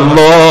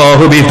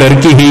അമറകല്ലാഹു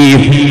ബിതർക്കിഹി,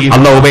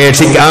 അല്ലാഹു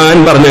ഉപേക്ഷിക്കാൻ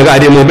പറഞ്ഞ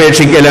കാര്യം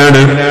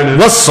ഉപേക്ഷിക്കലാണ്.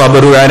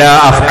 വസ്സബ്റു അലാ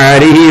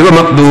അഫ്ആലിഹി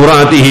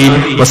വമഖ്ദൂറാതിഹി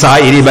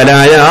വസായിരി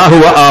ബലായാഹു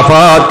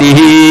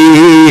വആഫാതിഹി,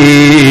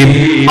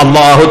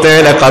 അല്ലാഹു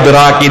തആല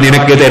ഖദറാക്കി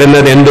നിനക്ക്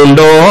തരുന്നത്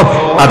എന്തുണ്ടോ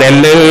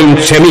അതെല്ലാം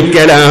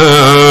ക്ഷമിക്കലാണ്.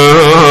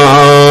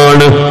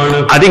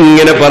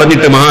 അതിങ്ങനെ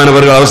പറഞ്ഞിട്ട്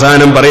മഹാനവറുകൾ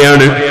അവസാനം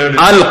പറയാണ്,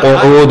 അൽ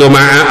ഖുഊദു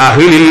മഅ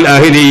അഹ്ലിൽ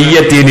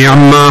അഹ്ലിയ്യത്തി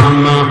നിഅമ്മ,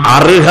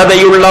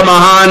 അർഹതയുള്ള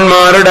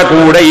മഹാന്മാരുടെ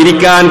കൂടെ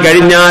ഇരിക്കാൻ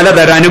കഴിഞ്ഞാൽ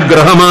അതൊരു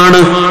അനുഗ്രഹമാണ്.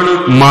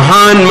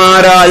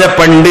 മഹാന്മാരായ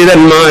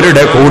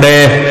പണ്ഡിതന്മാരുടെ കൂടെ,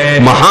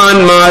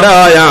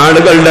 മഹാന്മാരായ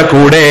ആളുകളുടെ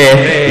കൂടെ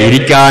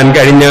ഇരിക്കാൻ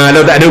കഴിഞ്ഞാൽ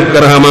അത്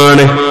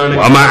അനുഗ്രഹമാണ്.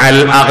 വമഅൽ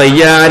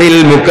അഗ്യാരിൽ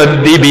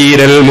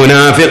മുകദ്ദിബീനൽ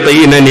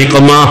മുനാഫിഖീന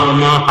നിഖ്മ,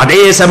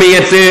 അതേ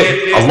സമയത്ത്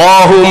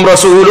അല്ലാഹുവും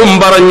റസൂലും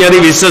പറഞ്ഞത്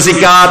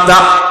വിശ്വസിക്കാത്ത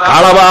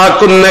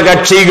കളവാക്കുന്ന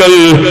കക്ഷികൾ,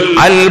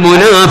 അൽ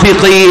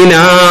മുനാഫിഖീന,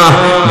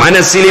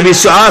 മനസ്സിൽ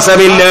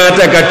വിശ്വാസമില്ലാത്ത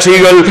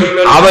കക്ഷികൾ,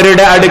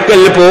 അവരുടെ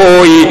അടുക്കൽ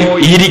പോയി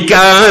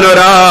ഇരിക്കാൻ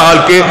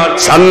ഒരാൾക്ക്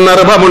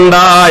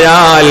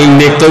സന്ദർഭമുണ്ടായാൽ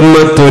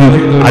നിഖ്മത്തുൻ,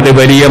 അത്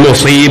വലിയ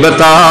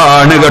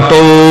മുസീബത്താണ്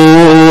കേട്ടോ,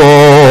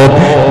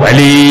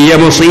 വലിയ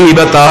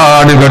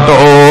മുസീബത്താണ് കേട്ടോ.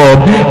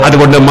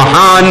 അതുകൊണ്ട്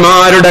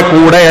മഹാന്മാരുടെ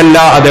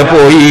കൂടെയല്ലാതെ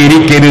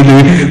പോയിരിക്കരുത്,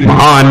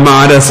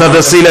 മഹാന്മാരുടെ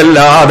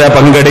സദസ്സിലല്ലാതെ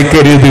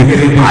പങ്കെടുക്കരുത്.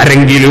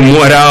 ആരെങ്കിലും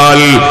ഒരാൾ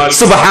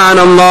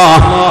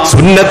സുബ്ഹാനല്ലാഹ്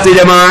സുന്നത്ത്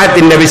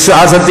ജമാഅത്തിന്റെ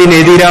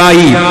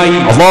വിശ്വാസത്തിനെതിരായി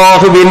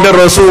അല്ലാഹുവിന്റെ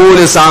റസൂൽ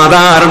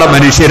സാധാരണ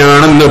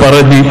മനുഷ്യനാണെന്ന്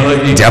പറഞ്ഞ്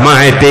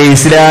ജമാഅത്തെ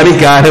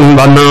ഇസ്ലാമിക്കാരൻ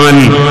വന്നാൽ,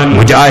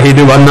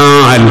 മുജാഹിദ്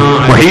വന്നാൽ,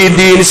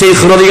 മുഹീദ്ദീൻ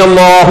ശൈഖ്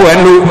റളിയല്ലാഹു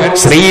അൻഹു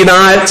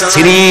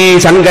ശ്രീ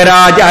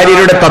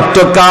ശങ്കരാചാര്യരുടെ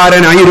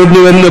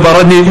തത്വക്കാരനായിരുന്നുവെന്ന്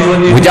പറഞ്ഞ്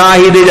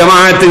മുജാഹിദ്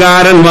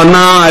ജമാഅത്തുകാരൻ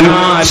വന്നാൽ,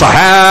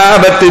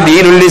 സഹാബത്ത്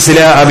ദീനുൽ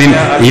ഇസ്ലാമിൽ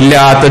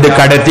ഇല്ലാത്തത്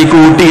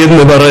കടത്തിക്കൂട്ടി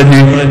എന്ന്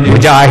പറഞ്ഞ്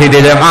മുജാഹിദ്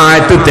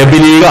ജമാഅത്ത്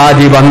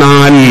തബ്ലീഗാദി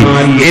വന്നാൽ,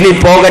 ഇനി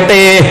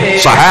പോകട്ടെ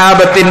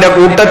സഹാബത്തിന്റെ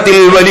കൂട്ടത്തിൽ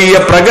വലിയ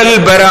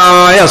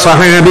പ്രഗൽഭരായ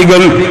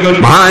സഹാബികൾ,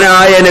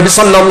 മഹാനായ നബി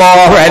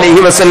സല്ലല്ലാഹു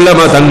അലൈഹി വസല്ലമ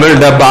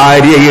തങ്ങളുടെ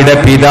ഭാര്യയുടെ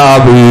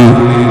പിതാവ്,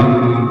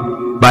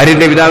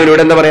 ഭാര്യയുടെ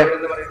പിതാവിനോട് എന്താ പറയാ?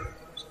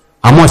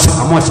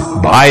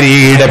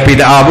 ഭാര്യയുടെ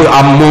പിതാവ്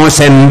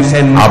അമ്മോശൻ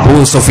അബൂ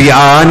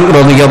സുഫിയാൻ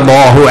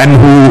റളിയല്ലാഹു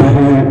അൻഹു.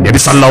 നബി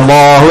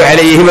സല്ലല്ലാഹു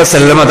അലൈഹി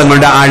വസല്ലം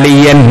തങ്ങളുടെ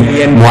അളിയൻ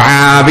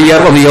മുആവിയ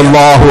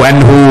റളിയല്ലാഹു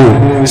അൻഹു.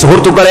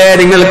 സുഹൃത്തുക്കളെ,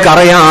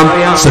 നിങ്ങൾക്കറിയാം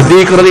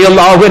സിദ്ദീഖ്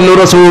റളിയല്ലാഹു അൻഹു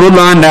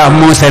റസൂലുള്ളാഹിന്റെ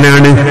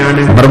അമ്മോശനാണ്.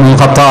 ഉമർ ഇബ്നുൽ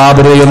ഖത്താബ്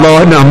റളിയല്ലാഹു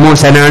അൻഹു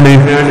അമ്മോശനാണ്.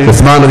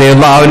 ഉസ്മാൻ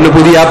റളിയല്ലാഹു അൻഹു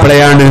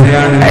പുതിയാപ്പിളയാണ്.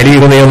 അലി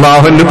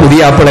റളിയല്ലാഹു അൻഹു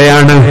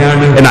പുതിയാപ്പിളയാണ്.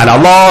 എന്നാൽ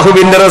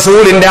അല്ലാഹുവിന്റെ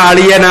റസൂലിന്റെ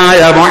അളിയനായ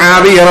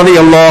മുആവിയ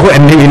റളിയല്ലാഹു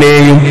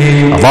അൻഹുവിനെയും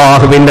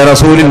അല്ലാഹുവിന്റെ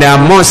റസൂലിന്റെ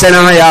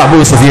അമ്മോശനായ അബൂ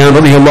സുഫിയാൻ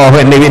റളിയല്ലാഹു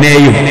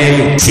അൻഹുവിനെയും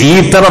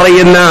ചീത്ത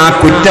പറയുന്ന,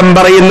 കുറ്റം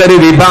പറയുന്ന ഒരു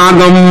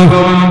വിഭാഗം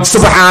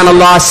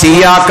സുബ്ഹാനല്ലാഹ്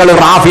ശിയാക്കൾ,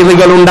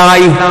 റാഫിദികൾ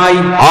ഉണ്ടായി.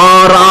 ആ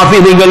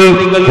റാഫിദികൾ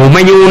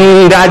ഹുമയൂൺ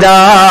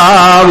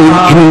രാജാവ്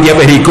ഇന്ത്യ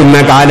ഭരിക്കുന്ന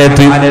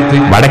കാലത്ത്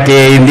വടക്കേ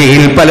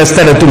ഇന്ത്യയിൽ പല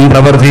സ്ഥലത്തും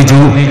പ്രവർത്തിച്ചു.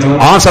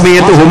 ആ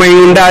സമയത്ത്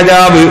ഹുമയൂൺ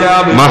രാജാവ്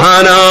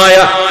മഹാനായ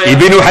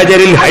ഇബ്നു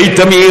ഹജറിൽ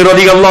ഹൈതമി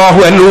റളിയല്ലാഹു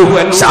അൻഹു,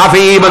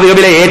 ശാഫിഈ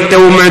മദ്ഹബിലെ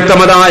ഏറ്റവും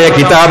മുഅ്തമദായ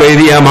കിതാബ്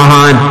എഴുതിയ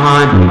മഹാൻ,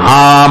 ആ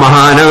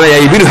മഹാനായ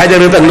ഇബ്നു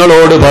ഹജർ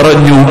തങ്ങളോട്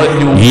പറഞ്ഞു,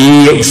 ഈ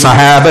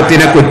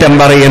സഹാബത്തിനെ കുറ്റം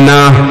പറയുന്ന,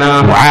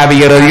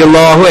 മുആവിയ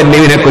റളിയല്ലാഹു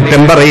അൻഹുവിനെ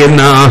കുറ്റം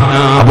പറയുന്ന,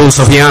 അബൂ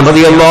സുഫിയാൻ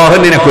റളിയല്ലാഹു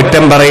അൻഹുവിനെ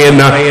കുറ്റം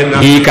പറയുന്ന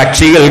ഈ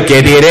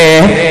കക്ഷികൾക്കെതിരെ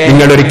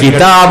നിങ്ങളൊരു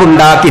കിതാബ്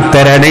ഉണ്ടാക്കി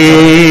തരണേ.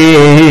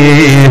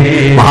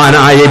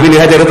 മഹാനായ ഇബ്നു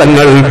ഹജർ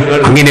തങ്ങൾ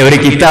അങ്ങനെ ഒരു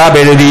കിതാബ്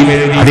എഴുതി.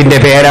 അതിന്റെ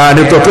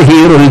പേരാണ്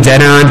തത്ഹീറുൽ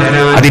ജനാൻ.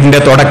 അതിന്റെ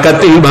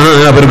തുടക്കത്തിൽ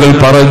അവർ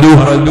പറഞ്ഞു,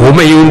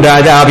 ഹുമയൂൺ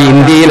രാജാവ്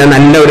ഇന്ത്യയിലെ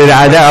നല്ലൊരു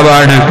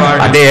രാജാവാണ്,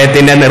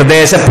 അദ്ദേഹത്തിന്റെ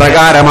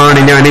നിർദ്ദേശപ്രകാരമാണ്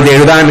ഞാൻ ഇത്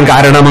എഴുതാൻ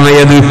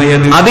കാരണമായത്.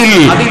 അതിൽ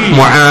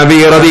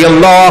മുആവിയ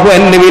റളിയല്ലാഹു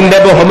അൻഹുവിന്റെ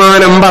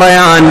ബഹുമാനം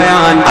പറയാൻ,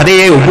 അതേ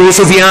അബൂ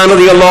സുഫിയാൻ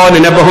റളിയല്ലാഹു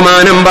അൻഹുവിന്റെ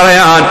ബഹുമാനം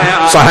പറയാൻ,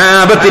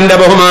 സ്വഹാബത്തിന്റെ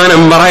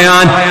ബഹുമാനം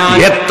പറയാൻ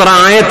എത്ര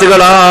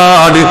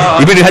ആയത്തുകളാണ്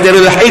ഇബ്നു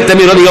ഹജറുൽ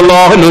ഹൈതമി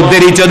റളിയല്ലാഹു അൻഹു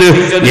ഉദ്ധരിച്ചത്,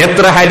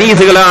 എത്ര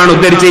ഹദീസുകളാണ്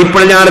ഉദ്ധരിച്ചത്.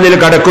 ഇപ്പോൾ ഞാനതിൽ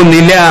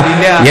കടക്കുന്നില്ല.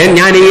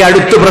 ഞാൻ ഈ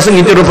അടുത്ത്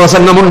പ്രസംഗിച്ചൊരു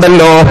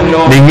പ്രസംഗമുണ്ടല്ലോ,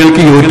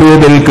 നിങ്ങൾക്ക്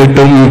യൂട്യൂബിൽ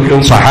കിട്ടും.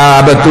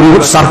 സ്വഹാബത്തുൽ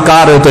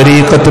സർക്കാർ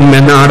ത്വരീഖത്തും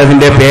എന്നാണ്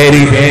അതിന്റെ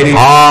പേര്.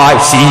 ആ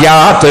ശിയാ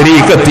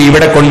ത്വരീഖത്ത്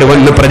ഇവിടെ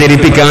കൊണ്ടുവന്ന്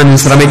പ്രചരിപ്പിക്കാൻ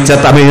ശ്രമിച്ച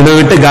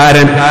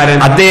തമിഴ്നാട്ടുകാരൻ,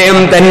 അദ്ദേഹം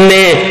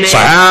തന്നെ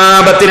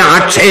സ്വഹാബത്തിനെ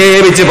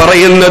ആക്ഷേപിച്ച്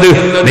പറയുന്നത്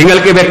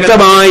നിങ്ങൾക്ക്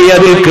വ്യക്തമായി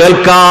അതിൽ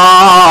കേൾക്കാം.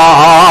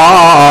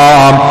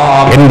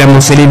 എന്റെ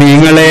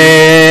മുസ്ലിമീങ്ങളെ,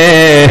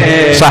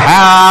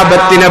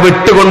 സഹാബത്തിനെ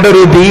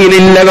വിട്ടുകൊണ്ടൊരു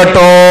ദീനില്ല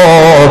കേട്ടോ.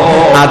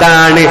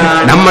 അതാണ്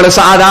നമ്മൾ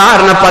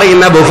സാധാരണ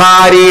പറയുന്ന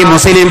ബുഖാരി,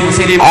 മുസ്ലിം.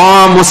 ആ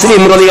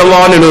മുസ്ലിം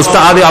റളിയല്ലാഹു അൻഹു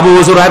ഉസ്താദ് അബൂ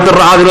സുറൈത്ത്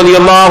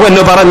റളിയല്ലാഹു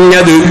അൻഹു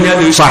പറഞ്ഞത്,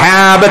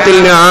 സഹാബത്തിൽ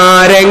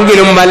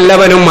ആരെങ്കിലും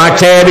വല്ലവനും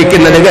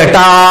ആക്ഷേപിക്കുന്നത്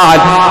കേട്ടാൽ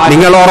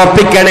നിങ്ങൾ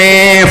ഉറപ്പിക്കണേ,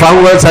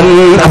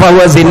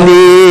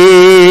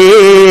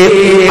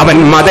 അവൻ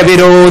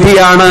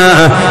മതവിരോധിയാണ്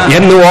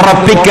എന്ന്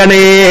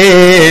ഉറപ്പിക്കണേ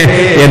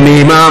എന്ന്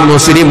ഇമാം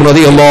മുസ്ലിം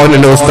റളിയല്ലാഹു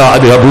അൻഹു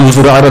ഉസ്താദ് അബൂ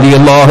സുറൈത്ത്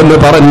റളിയല്ലാഹു അൻഹു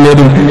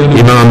പറഞ്ഞതും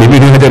ഇമാം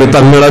ഇബ്നു ഹജർ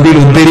തങ്ങൾ അതിൽ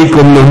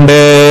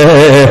ഉദ്ധരിക്കുന്നുണ്ട്.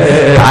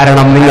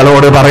 കാരണം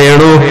നിങ്ങളോട്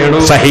പറയണു,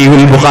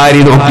 സഹീഹുൽ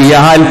ബുഖാരി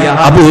നോക്കിയാൽ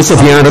അബൂ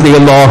സുഫിയാൻ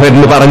റളിയല്ലാഹു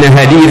അൻഹു പറഞ്ഞ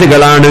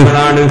ഹദീസുകളാണ്,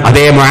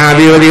 അതേ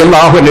മുആവിയ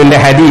റളിയല്ലാഹു അൻഹുവിന്റെ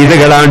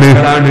ഹദീസുകളാണ്.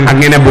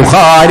 അങ്ങനെ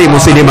ബുഖാരി,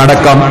 മുസ്ലിം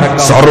അടക്കം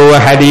സർവ്വ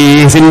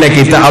ഹദീസിന്റെ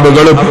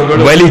കിതാബുകളും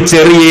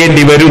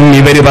വലിച്ചെറിയേണ്ടി വരും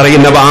ഇവര്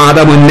പറയുന്ന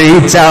വാദം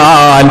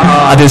ഉന്നയിച്ചാൽ,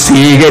 അത്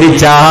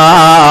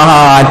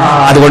സ്വീകരിച്ചാൽ.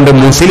 അതുകൊണ്ട്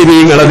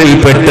മുസ്ലിമീങ്ങൾ അതിൽ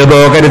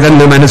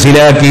പെട്ടുപോകരുതെന്ന്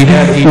മനസ്സിലാക്കി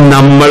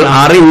നമ്മൾ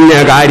അറിഞ്ഞ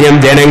കാര്യം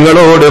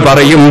ജനങ്ങളോട്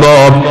പറയുമ്പോ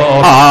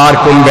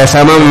ആർക്കും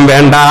വിഷമം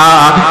വേണ്ട.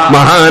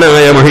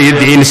 മഹാനായ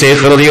മുഹീദ്ദീൻ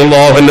ശൈഖ്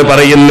റളിയല്ലാഹു അൻഹു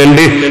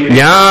പറയുന്നുണ്ട്,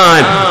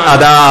 ഞാൻ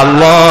അതാ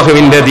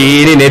അല്ലാഹുവിന്റെ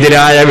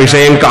ദീനിനെതിരായ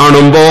വിഷയം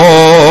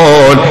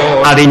കാണുമ്പോൾ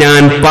അത്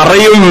ഞാൻ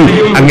പറയും.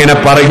 അങ്ങനെ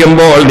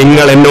പറയുമ്പോൾ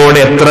നിങ്ങൾ എന്നോട്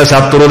എത്ര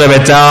ശത്രുത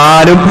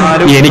വെച്ചാലും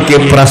എനിക്ക്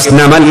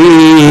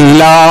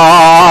പ്രശ്നമല്ല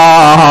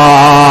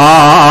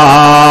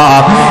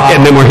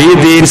എന്ന്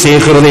മുഹീദ്ദീൻ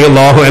ശൈഖ്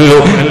റളിയല്ലാഹു അൻഹു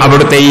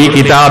അവിടുത്തെ ഈ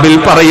കിതാബിൽ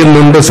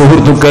പറയുന്നുണ്ട്.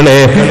 സുഹൃത്തുക്കളെ,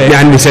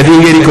 ഞാൻ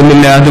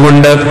വിശദീകരിക്കുന്നില്ല.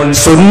 അതുകൊണ്ട്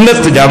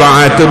സുന്നത്ത്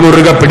ജമാഅത്ത്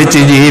മുറുകെ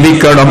പിടിച്ച്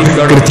ജീവിക്കണം,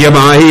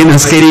 കൃത്യമായി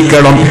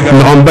നിസ്കരിക്കണം,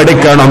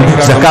 നോമ്പെടുക്കണം,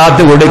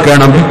 സക്കാത്ത്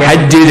കൊടുക്കണം,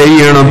 ഹജ്ജ്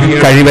ചെയ്യണം,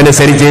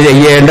 കഴിവനുസരിച്ച്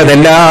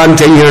ചെയ്യേണ്ടതെല്ലാം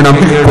ചെയ്യണം,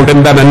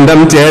 കുടുംബബന്ധം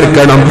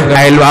ചേർക്കണം,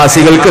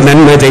 അയൽവാസികൾക്ക്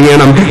നന്മ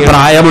ചെയ്യണം,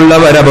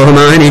 പ്രായമുള്ളവരെ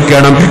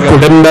ബഹുമാനിക്കണം,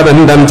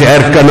 കുടുംബബന്ധം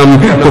ചേർക്കണം,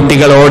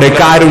 കുട്ടികളോട്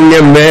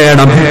കാരുണ്യം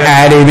വേണം,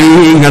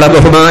 ആലിമീങ്ങളെ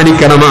ബഹുമാനിക്കണം,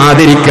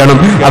 ആദരിക്കണം,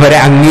 അവരെ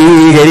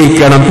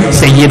അംഗീകരിക്കണം,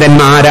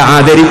 സയ്യിദന്മാരെ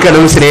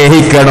ആദരിക്കണം,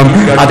 സ്നേഹിക്കണം.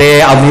 അതേ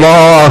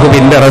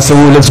അല്ലാഹുവിന്റെ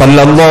റസൂൽ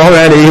സ്വല്ലല്ലാഹു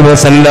അലൈഹി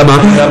വസല്ലമ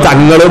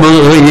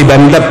തങ്ങളുമായി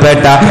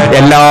ബന്ധപ്പെട്ട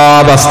എല്ലാ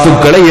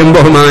വസ്തുക്കളെയും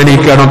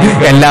ബഹുമാനിക്കണം,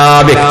 എല്ലാ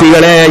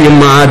വ്യക്തികളെയും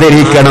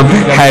ആദരിക്കണം.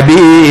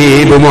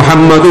 ഹബീബ്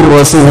മുഹമ്മദുർ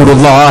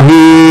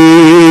റസൂലുള്ളാഹി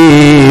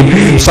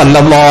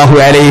സ്വല്ലല്ലാഹു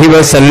അലൈഹി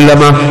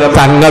വസല്ലമ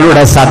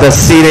തങ്ങളുടെ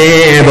സദസ്സിനെ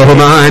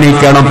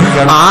ബഹുമാനിക്കണം.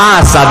 ആ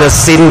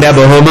സദസ്സിന്റെ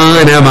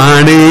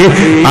ബഹുമാനമാണ്,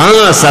 ആ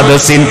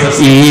സദസ്സിൽ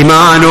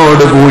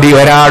ഈമാനോടുകൂടി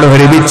ഒരാൾ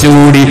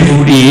ഒരുമിച്ചുകൂടി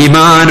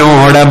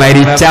ഈമാനോടെ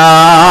മരിച്ചാൽ,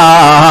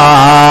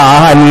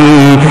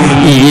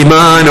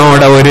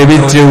 ഈമാനോടെ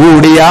ഒരുമിച്ച്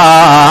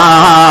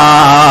കൂടിയാൽ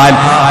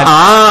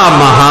ആ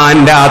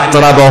മഹാന്റെ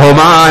അത്ര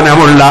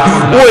ബഹുമാനമുള്ള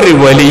ഒരു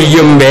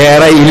വലിയും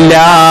വേറെയില്ല,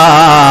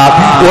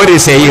 ഒരു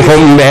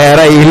ശൈഖും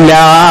വേറെയില്ല.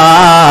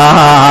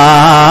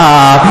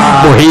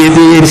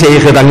 മുഹീദ്ദീൻ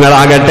ശൈഖ്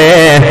തങ്ങളാകട്ടെ,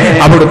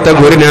 അവിടുത്തെ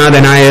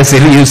ഗുരുനാഥനായ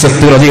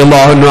ഉസ്താദ്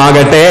റളിയല്ലാഹു അൻഹു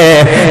ആകട്ടെ,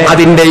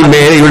 അതിന്റെയും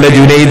മേലെയുള്ള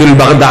ജുനൈദുൽ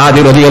ബഗ്ദാദി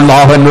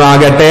റളിയല്ലാഹു അൻഹു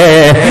ആകട്ടെ,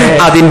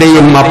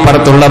 അതിന്റെയും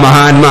അപ്പുറത്തുള്ള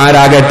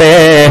മഹാന്മാരാകട്ടെ,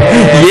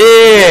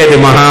 ഏത്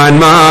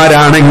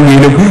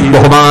മഹാന്മാരാണെങ്കിലും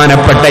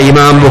ബഹുമാനപ്പെട്ട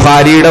ഇമാം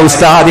ബുഖാരിയുടെ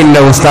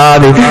ഉസ്താദിന്റെ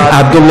ഉസ്താദ്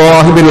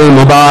അബ്ദുല്ലാഹ് ഇബ്നുൽ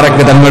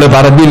മുബാറക് തങ്ങൾ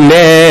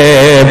പറഞ്ഞില്ലേ,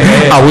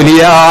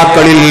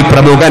 ഔലിയാക്കളിൽ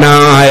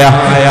പ്രമുഖനായ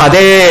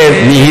അതേ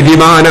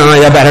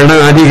നീതിമാനായ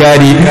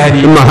ഭരണാധികാരി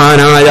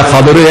മഹാനായ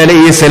ഖദർ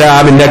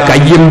അലൈഹിസ്സലാമിന്റെ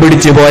കയ്യും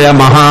പിടിച്ചു പോയ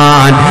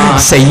മഹാൻ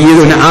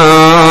സയ്യിദുനാ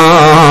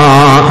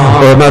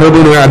ഉമർ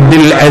ഇബ്നു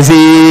അബ്ദുൽ അസീസ്.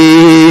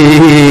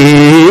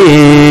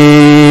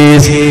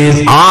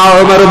 ആ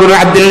ഉമർ ഇബ്നു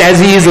അബ്ദുൽ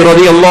അസീസ്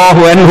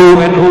റളിയല്ലാഹു അൻഹു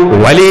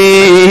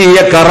വലിയ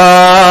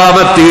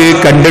കറാമത്ത്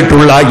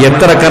കണ്ടിട്ടുള്ള,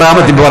 എത്ര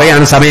കറാമത്ത്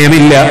പറയാൻ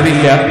സമയമില്ല,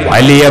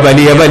 വലിയ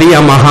വലിയ വലിയ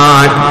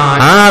മഹാൻ.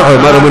 ആ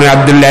ഉമർ ഇബ്നു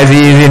അബ്ദുൽ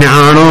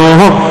അസീസിനാണോ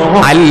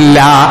അല്ല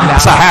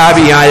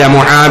സഹാബിയായ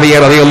മുആവിയ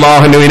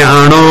റളിയല്ലാഹു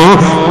അൻഹുവിനാണോ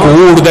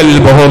കൂടുതൽ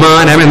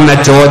ബഹുമാനമെന്ന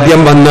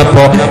ചോദ്യം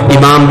വന്നപ്പോ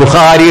ഇമാം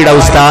ബുഖാരിയുടെ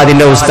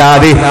ഉസ്താദിന്റെ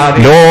ഉസ്താദ്,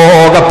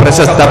 ലോക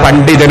പ്രശസ്ത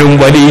പണ്ഡിതനും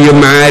വലിയും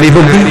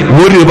ആരിഫും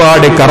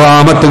ഒരുപാട്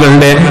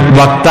കറാമത്തുകളുടെ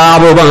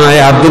വക്താവുമായ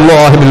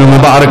അബ്ദുല്ലാഹ് ഇബ്നുൽ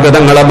മുബാറക്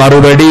തങ്ങളെ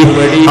മറുപടി,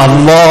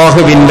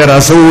 അല്ലാഹുവിന്റെ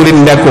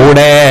റസൂലിന്റെ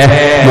കൂടെ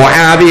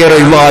മുആവിയ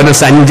റളിയല്ലാഹു അൻഹു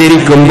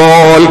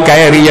സഞ്ചരിക്കുമ്പോൾ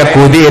കയറിയ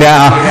കുതിര,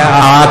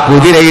 ആ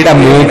കുതിരയുടെ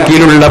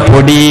മൂക്കിലുള്ള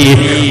പൊടി,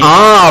 ആ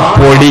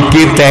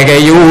പൊടിക്ക്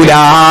തികയൂല.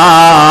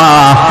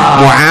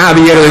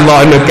 മുആവിയ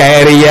റളിയല്ലാഹു അൻഹു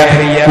കയറിയ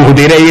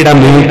കുതിരയുടെ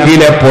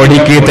മൂക്കിലെ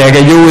പൊടിക്ക്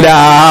തികയൂല.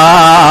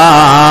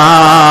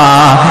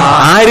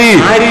 ആര്?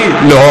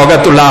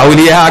 ലോകത്തുള്ള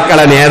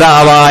ഔലിയാക്കളെ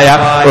നേതാവായ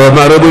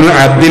ഉമർ ഇബ്നു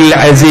അബ്ദുൽ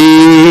അസീസ്.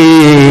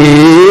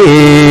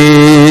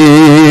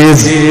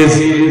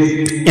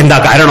 എന്താ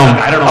കാരണം?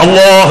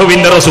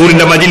 അല്ലാഹുവിന്റെ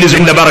റസൂലിന്റെ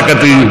മജ്ലിസിന്റെ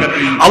ബറക്കത്ത്.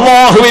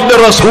 അല്ലാഹുവിന്റെ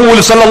റസൂൽ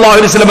സല്ലല്ലാഹു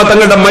അലൈഹി വസല്ലം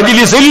തങ്ങളുടെ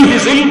മജ്ലിസിൽ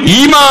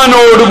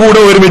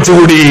ഈമാനോടുകൂടെ ഒരുമിച്ച്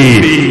കൂടി.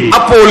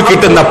 അപ്പോൾ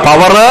കിട്ടുന്ന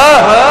പവർ,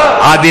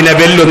 അതിനെ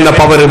വെല്ലുന്ന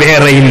പവർ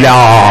വേറെയില്ല.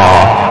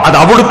 അത്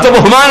അവിടുത്തെ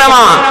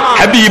ബഹുമാനമാ.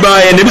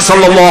 ഹബീബായ നബി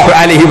സല്ലല്ലാഹു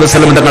അലൈഹി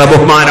വസല്ലം തങ്ങളുടെ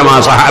ബഹുമാനമാ,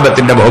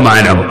 സഹാബത്തിന്റെ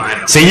ബഹുമാനം.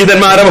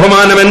 സയ്യിദന്മാരുടെ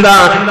ബഹുമാനം എന്താ?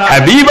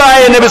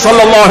 ഹബീബായ നബി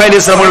സല്ലല്ലാഹു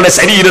അലൈഹി വസല്ലമയുടെ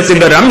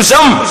ശരീരത്തിന്റെ ഒരു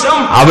അംശം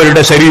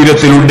അവരുടെ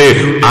ശരീരത്തിലുണ്ട്,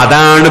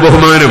 അതാണ്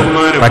ബഹുമാനം.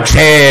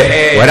 പക്ഷേ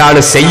ഒരാൾ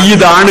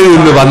സയ്യിദാണ്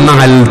എന്ന്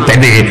വന്നാൽ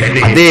തന്നെ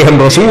അദ്ദേഹം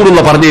റസൂലുള്ള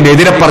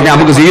പറഞ്ഞതിനെതിരെ പറഞ്ഞാൽ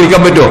നമുക്ക്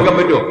സ്വീകരിക്കാൻ പറ്റുമോ?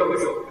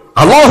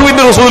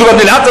 അല്ലാഹുവിന്റെ റസൂൽ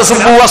പറഞ്ഞു, ലാ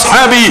തസ്ബു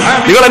അസ്ഹാബി,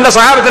 നിങ്ങൾ എന്റെ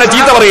സഹാബത്തിനെ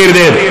ചീത്ത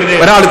പറയരുത്.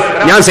 ഒരാൾ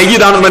ഞാൻ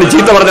സയ്യിദാണെന്ന് പറഞ്ഞ്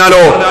ചീത്ത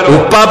പറഞ്ഞാലോ,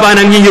 ഉപ്പാപ്പാൻ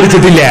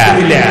അംഗീകരിച്ചിട്ടില്ല,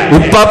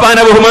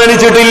 ഉപ്പാപ്പാനെ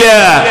ബഹുമാനിച്ചിട്ടില്ല,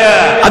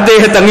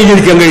 അദ്ദേഹത്തെ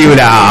അംഗീകരിക്കാൻ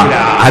കഴിയൂല.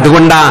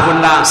 അതുകൊണ്ടാ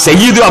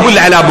സയ്യിദ് അബുൽ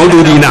അല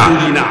മൗദൂദീന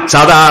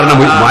സാധാരണ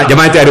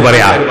ജമാഅത്തുകാർ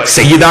പറയാ,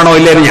 സയ്യിദാണോ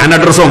ഇല്ലെന്ന് ഞാൻ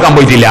അഡ്രസ് നോക്കാൻ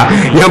പോയിട്ടില്ല.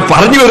 ഞാൻ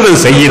പറഞ്ഞു വരുന്നത്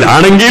സയ്യിദ്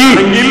ആണെങ്കിൽ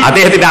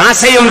അദ്ദേഹത്തിന്റെ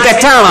ആശയം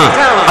തെറ്റാണ്.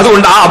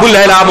 അതുകൊണ്ട് ആ അബുൽ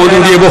അല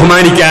മൗദൂദിയെ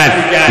ബഹുമാനിക്കാൻ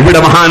ഇവിടെ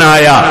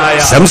മഹാനായ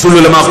ശംസുൽ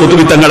ഉലമ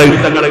ഖുതുബി തങ്ങൾ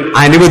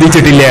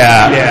അനുവദിച്ചിട്ടില്ല.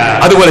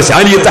 അതുപോലെ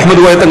ശാലിയത്ത്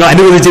അഹ്മദ് കോയ തങ്ങൾ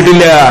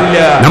അനുവദിച്ചിട്ടില്ല.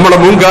 നമ്മുടെ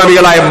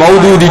മുൻഗാമികളായ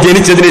മൗദൂദി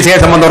ജനിച്ചതിന്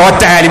ശേഷം വന്ന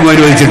ഒറ്റ ആലിമും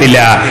അനുവദിച്ചിട്ടില്ല.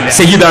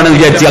 സയ്യിദാണെന്ന്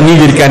വിചാരിച്ച്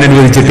അംഗീകരിക്കാൻ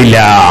അനുവദിച്ചിട്ടില്ല.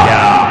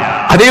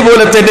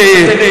 അതേപോലെ തന്നെ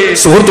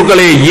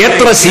സുഹൃത്തുക്കളെ,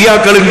 എത്ര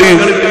ഷിയാക്കളുണ്ട്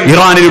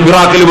ഇറാനിലും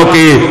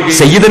ഇറാഖിലുമൊക്കെ,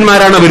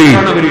 സയ്യിദന്മാരാണ്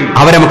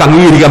അവരെ നമുക്ക്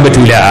അംഗീകരിക്കാൻ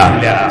പറ്റൂല.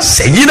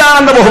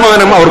 സയ്യിദാണെന്ന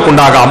ബഹുമാനം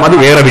അവർക്കുണ്ടാകാം, അത്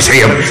വേറെ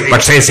വിഷയം.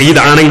 പക്ഷേ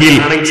സയ്യിദാണെങ്കിൽ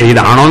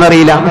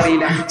സയ്യിദാണോന്നറിയില്ല,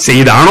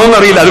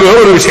 അത്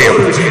വേറൊരു വിഷയം.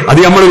 അത്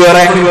നമ്മൾ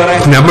വേറെ,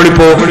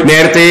 നമ്മളിപ്പോ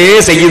നേരത്തെ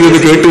സയ്യിദ് എന്ന്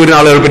കേട്ടുവരുന്ന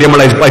ആളുകളെ പറ്റി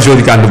നമ്മളെ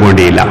പരിശോധിക്കാൻ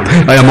വേണ്ടിയില്ല,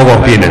 അത് നമുക്ക്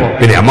ഉറപ്പില്ല.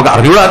 പിന്നെ നമുക്ക്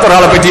അറിഞ്ഞൂടാത്ത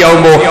ഒരാളെ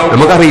പറ്റിയാവുമ്പോ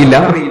നമുക്കറിയില്ല.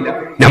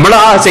 നമ്മൾ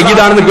ആ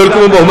സയ്യിദാണെന്ന്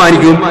കേൾക്കുമ്പോൾ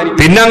ബഹുമാനിക്കും,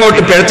 പിന്നെ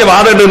അങ്ങോട്ട് പിഴച്ച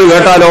വാദമുണ്ടെന്ന്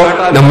കേട്ടാലോ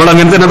നമ്മൾ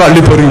അങ്ങനെ തന്നെ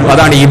തള്ളിപ്പറയും.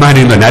 അതാണ് ഈമാൻ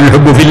എന്ന് പറഞ്ഞാൽ, അൽ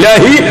ഹുബ്ബു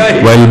ഫില്ലാഹി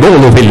വൽ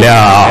ബുഗ്ദു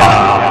ഫില്ലാഹ്.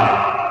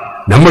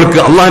 നമ്മൾക്ക്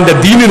അള്ളാഹിന്റെ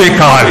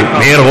ദീനിനേക്കാൾ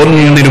വേറെ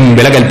ഒന്നിനും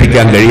വില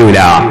കൽപ്പിക്കാൻ കഴിയൂല.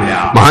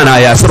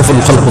 മഹാനായ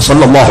അഷ്റഫുൽ ഖൽഖ്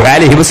സല്ലല്ലാഹു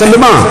അലൈഹി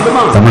വസല്ലമ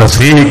നമ്മളെ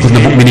സ്നേഹിക്കുന്ന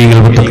മുഅ്മിനീങ്ങൾ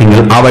മുത്തഖീങ്ങൾ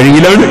ആ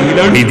വഴിയിലാണ്.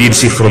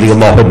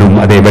 റളിയല്ലാഹു അൻഹും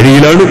അതേ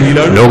വഴിയിലാണ്.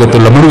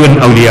 ലോകത്തുള്ള മുഴുവൻ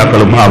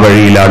ഔലിയാക്കളും ആ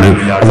വഴിയിലാണ്.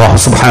 അല്ലാഹു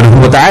സുബ്ഹാനഹു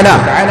വ തആല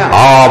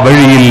ആ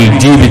വഴിയിൽ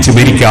ജീവിച്ച്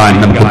മരിക്കാൻ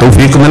നമുക്ക്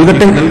തൗഫീഖ്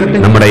നൽകട്ടെ.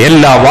 നമ്മുടെ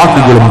എല്ലാ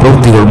വാക്കുകളും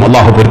പ്രവൃത്തികളും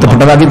അല്ലാഹു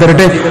പൊരുത്തപ്പെട്ടതാക്കി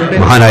തരട്ടെ.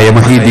 മഹാനായ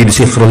മുഹീദ്ദീൻ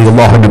ശൈഖ്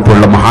റളിയല്ലാഹു അൻഹു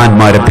പോലുള്ള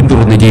മഹാന്മാരെ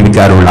പിന്തുടർന്ന്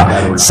ജീവിക്കാനുള്ള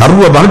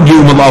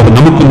സർവ്വഭാഗ്യവും അല്ലാഹു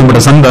നമുക്കും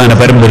നമ്മുടെ സന്താന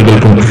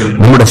പരമ്പരകൾക്കും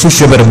നമ്മുടെ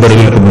ശിഷ്യ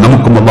പരമ്പരകൾക്കും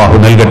നമുക്കും അല്ലാഹു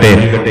നൽകട്ടെ.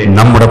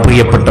 നമ്മുടെ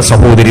പ്രിയപ്പെട്ട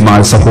സഹോദരിമാർ,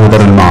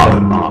 സഹോദരന്മാർ,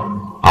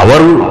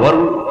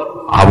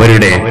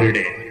 അവരുടെ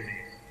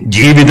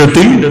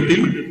ജീവിതത്തിൽ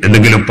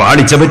എന്തെങ്കിലും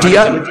പാളിച്ച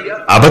പറ്റിയാൽ,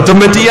 അബദ്ധം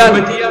പറ്റിയാൽ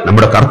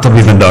നമ്മുടെ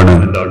കർത്തവ്യം എന്താണ്?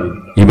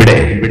 ഇവിടെ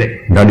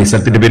എന്താണ് ഈ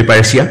സ്ഥലത്തിന്റെ പേര്?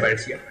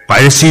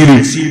 പഴശ്ശിയിൽ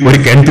ഒരു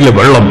കിണറ്റിലെ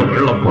വെള്ളം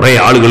കുറെ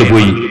ആളുകൾ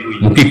പോയി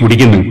മുക്കി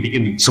കുടിക്കുന്നു.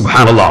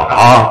 സുബ്ഹാനല്ലാഹ്,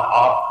 ആ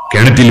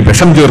കിണറ്റിൽ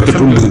വിഷം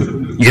ചേർത്തിട്ടുണ്ട്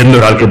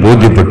എന്നൊരാൾക്ക്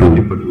ബോധ്യപ്പെട്ടു.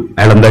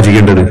 അയാൾ എന്താ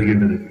ചെയ്യേണ്ടത്?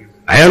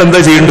 അയാൾ എന്താ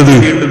ചെയ്യേണ്ടത്?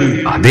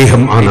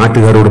 അദ്ദേഹം ആ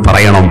നാട്ടുകാരോട്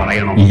പറയണം,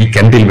 ഈ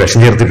കിണറ്റിൽ വിഷം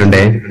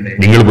ചേർത്തിട്ടുണ്ടേ,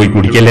 നിങ്ങൾ പോയി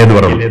കുടിക്കല്ലേ എന്ന്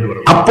പറയണം.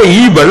 അപ്പൊ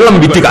ഈ വെള്ളം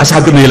വിറ്റ്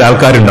കാശാക്കുന്നതിൽ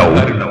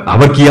ആൾക്കാരുണ്ടാവും,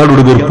 അവർക്ക്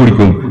ഇയാളോട് വെറുപ്പ്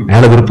പിടിക്കും.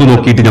 അയാളെ വെറുപ്പ്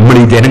നോക്കിയിട്ട് നമ്മൾ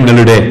ഈ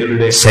ജനങ്ങളുടെ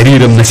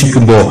ശരീരം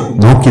നശിക്കുമ്പോ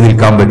നോക്കി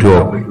നിൽക്കാൻ പറ്റുമോ?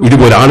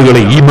 ഇതുപോലെ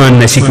ആളുകളെ ഈമാൻ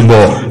നശിക്കുമ്പോ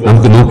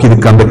നമുക്ക് നോക്കി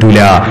നിൽക്കാൻ പറ്റൂല.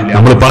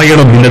 നമ്മൾ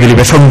പറയണം ഇന്നതിൽ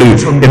വിഷമുണ്ട്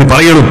എന്ന്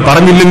പറയണം.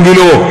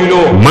 പറഞ്ഞില്ലെങ്കിലോ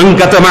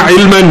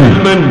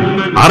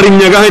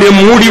അറിഞ്ഞ കാര്യം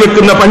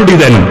മൂടിവെക്കുന്ന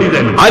പണ്ഡിതൻ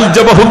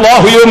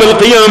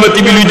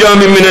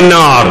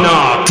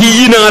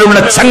തീയിനാലുള്ള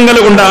ചങ്ങല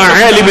കൊണ്ട് ആ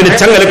ആലിമിന്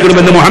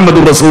ചങ്ങലക്കിടുമെന്ന് മുഹമ്മദ്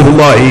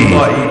റസൂലുള്ളാഹി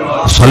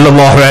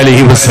സ്വല്ലല്ലാഹു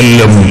അലൈഹി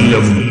വസല്ലം.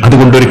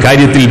 അതുകൊണ്ട് ഒരു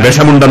കാര്യത്തിൽ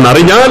വിഷമുണ്ടെന്ന്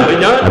അറിഞ്ഞാൽ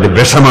അത്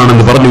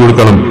വിഷമാണെന്ന് പറഞ്ഞു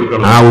കൊടുക്കണം.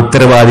 ആ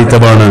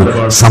ഉത്തരവാദിത്തമാണ്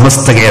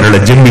സമസ്ത കേരള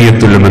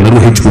ജംഇയ്യത്തുൽ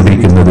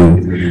നിർവഹിച്ചുകൊണ്ടിരിക്കുന്നത്.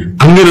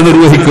 അങ്ങനെ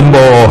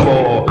നിർവഹിക്കുമ്പോ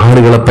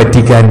ആളുകളെ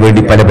പറ്റിക്കാൻ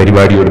വേണ്ടി പല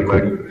പരിപാടി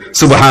എടുക്കും.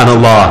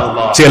 സുബ്ഹാനല്ലാഹ്,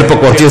 ചിലപ്പോ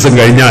കുറച്ചു ദിവസം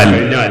കഴിഞ്ഞാൽ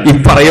ഈ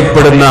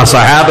പറയപ്പെടുന്ന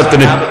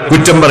സഹാബത്തിന്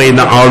കുറ്റം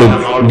പറയുന്ന ആളും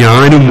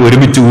ഞാനും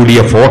ഒരുമിച്ച് കൂടിയ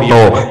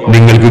ഫോട്ടോ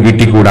നിങ്ങൾക്ക്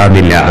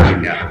കിട്ടിക്കൂടാന്നില്ല.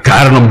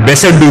 കാരണം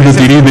വിഷമുണ്ടെന്ന്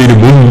തിരിയുന്നതിന്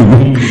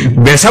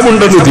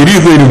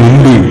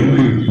മുമ്പ്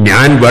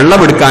ഞാൻ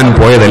വെള്ളമെടുക്കാൻ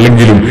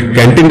പോയതല്ലെങ്കിലും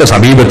കിണറ്റിന്റെ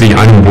സമീപത്ത്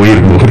ഞാനും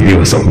പോയിരുന്നു ഒരു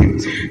ദിവസം.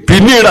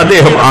 പിന്നീട്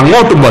അദ്ദേഹം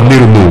അങ്ങോട്ടും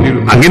വന്നിരുന്നു.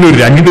 അങ്ങനെ ഒരു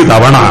 2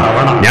 തവണ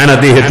ഞാൻ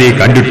അദ്ദേഹത്തെ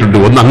കണ്ടിട്ടുണ്ട്.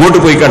 ഒന്ന് അങ്ങോട്ട്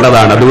പോയി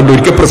കണ്ടതാണ്, അതുകൊണ്ട്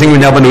ഒരിക്കൽ പ്രസംഗം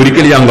ഞാൻ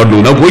ഒരിക്കൽ ഞാൻ കണ്ടു,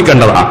 ഞാൻ പോയി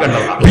കണ്ടതാ.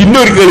 പിന്നെ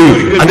ഒരിക്കൽ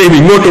അദ്ദേഹം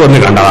ഇങ്ങോട്ട് വന്ന്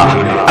കണ്ടതാ.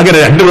 അങ്ങനെ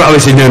 2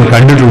 പ്രാവശ്യം ഞാൻ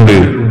കണ്ടിട്ടുണ്ട്.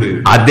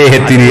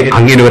 അദ്ദേഹത്തിന്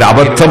അങ്ങനെ ഒരു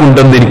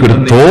അബദ്ധമുണ്ടെന്ന് എനിക്കൊരു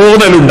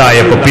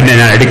തോന്നലുണ്ടായപ്പോ പിന്നെ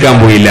ഞാൻ എടുക്കാൻ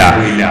പോയില്ല.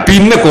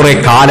 പിന്നെ കുറെ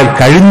കാലം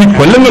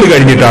കൊല്ലങ്ങൾ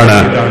കഴിഞ്ഞിട്ടാണ്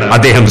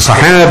അദ്ദേഹം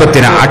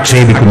സഹാബത്തിനെ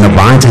ആക്ഷേപിക്കുന്ന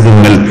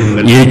വാചകങ്ങൾ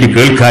എനിക്ക്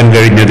കേൾക്കാൻ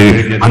കഴിഞ്ഞത്.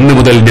 അന്ന്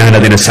മുതൽ ഞാൻ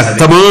അതിനെ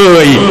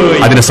ശക്തമായി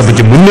അതിനെ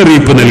സംബന്ധിച്ച്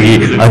മുന്നറിയിപ്പ് നൽകി.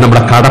 അത്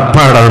നമ്മുടെ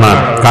കടപ്പാടാണ്.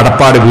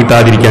 കടപ്പാട്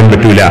വീട്ടാതിരിക്കാൻ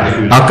പറ്റൂല.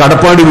 ആ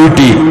കടപ്പാട്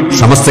വീട്ടി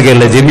സമസ്ത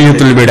കേരള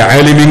ജംഇയ്യത്തുൽ ഉലമയുടെ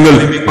ആലിമീങ്ങൾ,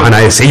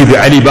 മഹാനായ സയ്യിദ്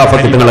അലി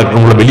ബാഫഖി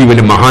തങ്ങളടക്കമുള്ള വലിയ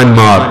വലിയ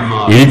മഹാന്മാർ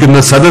ഇരിക്കുന്ന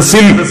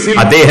സദസ്സിൽ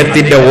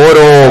അദ്ദേഹത്തിന്റെ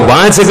ഓരോ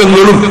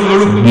വാചകങ്ങളും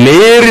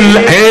നേരിൽ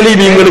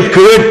ആലിമീങ്ങൾ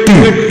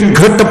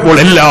കേട്ടപ്പോൾ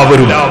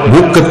എല്ലാവരും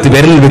മൂക്കത്ത്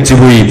വിരൽ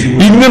വെച്ചുപോയി.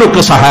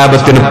 ഇങ്ങനൊക്കെ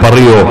സഹാബത്തിന്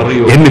പറയോ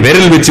എന്ന്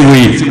വിരൽ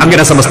വെച്ചുപോയി.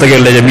 അങ്ങനെ സമസ്ത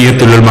കേരള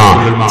ജംഇയ്യത്തുൽ ഉലമ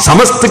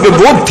സമസ്തക്ക്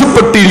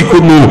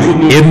ബോധ്യപ്പെട്ടിരിക്കുന്നു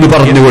എന്ന്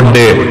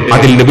പറഞ്ഞുകൊണ്ട്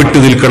അതിൽ നിന്ന്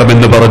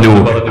വിട്ടുനിൽക്കണമെന്ന് പറഞ്ഞു.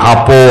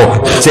 അപ്പോ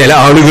ചില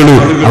ആളുകൾ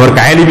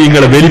അവർക്ക്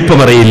ആലിമീങ്ങളെ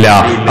വലിപ്പമറിയില്ല,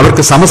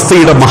 അവർക്ക്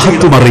സമസ്തയുടെ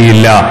മഹത്വം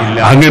അറിയില്ല.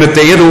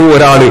 അങ്ങനത്തെ ഏതോ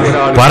ഒരാള്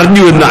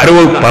പറഞ്ഞു എന്ന് ആരോ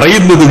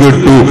പറയുന്നത്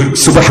കേട്ടു.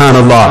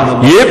 സുബ്ഹാനല്ലാഹ്,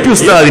 എ.പി.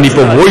 ഉസ്താദിന്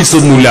ഇപ്പൊ വോയിസ്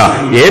ഒന്നുമില്ല,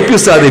 എ.പി.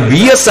 ഉസ്താദ്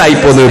BS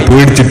ആയിപ്പോന്ന്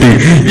പേടിച്ചിട്ട്,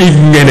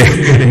 ഇങ്ങനെ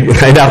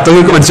അതിന്റെ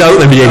അർത്ഥങ്ങൾക്ക്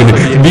മനസ്സിലാകുന്നുണ്ട്.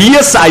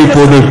 BS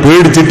ആയിപ്പോന്ന്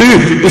പേടിച്ചിട്ട്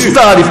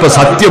ഉസ്താദ് ഇപ്പൊ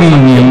സത്യം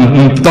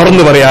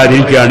തുറന്നു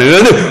പറയാതിരിക്കുകയാണ്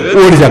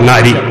ഒരു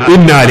ചങ്ങാതി.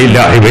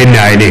 ഇന്നാലില്ലാഹി വ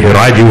ഇന്നാ ഇലൈഹി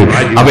റാജിഊൻ.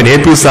 അവൻ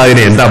എ.പി.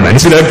 ഉസ്താദിനെ എന്താ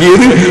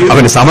മനസ്സിലാക്കിയത്,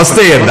 അവൻ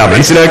സമസ്തയെ എന്താ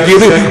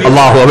മനസ്സിലാക്കിയത്?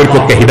 അള്ളാഹു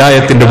അവർക്കൊക്കെ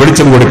ഹിദായത്തിന്റെ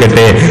വെളിച്ചം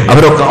കൊടുക്കട്ടെ.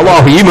 അവരൊക്കെ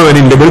അള്ളാഹു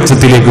ഈമാനിന്റെ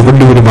വെളിച്ചത്തിലേക്ക്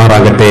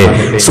കൊണ്ടുവരുമാറാകട്ടെ.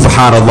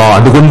 സുബ്ഹാനല്ലാഹ്.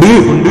 അതുകൊണ്ട്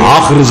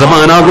ആഖിർ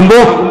സമാനാകുമ്പോ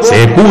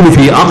സയകൂനു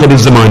ഫീ ആഖിർ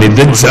സമാനി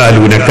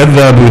ദജ്ജാലൂന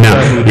കദ്ദാബൂന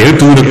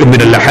യഅതൂനകും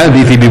മിനൽ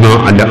ഹദീഥി ബിമാ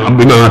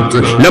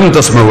ലം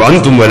തസ്മഉ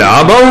അൻതും വലാ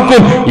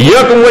ആബാഉകും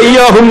ഇയ്യാകും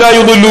വഇയ്യാഹും ലാ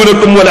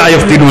യുദല്ലൂനകും വലാ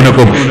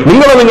യഫ്തിനൂനകും.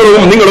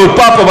 നിങ്ങളും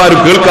ഉപ്പാപ്പമാരും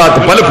കേൾക്കാത്ത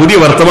പല പുതിയ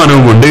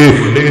വർത്തമാനവും കൊണ്ട്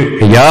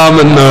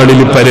ഖിയാമത്ത്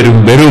നാളിൽ പലരും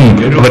വരും.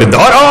 അവർ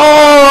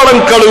ധാരാളം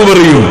കളവ്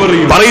പറയും.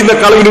 പറയുന്ന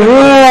കളവിന്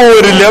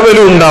ഒരു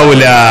ലെവലും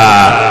ഉണ്ടാവില്ല.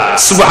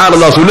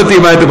 സുബ്ഹാനല്ലാഹ്.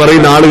 സുന്നത്തിയുമായിട്ട്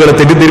പറയുന്ന ആളുകളെ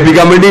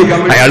തെറ്റിദ്ധരിപ്പിക്കാൻ വേണ്ടി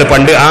അയാൾ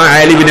പണ്ട് ആ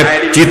ആലിമിനെ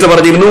ചീത്ത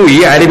പറഞ്ഞിരുന്നു, ഈ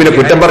ആലിമിനെ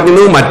കുറ്റം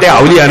പറഞ്ഞിരുന്നു, മറ്റേ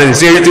ഔലിയാനെ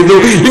നിശ്ചയിച്ചിരുന്നു,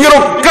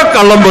 ഇങ്ങനൊക്കെ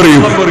കള്ളം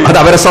പറയും. അത്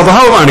അവരെ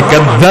സ്വഭാവമാണ്.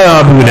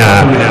 കദ്ദാബൂന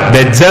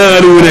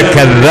ദജ്ജാലൂന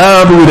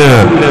കദ്ദാബൂന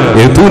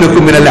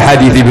യതൂനകും മിനൽ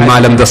ഹദീഥി ബിമാ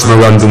ലം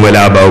തസ്മഉ അൻതും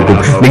വലാ ആബാഉകും.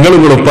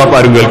 നിങ്ങളും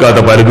ഉപ്പാപ്പാരും കേൾക്കാത്ത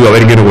പലതും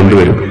അവരിങ്ങനെ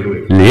കൊണ്ടുവരും.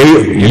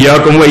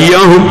 ഇയ്യാകും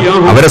വഇയ്യാഹും.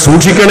 അവരെ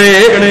സൂക്ഷിക്കണേ,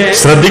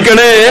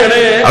 ശ്രദ്ധിക്കണേ,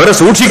 അവരെ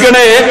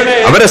സൂക്ഷിക്കണേ,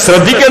 അവരെ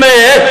ശ്രദ്ധിക്കണേ.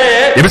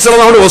 നബി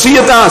സല്ലല്ലാഹു അലൈഹി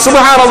വസല്ലം.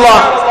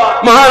 സുബ്ഹാനല്ലാഹ്.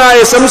 മഹാനായ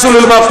ശംസുൽ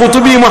ഉലമ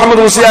ഖുതുബി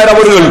മുഹമ്മദ് മുസ്ലിയാർ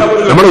അവറുകൾ,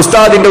 നമ്മുടെ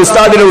ഉസ്താദിന്റെ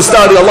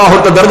ഉസ്താദ്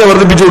അല്ലാഹുവിന്റെ ദർജ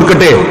വർദ്ധിപ്പിച്ചു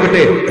കൊടുക്കട്ടെ.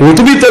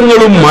 ഖുതുബി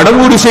തങ്ങളും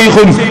മടവൂർ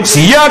ശൈഖും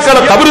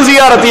ശിയാക്കളെ ഖബർ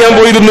സിയാറത്ത് ചെയ്യാൻ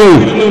പോയിരുന്നു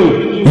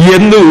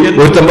എന്ന്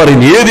ഒരുത്തൻ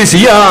പറയുന്നു. ഏത്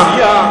ഷിയ?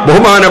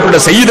 ബഹുമാനപ്പെട്ട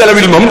സയ്യിദ്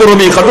അലവിൽ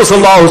മംദൂമി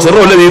ഖദ്ദസല്ലാഹു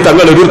സിർറഹു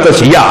തങ്ങൾ എതിർത്ത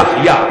ഷിയ,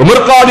 ഉമർ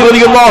ഖാദി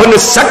റളിയല്ലാഹു അൻഹു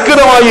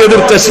ശക്തമായി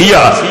എതിർത്ത ഷിയ.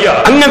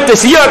 അങ്ങനത്തെ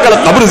ഷിയാക്കളെ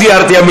ഖബർ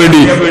സിയാറത്ത് ചെയ്യാൻ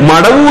വേണ്ടി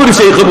മടവൂർ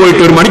ശൈഖ്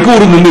പോയിട്ട് 1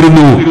 മണിക്കൂർ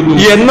നിന്നിരുന്നു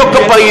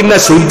എന്നൊക്കെ പറയുന്ന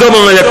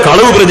ശുദ്ധമായ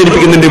കളവ്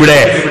പ്രചരിപ്പിക്കുന്നുണ്ട് ഇവിടെ.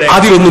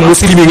 അതിലൊന്നും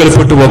മുസ്ലിമീങ്ങൾ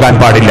പെട്ടുപോകാൻ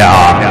പാടില്ല.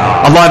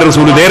 അല്ലാഹുവിന്റെ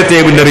റസൂൽ നേരത്തെ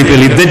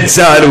മുന്നറിയിപ്പിൽ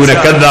ദജ്ജാലൂന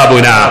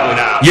കദ്ദാബൂന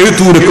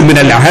യഅതൂനകും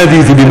മിനൽ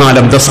ഹദീഥി ബിമാ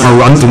ലം തസ്മഉ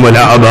അൻതും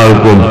വലാ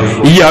ആബാഉകും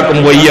ഇയ്യാകും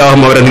വഇയ്യാഹും.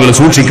 അവരെ നിങ്ങൾ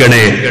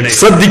സൂക്ഷിക്കണേ,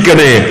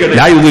 ശ്രദ്ധിക്കണേ.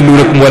 ലാ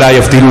യുദല്ലൂനകും വലാ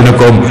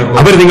യഫ്തിനൂനകും.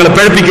 അവർ നിങ്ങളെ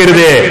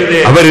പഴപ്പിക്കരുതേ,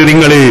 അവർ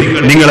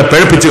നിങ്ങളെ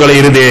പഴപ്പിച്ചു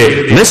കളയരുതേ,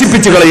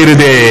 നശിപ്പിച്ചു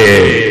കളയരുതേ,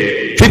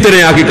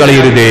 ഫിത്നയാക്കി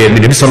കളയരുതേ എന്ന്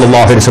നബി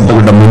സല്ലല്ലാഹു അലൈഹി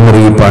വസല്ലം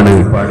മുന്നറിയിപ്പാണ്.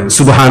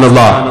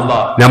 സുബ്ഹാനല്ലാഹ്.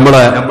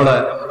 നമ്മളെ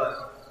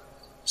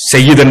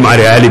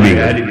സയ്യിദന്മാരെ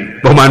ആലിമീങ്ങൾ,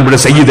 ബഹുമാനപ്പെട്ട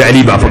സയ്യിദ്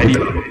അലി ബാഫഖി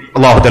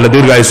അല്ലാഹു തആല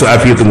ദീർഘായുസ്സും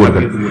ആഫിയത്തും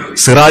കൊടുക്കട്ടെ.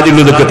 സിറാജുൽ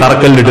ഹുദക്ക്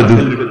തറക്കല്ലിട്ടത്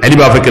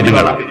അലിബാബയ്ക്ക്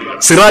തങ്ങളാ.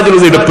 സിറാജുൽ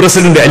ഹുദയുടെ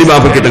പ്രസിഡന്റ്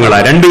അലിബാബയ്ക്ക് തങ്ങളാ.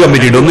 2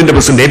 കമ്മിറ്റിയുടെ, ഒന്നിന്റെ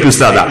പ്രസിഡന്റ് AP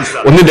ഉസ്താദ,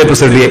 ഒന്നിന്റെ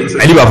പ്രസിഡന്റ്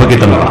അലിബാബയ്ക്ക്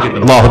തങ്ങളാ.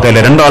 അല്ലാഹു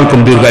തആല രണ്ടാൾക്കും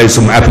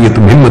ദീർഘായുസ്സും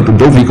ആഫിയത്തും ഹിമ്മത്തും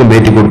തൗഫീഖും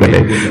ഏറ്റി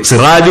കൊടുക്കട്ടെ.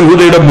 സിറാജുൽ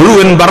ഹുദയുടെ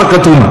മുഴുവൻ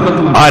ബർക്കത്തും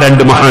ആ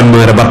 2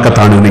 മഹാന്മാരുടെ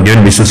ബർക്കത്താണെന്ന് ഞാൻ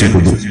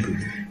വിശ്വസിക്കുന്നു.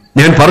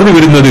 ഞാൻ പറഞ്ഞു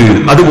വരുന്നത്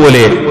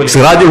അതുപോലെ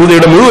സിറാജുൽ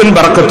ഹുദയുടെ മുഴുവൻ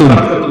ബർക്കത്തും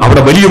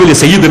അവിടെ വലിയ വലിയ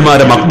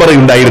സയ്യിദന്മാരെ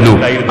മഖ്ബറയുണ്ടായിരുന്നു.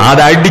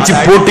 അത് അടിച്ച്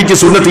പൊട്ടിച്ച്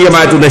സുന്നത്ത്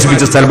ജമാഅത്ത്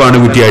നശിപ്പിച്ച സ്ഥലമാണ്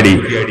കുറ്റിയാടി.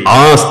 ആ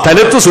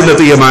സ്ഥലത്ത്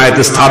സുന്നത്ത്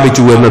ജമാഅത്ത്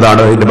സ്ഥാപിച്ചു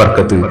എന്നതാണ് അതിന്റെ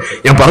ബർക്കത്ത്.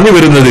 ഞാൻ പറഞ്ഞു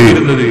വരുന്നത്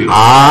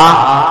ആ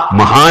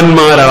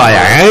മഹാന്മാരായ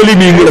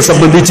ആലിമീങ്ങളെ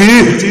സംബന്ധിച്ച്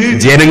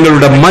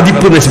ജനങ്ങളുടെ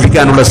മതിപ്പ്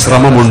നശിപ്പിക്കാനുള്ള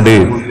ശ്രമമുണ്ട്.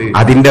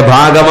 അതിന്റെ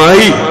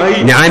ഭാഗമായി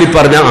ഞാനീ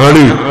പറഞ്ഞ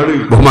ആള്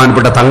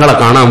ബഹുമാനപ്പെട്ട തങ്ങളെ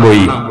കാണാൻ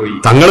പോയി.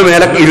 തങ്ങള്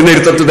മേലെ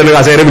ഇരുന്നിരുത്തത്തിൽ തന്നെ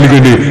കസേര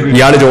വിളിക്കുന്നുണ്ട്,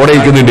 ഇയാള്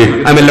ചോടയിക്കുന്നുണ്ട്.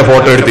 അതെല്ലാം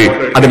ഫോട്ടോ എടുത്ത്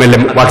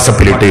അതുമെല്ലാം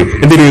വാട്സപ്പിലിട്ട്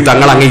എന്തിനു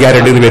തങ്ങൾ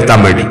അംഗീകാരം എന്ന് വരുത്താൻ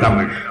വേണ്ടി,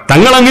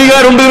 തങ്ങൾ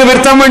അംഗീകാരമുണ്ട് എന്ന്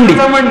വരുത്താൻ വേണ്ടി.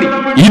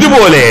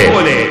 ഇതുപോലെ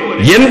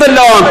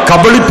എന്തെല്ലാം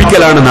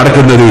കബളിപ്പിക്കലാണ്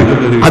നടക്കുന്നത്.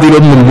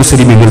 അതിലൊന്നും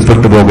മുസ്ലിമീങ്ങൾ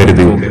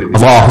പെട്ടുപോകരുത്.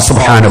 അല്ലാഹു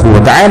സുബ്ഹാനഹു വ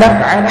തആല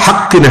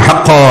ഹഖിനെ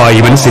ഹഖായി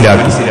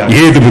മനസ്സിലാക്കി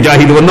ഏത്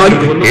മുജാഹിദ് വന്നാലും,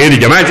 ഏത്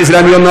ജമാഅത്ത്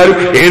ഇസ്ലാമി വന്നാലും,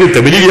 ഏത്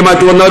തബ്ലീഗ്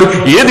ജമാഅത്ത് വന്നാലും,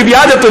 ഏത്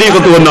വ്യാജ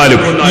ത്വരീഖത്ത് വന്നാലും,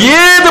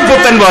 ഏത്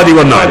പുത്തൻവാദി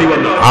വന്നാലും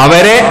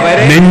അവരെ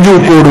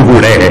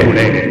നെഞ്ചൂക്കോടുകൂടെ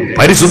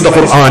പരിശുദ്ധ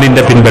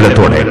ഖുർആനിന്റെ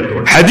പിൻബലത്തോടെ,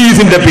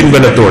 ഹദീസിന്റെ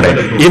പിൻബലത്തോടെ,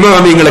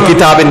 ഇമാമിങ്ങളെ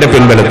കിതാബിന്റെ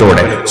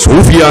പിൻബലത്തോടെ,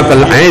 സൂഫിയാക്കൾ,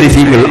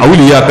 ആരിഫീങ്ങൾ,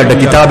 ഔലിയാക്കളുടെ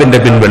കിതാബിന്റെ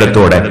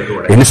പിൻബലത്തോടെ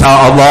ഇൻഷാ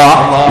അല്ലാഹ്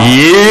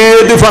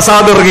ഏത്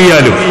ഫസാദ്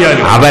ഇറങ്ങിയാലും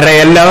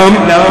അവരെയെല്ലാം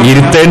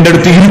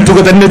ഇരുത്തേണ്ടടുത്ത് ഇരുത്തുക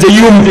തന്നെ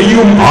ചെയ്യും.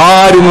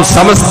 ആരും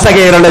സമസ്ത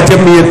കേരള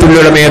ജംഇയ്യത്തുൽ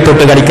ഉലമയെ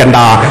തൊട്ട് കളിക്കണ്ട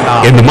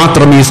എന്ന്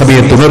മാത്രം ഈ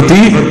സമയത്ത്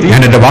ഉണർത്തി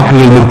ഞാൻ എന്റെ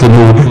വാക്കുകൾ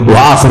നിർത്തുന്നു.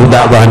 വആഖിറു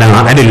ദഅവാനാ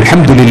അനിൽ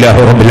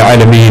ഹംദുലില്ലാഹി റബ്ബിൽ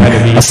ആലമീൻ.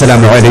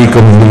 അസ്സലാമു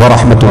അലൈക്കും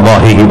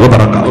വറഹ്മത്തുള്ളാഹി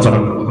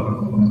വബറകാതുഹു.